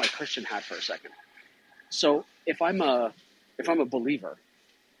Christian hat for a second. So if I'm a believer,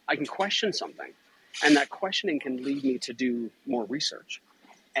 I can question something, and that questioning can lead me to do more research,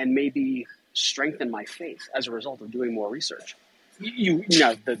 and maybe strengthen my faith as a result of doing more research.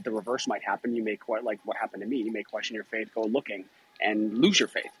 The reverse might happen. You may like what happened to me. You may question your faith, go looking, and lose your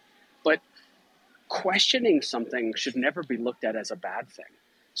faith. But questioning something should never be looked at as a bad thing.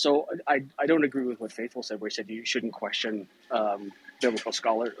 So I don't agree with what Faithful said, where he said you shouldn't question biblical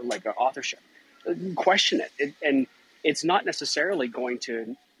scholar authorship. Question it, and it's not necessarily going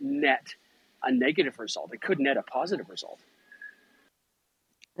to net a negative result. It could net a positive result.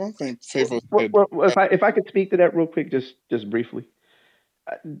 I don't think Faithful. Well, if I could speak to that real quick, just briefly.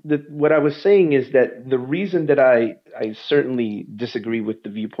 What I was saying is that the reason that I certainly disagree with the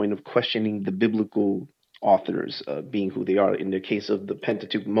viewpoint of questioning the biblical authors being who they are, in the case of the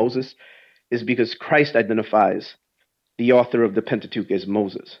Pentateuch, Moses, is because Christ identifies the author of the Pentateuch as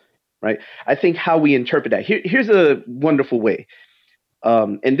Moses, right? I think how we interpret that, here's a wonderful way.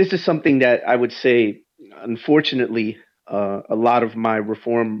 And this is something that I would say, unfortunately, a lot of my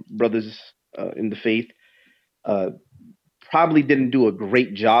Reform brothers in the faith probably didn't do a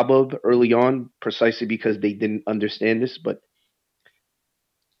great job of early on, precisely because they didn't understand this. But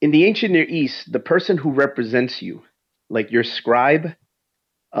in the ancient Near East, the person who represents you, like your scribe,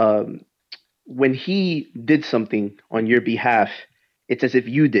 when he did something on your behalf, it's as if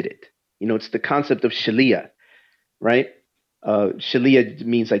you did it. It's the concept of shalia, right? Shalia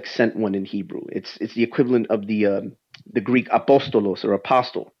means like sent one in Hebrew. It's the equivalent of the Greek apostolos, or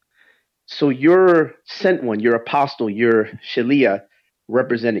apostle. So your sent one, your apostle, your shalia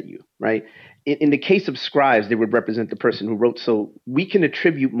represented you, right? In the case of scribes, they would represent the person who wrote. So we can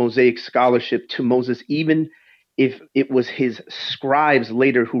attribute Mosaic scholarship to Moses, even if it was his scribes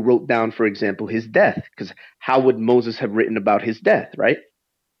later who wrote down, for example, his death, because how would Moses have written about his death, right?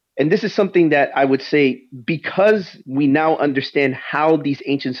 And this is something that I would say, because we now understand how these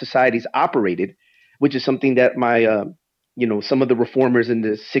ancient societies operated, which is something that my some of the reformers in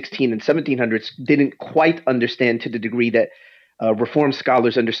the 16 and 1700s didn't quite understand to the degree that Reform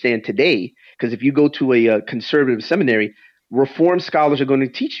scholars understand today. Because if you go to a conservative seminary, Reform scholars are going to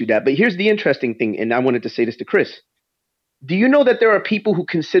teach you that. But here's the interesting thing, and I wanted to say this to Chris. Do you know that there are people who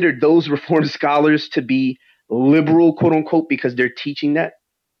consider those Reform scholars to be liberal, quote unquote, because they're teaching that?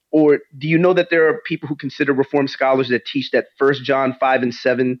 Or do you know that there are people who consider Reform scholars that teach that 1 John 5 and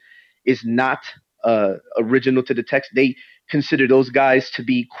 7 is not original to the text? They consider those guys to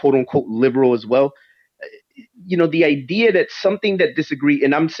be, quote unquote, liberal as well. The idea that something that disagree,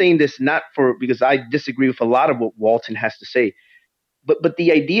 and I'm saying this not because I disagree with a lot of what Walton has to say, but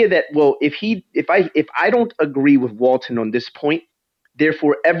the idea that, well, if I don't agree with Walton on this point,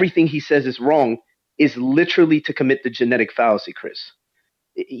 therefore everything he says is wrong, is literally to commit the genetic fallacy, Chris.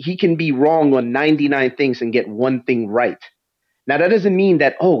 He can be wrong on 99 things and get one thing right. Now, that doesn't mean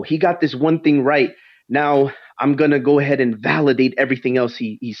that, he got this one thing right, now I'm going to go ahead and validate everything else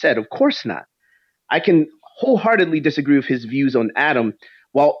he said. Of course not. I can wholeheartedly disagree with his views on Adam,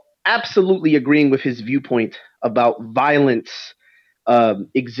 while absolutely agreeing with his viewpoint about violence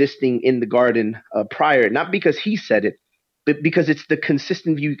existing in the garden prior, not because he said it, but because it's the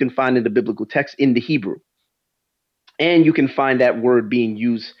consistent view you can find in the biblical text in the Hebrew. And you can find that word being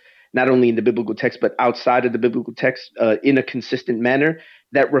used not only in the biblical text, but outside of the biblical text in a consistent manner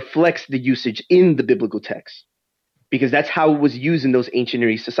that reflects the usage in the biblical text. Because that's how it was used in those ancient Near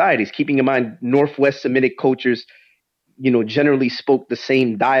East societies. Keeping in mind, Northwest Semitic cultures, generally spoke the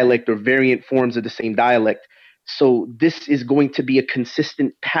same dialect or variant forms of the same dialect So this is going to be a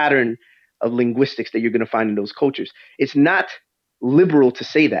consistent pattern of linguistics that you're going to find in those cultures. It's not liberal to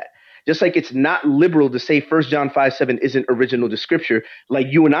say that. Just like it's not liberal to say 1 John 5:7 isn't original to scripture, like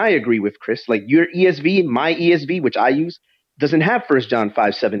you and I agree with, Chris. Like your ESV, my ESV, which I use, doesn't have 1 John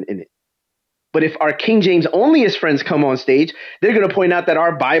 5:7 in it. But if our King James onlyist friends come on stage, they're going to point out that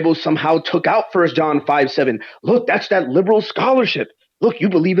our Bible somehow took out 1 John 5:7. Look, that's that liberal scholarship. Look, you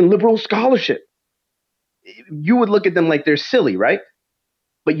believe in liberal scholarship. You would look at them like they're silly, right?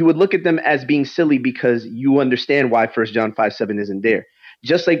 But you would look at them as being silly because you understand why 1 John 5:7 isn't there.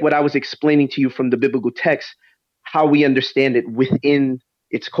 Just like what I was explaining to you from the biblical text, how we understand it within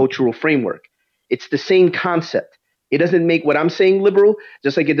its cultural framework. It's the same concept. It doesn't make what I'm saying liberal,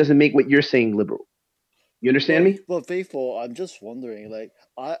 just like it doesn't make what you're saying liberal. You understand me? But Faithful, I'm just wondering, like,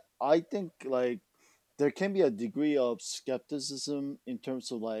 I think like there can be a degree of skepticism in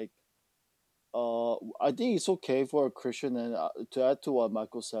terms of like, I think it's okay for a Christian, and to add to what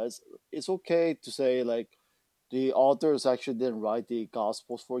Michael says, it's okay to say like the authors actually didn't write the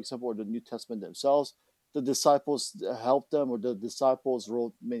Gospels, for example, or the New Testament themselves. The disciples helped them, or the disciples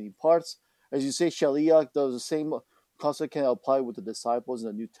wrote many parts. As you say, Shaliach, the same concept can apply with the disciples in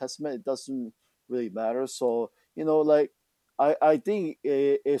the New Testament. It doesn't really matter. So, like, I think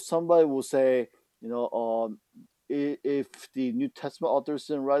if somebody will say, if the New Testament authors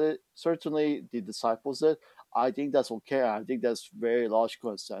didn't write it, certainly the disciples did. I think that's okay. I think that's very logical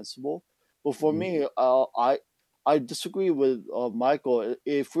and sensible. But for me, I disagree with Michael.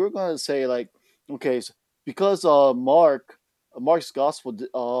 If we're going to say like, okay, so because Mark's gospel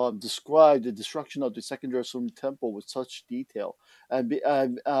described the destruction of the second Jerusalem temple with such detail, because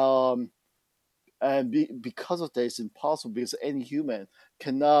of that, it's impossible because any human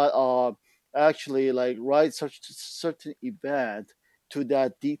cannot actually like write such certain event to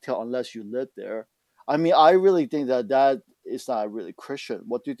that detail unless you live there. I mean, I really think that is not really Christian.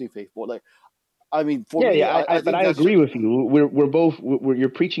 What do you think, Faithful? Like, I mean, for me, I but think I that's agree with you. We're both you're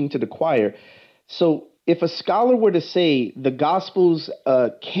preaching to the choir. So if a scholar were to say the Gospels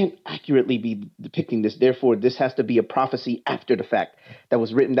can't accurately be depicting this, therefore this has to be a prophecy after the fact that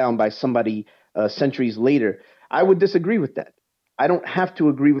was written down by somebody centuries later, I would disagree with that. I don't have to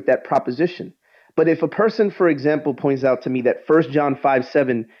agree with that proposition. But if a person, for example, points out to me that 1 John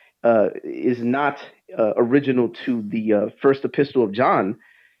 5:7 is not original to the first epistle of John,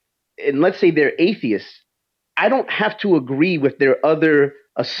 and let's say they're atheists, I don't have to agree with their other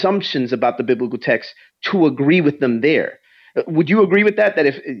assumptions about the biblical text to agree with them there. Would you agree with that? That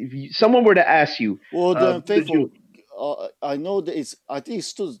if someone were to ask you, well, then Faithful, I know that I think it's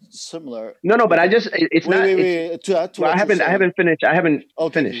still similar. No, but it's not. Wait. To add to well, what I haven't finished.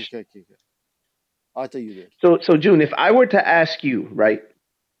 Okay, finished. Okay. I thought you did. So June, if I were to ask you, right,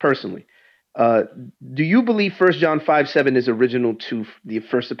 personally, do you believe 1 John 5:7 is original to the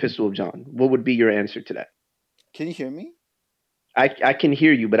first epistle of John? What would be your answer to that? Can you hear me? I can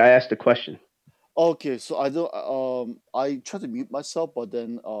hear you, but I asked a question. Okay, so I don't. I tried to mute myself, but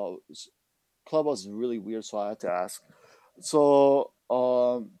then Clubhouse is really weird, so I had to ask. So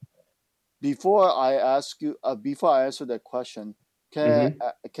before I answer that question, can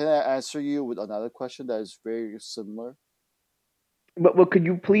I answer you with another question that is very similar? But could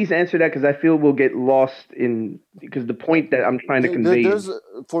you please answer that, because I feel we'll get lost because the point that I'm trying to convey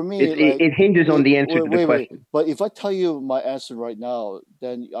for me it hinges on the answer to the question. But if I tell you my answer right now,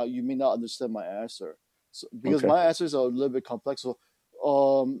 then you may not understand my answer, because my answers are a little bit complex.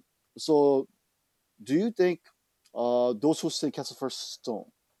 So do you think those who sin cast the first stone,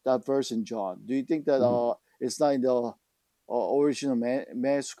 that verse in John, do you think that it's not in the original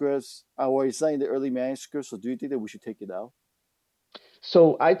manuscripts, or it's not in the early manuscripts? So do you think that we should take it out?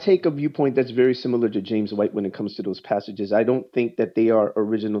 So I take a viewpoint that's very similar to James White when it comes to those passages. I don't think that they are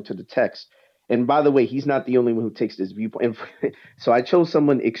original to the text. And by the way, he's not the only one who takes this viewpoint. So I chose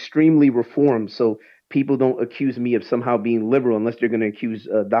someone extremely reformed, so people don't accuse me of somehow being liberal, unless they're going to accuse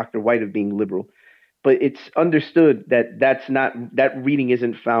Dr. White of being liberal. But it's understood that that reading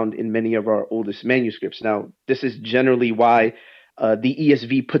isn't found in many of our oldest manuscripts. Now, this is generally why the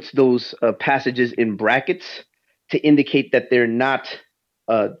ESV puts those passages in brackets to indicate that they're not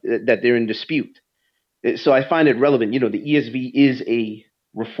that they're in dispute. So I find it relevant. The ESV is a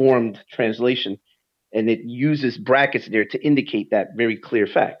reformed translation, and it uses brackets there to indicate that very clear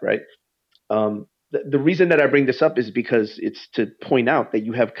fact, right? The reason that I bring this up is because it's to point out that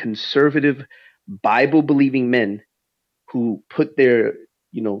you have conservative Bible-believing men who put their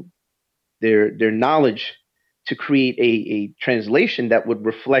knowledge to create a translation that would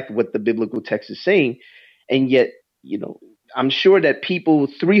reflect what the biblical text is saying, and yet, I'm sure that people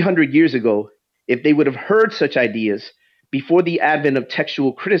 300 years ago, if they would have heard such ideas before the advent of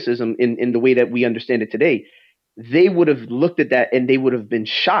textual criticism in the way that we understand it today, they would have looked at that and they would have been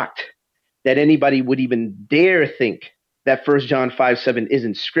shocked that anybody would even dare think that 1 John 5:7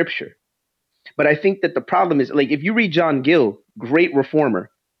 isn't scripture. But I think that the problem is, like, if you read John Gill, great reformer,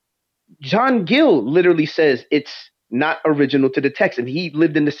 John Gill literally says it's not original to the text, and he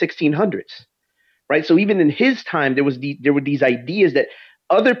lived in the 1600s, right? So even in his time, there were these ideas that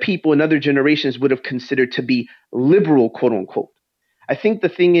other people in other generations would have considered to be liberal, quote unquote. I think the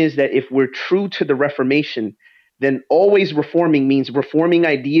thing is that if we're true to the Reformation, then always reforming means reforming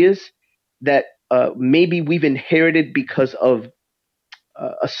ideas that maybe we've inherited because of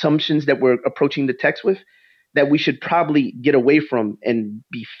assumptions that we're approaching the text with, that we should probably get away from and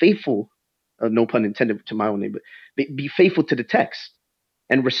be faithful, no pun intended to my own name, but be faithful to the text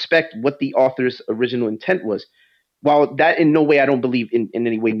and respect what the author's original intent was. While that in no way, I don't believe in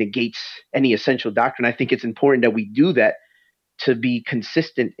any way negates any essential doctrine, I think it's important that we do that to be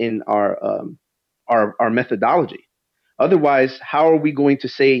consistent in our methodology. Otherwise, how are we going to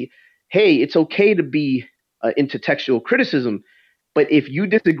say, hey, it's okay to be into textual criticism, but if you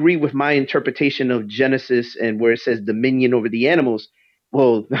disagree with my interpretation of Genesis and where it says dominion over the animals,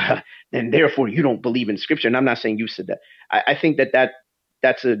 well, then therefore you don't believe in Scripture. And I'm not saying you said that. I think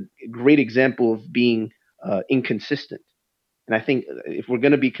that's a great example of being inconsistent. And I think if we're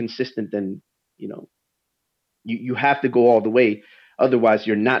going to be consistent, then you have to go all the way. Otherwise,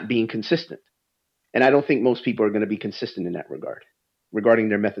 you're not being consistent. And I don't think most people are going to be consistent in that regard, regarding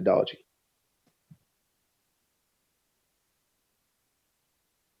their methodology.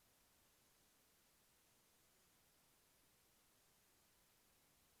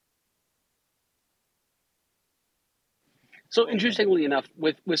 So interestingly enough,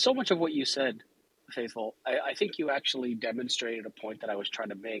 with so much of what you said, Faithful, I think you actually demonstrated a point that I was trying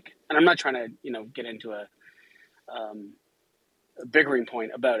to make, and I'm not trying to get into a bickering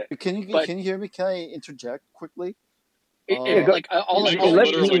point about it. Can you hear me? Can I interject quickly?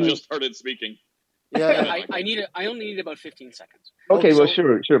 Literally just started speaking. Yeah, I only need about 15 seconds. Okay, well,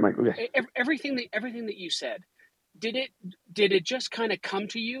 sure, Michael. Okay. Everything that you said, did it just kind of come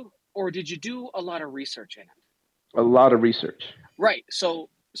to you, or did you do a lot of research in it? A lot of research. Right. So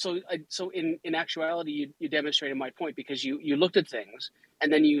in actuality, you demonstrated my point because you looked at things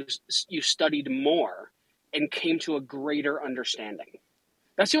and then you studied more and came to a greater understanding.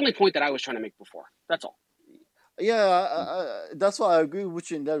 That's the only point that I was trying to make before. That's all. Yeah, that's why I agree with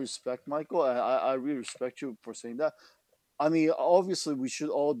you in that respect, Michael. I really respect you for saying that. I mean, obviously, we should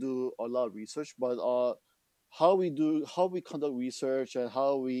all do a lot of research, but how we conduct research and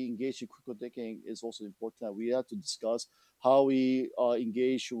how we engage in critical thinking is also important. We have to discuss how we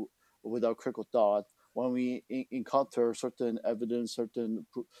engage with our critical thought when we encounter certain evidence, certain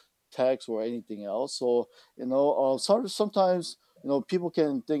text, or anything else. So sometimes people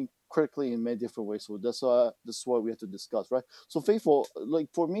can think critically in many different ways. So that's what we have to discuss, right? So Faithful, like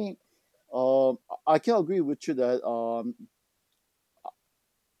for me, I can agree with you that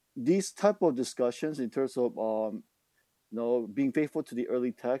these type of discussions in terms of being faithful to the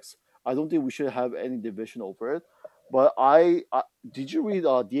early text, I don't think we should have any division over it. But I did you read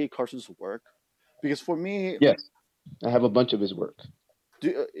D.A. Carson's work? Because for me, yes, I have a bunch of his work.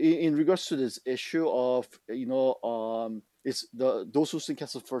 In regards to this issue of it's those who sin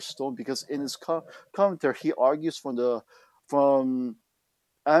cast the first stone, because in his commentary he argues from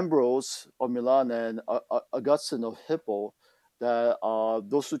Ambrose of Milan and Augustine of Hippo that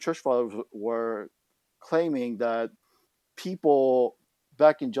those two church fathers were claiming that people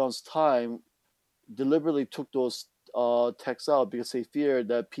back in John's time deliberately took those texts out because they feared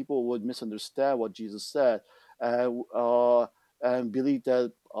that people would misunderstand what Jesus said and believe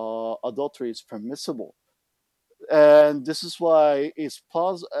that adultery is permissible. And this is why it's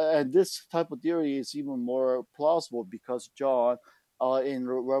plausible, and this type of theory is even more plausible because John in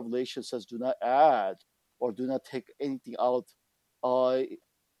Revelation says, "Do not add or do not take anything out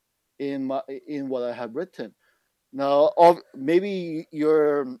in what I have written." Now, maybe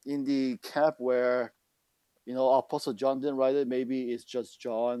you're in the camp where Apostle John didn't write it. Maybe it's just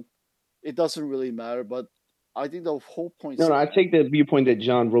John. It doesn't really matter, but I think the whole point. No, I take the viewpoint that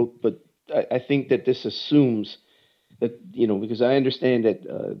John wrote, but I think that this assumes that because I understand that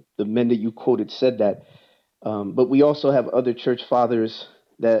the men that you quoted said that, but we also have other church fathers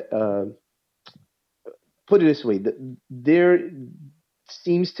that put it this way: that there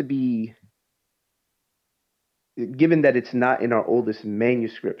seems to be, given that it's not in our oldest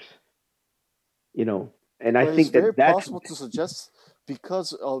manuscripts, and I think it's very possible to suggest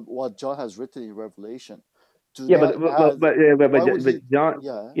because of what John has written in Revelation. But John,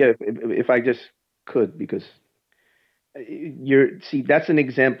 if I just could, because that's an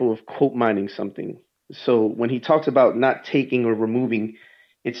example of quote mining something. So when he talks about not taking or removing,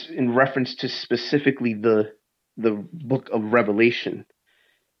 it's in reference to specifically the book of Revelation.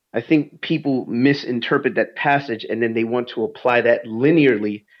 I think people misinterpret that passage and then they want to apply that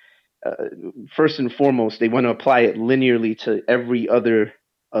linearly. First and foremost, they want to apply it linearly to every other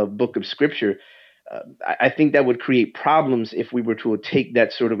book of Scripture. I think that would create problems if we were to take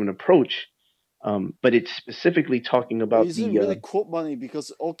that sort of an approach. But it's specifically talking about Is it really quote money?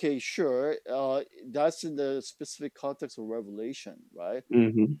 Because okay, sure, that's in the specific context of Revelation, right?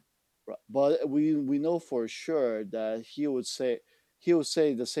 Mm-hmm. But we know for sure that he would say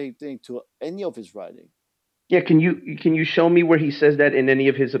the same thing to any of his writing. Yeah, can you show me where he says that in any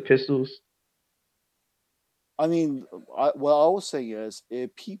of his epistles? I mean, what I was saying is,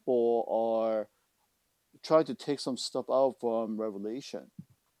 if people are trying to take some stuff out from Revelation,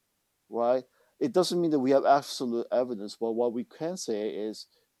 right? It doesn't mean that we have absolute evidence, but what we can say is,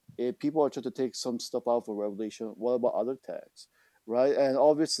 if people are trying to take some stuff out from Revelation, what about other texts, right? And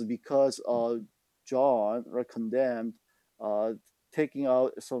obviously, because John condemned taking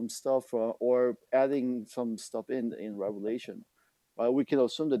out some stuff from or adding some stuff in Revelation, right? We can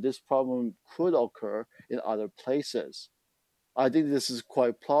assume that this problem could occur in other places. I think this is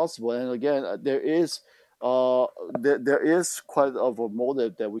quite plausible, and again, there is quite of a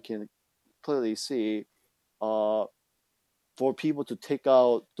motive that we can clearly see for people to take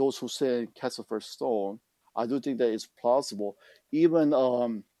out those who sin cast the first stone. I do think that it's plausible. Even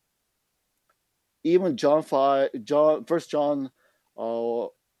John 5, First John,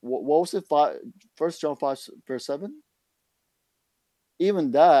 what was it? 1 John 5 verse 7.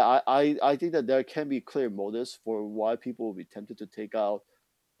 Even that, I think that there can be clear motives for why people will be tempted to take out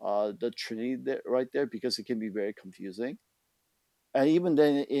the Trinity right there, because it can be very confusing. And even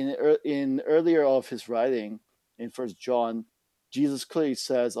then, in earlier of his writing in First John, Jesus clearly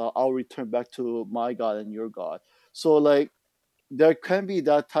says, "I'll return back to my God and your God." So, like, there can be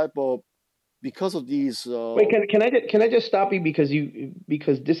that type of, because of these. Wait, can I just stop you because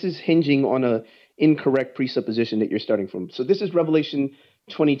this is hinging on a incorrect presupposition that you're starting from. So this is Revelation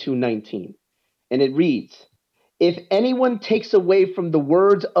 22:19, and it reads, "If anyone takes away from the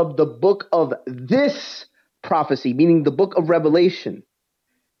words of the book of this prophecy," meaning the book of Revelation,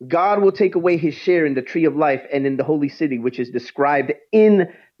 "God will take away his share in the tree of life and in the holy city, which is described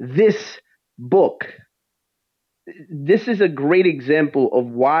in this book." This is a great example of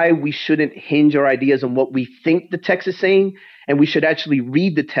why we shouldn't hinge our ideas on what we think the text is saying, and we should actually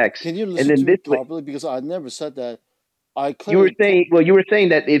read the text. Can you listen to me properly? Because I never said that. You were saying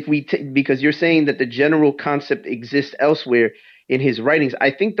that because you're saying that the general concept exists elsewhere in his writings.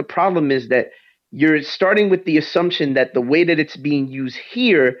 I think the problem is that you're starting with the assumption that the way that it's being used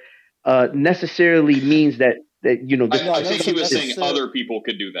here necessarily means that I think he was saying other people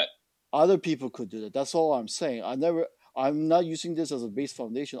could do that. Other people could do that. That's all I'm saying. I'm not using this as a base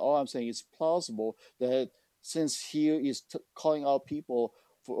foundation. All I'm saying is plausible that since he is calling out people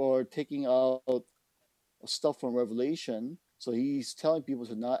for taking out stuff from Revelation, so he's telling people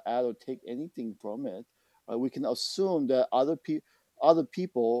to not add or take anything from it. We can assume that other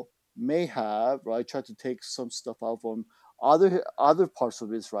people may have tried to take some stuff out from other parts of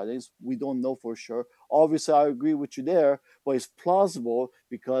his writings. We don't know for sure. Obviously, I agree with you there, but it's plausible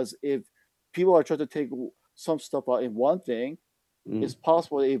because if people are trying to take some stuff out in one thing, it's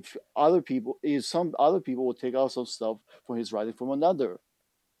possible if some other people will take out some stuff from his writing from another.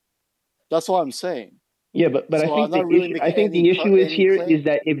 That's all I'm saying. Yeah, but so I think the issue is here is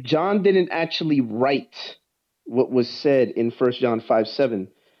that if John didn't actually write what was said in 1 John 5:7,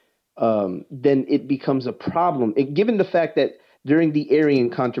 then it becomes a problem. Given the fact that during the Arian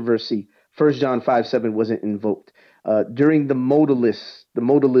controversy, 1 John 5:7 wasn't invoked. During the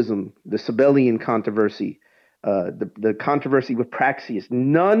modalism, the Sabellian controversy, the controversy with Praxeas,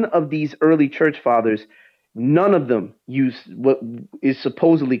 none of these early church fathers, none of them used what is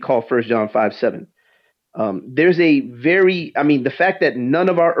supposedly called 1 John 5:7. There's the fact that none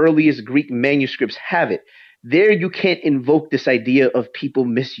of our earliest Greek manuscripts have it, there you can't invoke this idea of people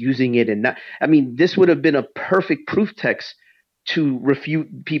misusing it and not. This would have been a perfect proof text to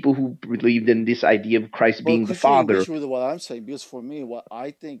refute people who believed in this idea of Christ being the Father. Could you engage with what I'm saying? Because for me, what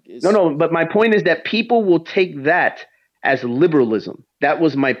I think is but my point is that people will take that as liberalism. That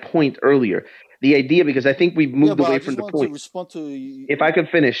was my point earlier. The idea, because I think we've moved away from the point. To respond to if I could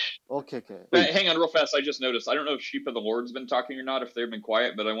finish. Okay. Hang on real fast. I just noticed. I don't know if Sheep of the Lord's been talking or not, if they've been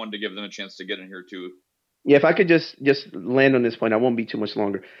quiet, but I wanted to give them a chance to get in here too. Yeah, if I could just land on this point, I won't be too much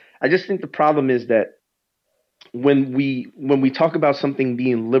longer. I just think the problem is that when we talk about something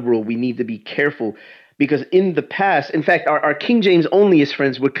being liberal, we need to be careful because in the past, in fact, our King James onlyist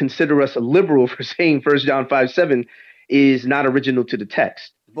friends would consider us a liberal for saying 1 John 5:7 is not original to the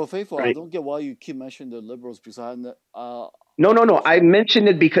text. But Faithful, I Right? don't get why you keep mentioning the liberals because No. I mentioned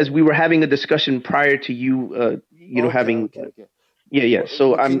it because we were having a discussion prior to you, having. Okay. Yeah.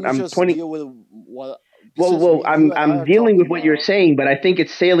 So But can you I'm just pointing. deal with what? Since Well, you and I I'm are dealing with talking what you're now. saying, but I think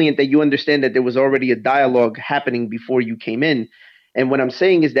it's salient that you understand that there was already a dialogue happening before you came in. And what I'm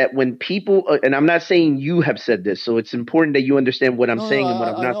saying is that when people, and I'm not saying you have said this, so it's important that you understand what I'm No, saying and what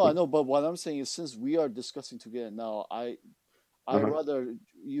I'm I not know, I saying. know. But what I'm saying is, since we are discussing together now, I Uh-huh. rather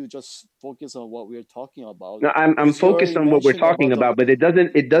you just focus on what we're talking about. No, I'm Because you focused already on what we're mentioned talking about the. about, but it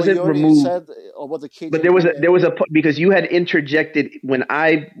But you doesn't already remove. said about the But KJV. there was a because you had interjected when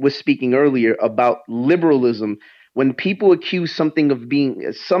I was speaking earlier about liberalism. When people accuse something of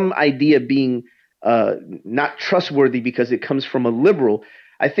being some idea being uh, not trustworthy because it comes from a liberal,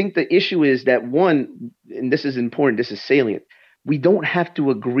 I think the issue is that one, and this is important, this is salient. We don't have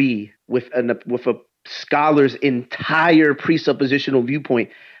to agree with a scholar's entire presuppositional viewpoint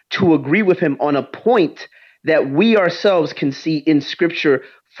to agree with him on a point that we ourselves can see in Scripture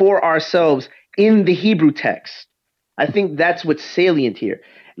for ourselves in the Hebrew text. I think that's what's salient here.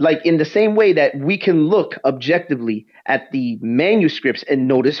 Like in the same way that we can look objectively at the manuscripts and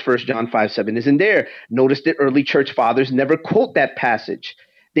notice 1 John 5:7 isn't there. Notice that early church fathers never quote that passage.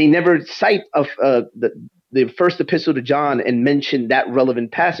 They never cite the first epistle to John and mention that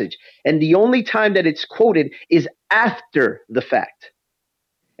relevant passage. And the only time that it's quoted is after the fact.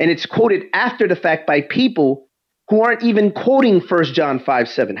 And it's quoted after the fact by people who aren't even quoting 1 John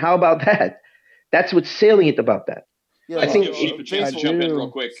 5:7. How about that? That's what's salient about that. Let's I think give Sheep a chance to I jump in do.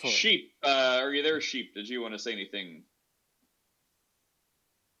 real quick. Sorry. Sheep, are you there, Sheep? Did you want to say anything?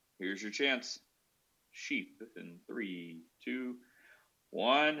 Here's your chance. Sheep in 3, 2,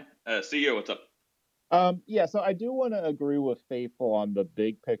 1. CEO, what's up? Yeah, so I do want to agree with Faithful on the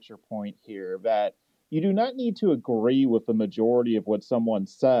big picture point here that you do not need to agree with the majority of what someone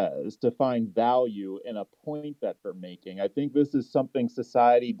says to find value in a point that they're making. I think this is something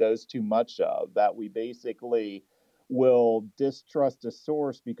society does too much of, that we basically will distrust a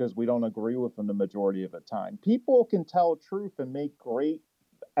source because we don't agree with them the majority of the time. People can tell truth and make great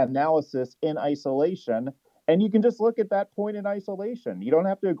analysis in isolation, and you can just look at that point in isolation. You don't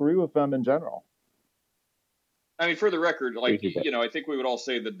have to agree with them in general. I mean, for the record, like, I think we would all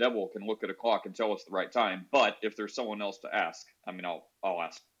say the devil can look at a clock and tell us the right time. But if there's someone else to ask, I mean, I'll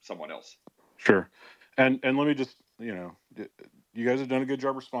ask someone else. Sure. And let me just, you guys have done a good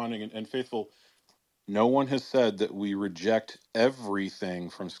job responding. And Faithful, no one has said that we reject everything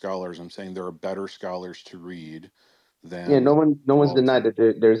from scholars. I'm saying there are better scholars to read Yeah, than no one's all of denied them.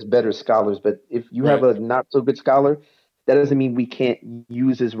 that there's better scholars, but if you have Right. a not so good scholar, that doesn't mean we can't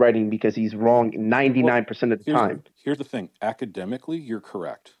use his writing because he's wrong Well, 99% of the time. here's the thing. Academically, you're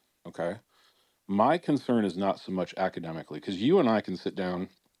correct. Okay. My concern is not so much academically, because you and I can sit down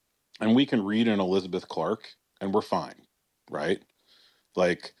and we can read an Elizabeth Clark and we're fine, right?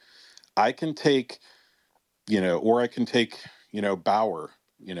 Like, I can take, or I can take, Bauer,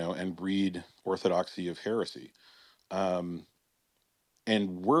 and read Orthodoxy of Heresy.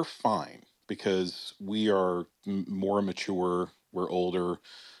 And we're fine because we are more mature, we're older,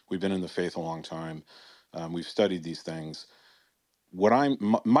 we've been in the faith a long time, we've studied these things.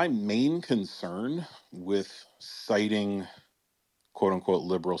 My main concern with citing quote unquote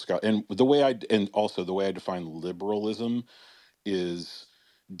liberal scholar, and also the way I define liberalism is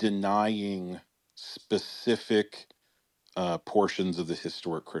denying specific portions of the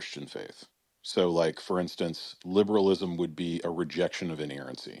historic Christian faith. So, like, for instance, liberalism would be a rejection of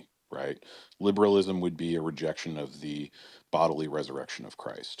inerrancy, right? Liberalism would be a rejection of the bodily resurrection of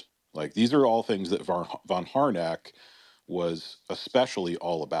Christ. Like, these are all things that von Harnack was especially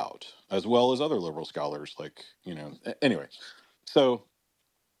all about, as well as other liberal scholars, like, anyway. So,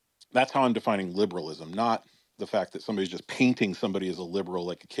 that's how I'm defining liberalism, not the fact that somebody's just painting somebody as a liberal,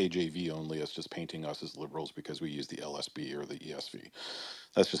 like a KJV only, is just painting us as liberals because we use the LSB or the ESV.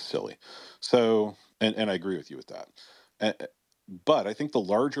 That's just silly. So, and I agree with you with that. But I think the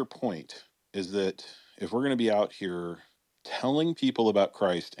larger point is that if we're going to be out here telling people about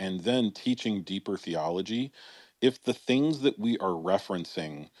Christ and then teaching deeper theology, if the things that we are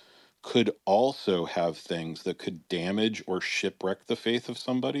referencing could also have things that could damage or shipwreck the faith of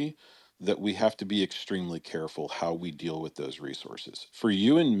somebody, that we have to be extremely careful how we deal with those resources. For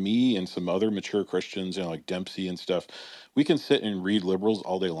you and me and some other mature Christians, like Dempsey and stuff, we can sit and read liberals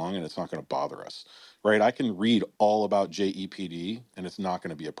all day long and it's not going to bother us, right? I can read all about JEPD and it's not going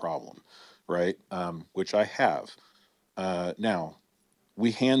to be a problem, right? Which I have. Now,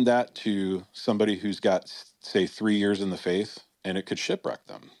 we hand that to somebody who's got, say, 3 years in the faith, and it could shipwreck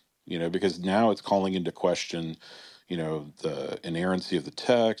them, because now it's calling into question, the inerrancy of the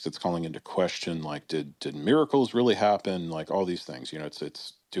text. It's calling into question, like, did miracles really happen? Like all these things,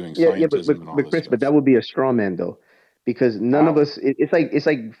 it's doing Yeah, but scientism and all this Chris, but stuff. that would be a straw man though, because none of How? us. It's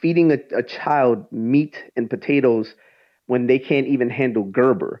like feeding a child meat and potatoes when they can't even handle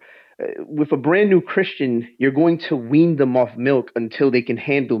Gerber. With a brand new Christian, you're going to wean them off milk until they can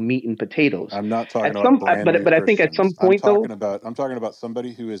handle meat and potatoes. I'm not talking At about some, brand new but I think at some Christians. I'm point though, talking about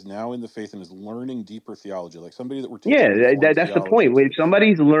somebody who is now in the faith and is learning deeper theology, like somebody that we're yeah, teaching Reformed that's the theology point. When to.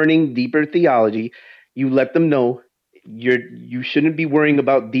 somebody's learning deeper theology, you let them know you shouldn't be worrying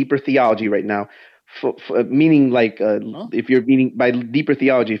about deeper theology right now. Meaning like Huh? if you're meaning by deeper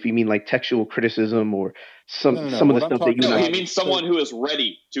theology, if you mean like textual criticism or No. some of the What I'm stuff that you talking and No, I. he about means is so someone who is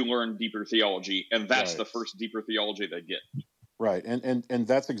ready to learn deeper theology, and that's the right, first deeper theology they get. right, and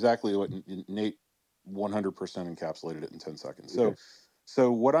that's exactly what Nate 100% encapsulated it in 10 seconds. Okay.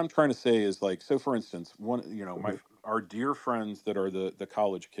 So what I'm trying to say is, like, so for instance, Mhm. our dear friends that are the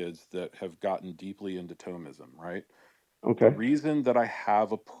college kids that have gotten deeply into Thomism, right? The Okay. reason that I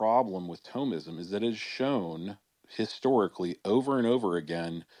have a problem with Thomism is that it is shown historically over and over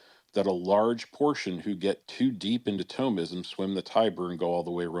again that a large portion who get too deep into Thomism swim the Tiber and go all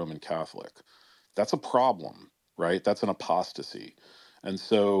the way Roman Catholic. That's a problem, right? That's an apostasy. And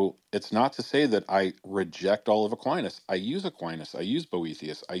so it's not to say that I reject all of Aquinas. I use Aquinas, I use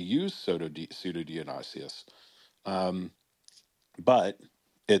Boethius, I use Pseudo-Dionysius. Um, but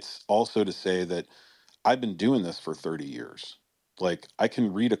it's also to say that I've been doing this for 30 years. Like, I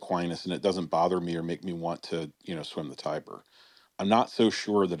can read Aquinas and it doesn't bother me or make me want to, swim the Tiber. I'm not so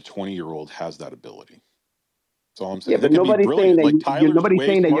sure that a 20-year-old has that ability. That's all I'm Yeah, saying. They but could be nobody's saying brilliant. that Like, you're Tyler's nobody's way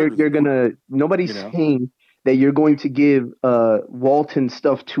saying that smarter you're than me, gonna nobody's saying that you're going to give Walton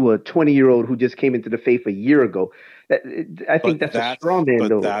stuff to a 20-year-old who just came into the faith a year ago. I think that's a straw man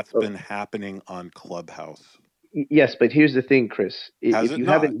though. That's been happening on Clubhouse. Yes, but here's the thing, Chris. Has If it you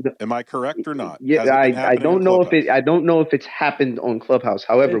not? haven't, Am I correct or not? yeah, Has it been I happening on don't know if Clubhouse? I don't know if it's happened on Clubhouse.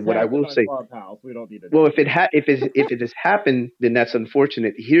 However, It's what I happened will on say, Clubhouse. We don't need to well, know. if it has happened, then that's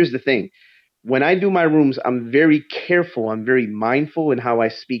unfortunate. Here's the thing: when I do my rooms, I'm very careful. I'm very mindful in how I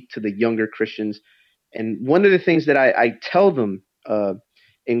speak to the younger Christians. And one of the things that I tell them,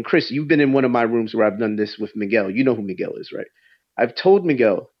 and Chris, you've been in one of my rooms where I've done this with Miguel. You know who Miguel is, right? I've told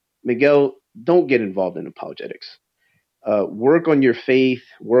Miguel, don't get involved in apologetics. Work on your faith,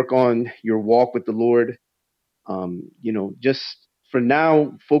 work on your walk with the Lord. Just for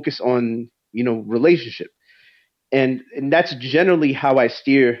now, focus on, relationship. And that's generally how I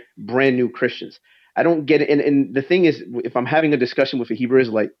steer brand new Christians. I don't get it. And the thing is, if I'm having a discussion with a Hebrew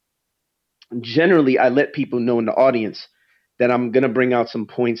Israelite, generally I let people know in the audience that I'm going to bring out some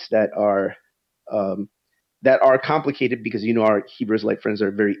points um, that are complicated because our Hebrew Israelite friends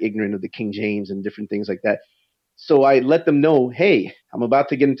are very ignorant of the King James and different things like that. So I let them know, hey, I'm about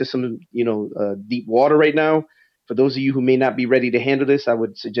to get into some deep water right now. For those of you who may not be ready to handle this, I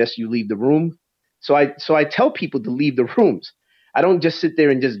would suggest you leave the room. So I tell people to leave the rooms. I don't just sit there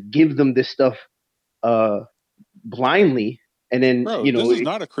and just give them this stuff blindly, and then Bro, this is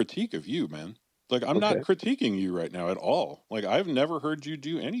not a critique of you, man. Like, I'm not okay. critiquing you right now at all. Like, I've never heard you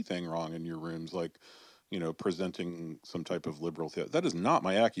do anything wrong in your rooms, like, presenting some type of liberal theology. That is not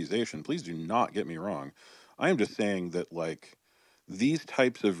my accusation. Please do not get me wrong. I am just saying that, like, these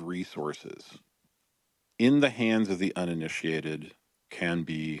types of resources in the hands of the uninitiated can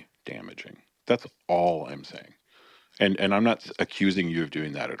be damaging. That's all I'm saying. And I'm not accusing you of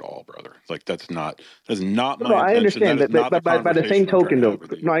doing that at all, brother. Like, that's not No, my I intention. That understand, is not the but by the same conversation I'm trying token, to though, have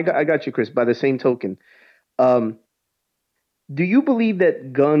with you. no, I got you, Chris. By the same token, do you believe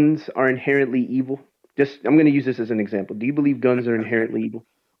that guns are inherently evil? I'm going to use this as an example. Do you believe guns are inherently evil?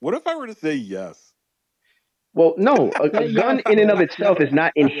 What if I were to say yes? Well, no, a Say gun yes, in and of Chris. itself is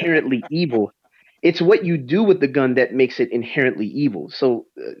not inherently evil. It's what you do with the gun that makes it inherently evil. So,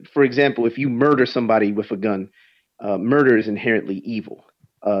 for example, if you murder somebody with a gun, murder is inherently evil.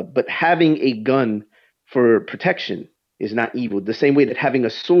 But having a gun for protection is not evil. The same way that having a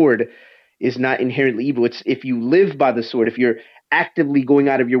sword is not inherently evil. It's if you live by the sword, if you're actively going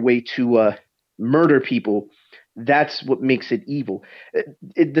out of your way to murder people, that's what makes it evil.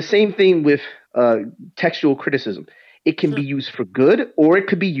 The same thing with textual criticism. It can be used for good or it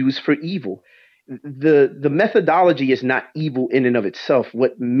could be used for evil. The methodology is not evil in and of itself.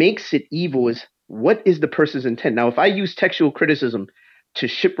 What makes it evil is what is the person's intent. Now, if I use textual criticism to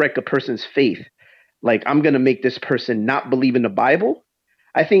shipwreck a person's faith, like I'm going to make this person not believe in the Bible,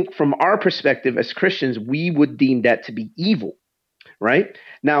 I think from our perspective as Christians, we would deem that to be evil, right?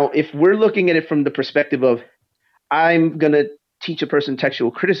 Now, if we're looking at it from the perspective of, I'm going to teach a person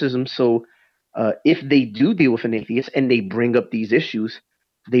textual criticism, so if they do deal with an atheist and they bring up these issues,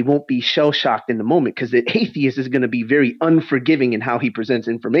 they won't be shell shocked in the moment, because the atheist is going to be very unforgiving in how he presents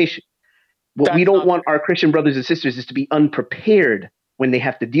information. What we don't want our Christian brothers and sisters is to be unprepared when they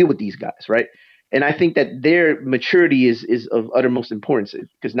have to deal with these guys, right? And I think that their maturity is of uttermost importance,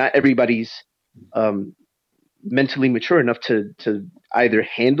 because not everybody's mentally mature enough to either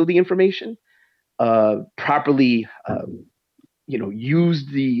handle the information properly, use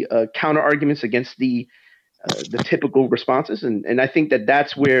the counter arguments against the typical responses, and I think that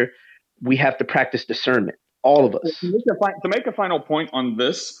that's where we have to practice discernment, all of us. To make a final point on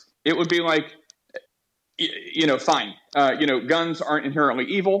this, it would be like, fine, guns aren't inherently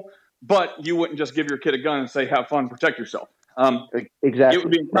evil, but you wouldn't just give your kid a gun and say, have fun, protect yourself. Exactly.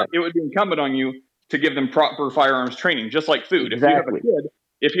 It would be incumbent on you to give them proper firearms training, just like food. Exactly.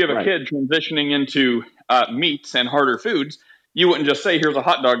 If you have a kid transitioning into meats and harder foods, you wouldn't just say, here's a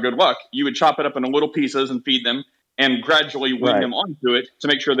hot dog, good luck. You would chop it up into little pieces and feed them and gradually wean them onto it to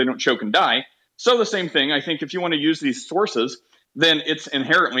make sure they don't choke and die. So the same thing, I think if you want to use these sources, then it's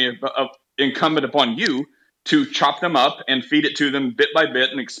inherently incumbent upon you to chop them up and feed it to them bit by bit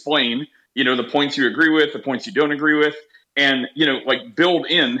and explain, the points you agree with, the points you don't agree with, and, build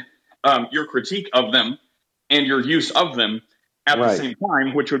in your critique of them and your use of them at the same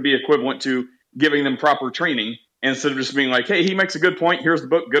time, which would be equivalent to giving them proper training instead of just being like, hey, he makes a good point. Here's the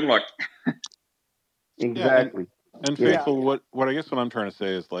book. Good luck. Exactly. And Faithful, what I guess what I'm trying to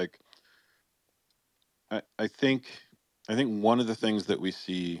say is, like, I think one of the things that we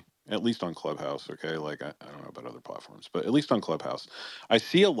see, at least on Clubhouse, okay, like I don't know about other platforms, but at least on Clubhouse, I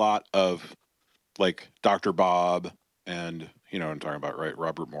see a lot of like Dr. Bob and, I'm talking about, right,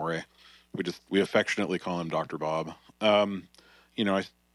 Robert Morey. We affectionately call him Dr. Bob.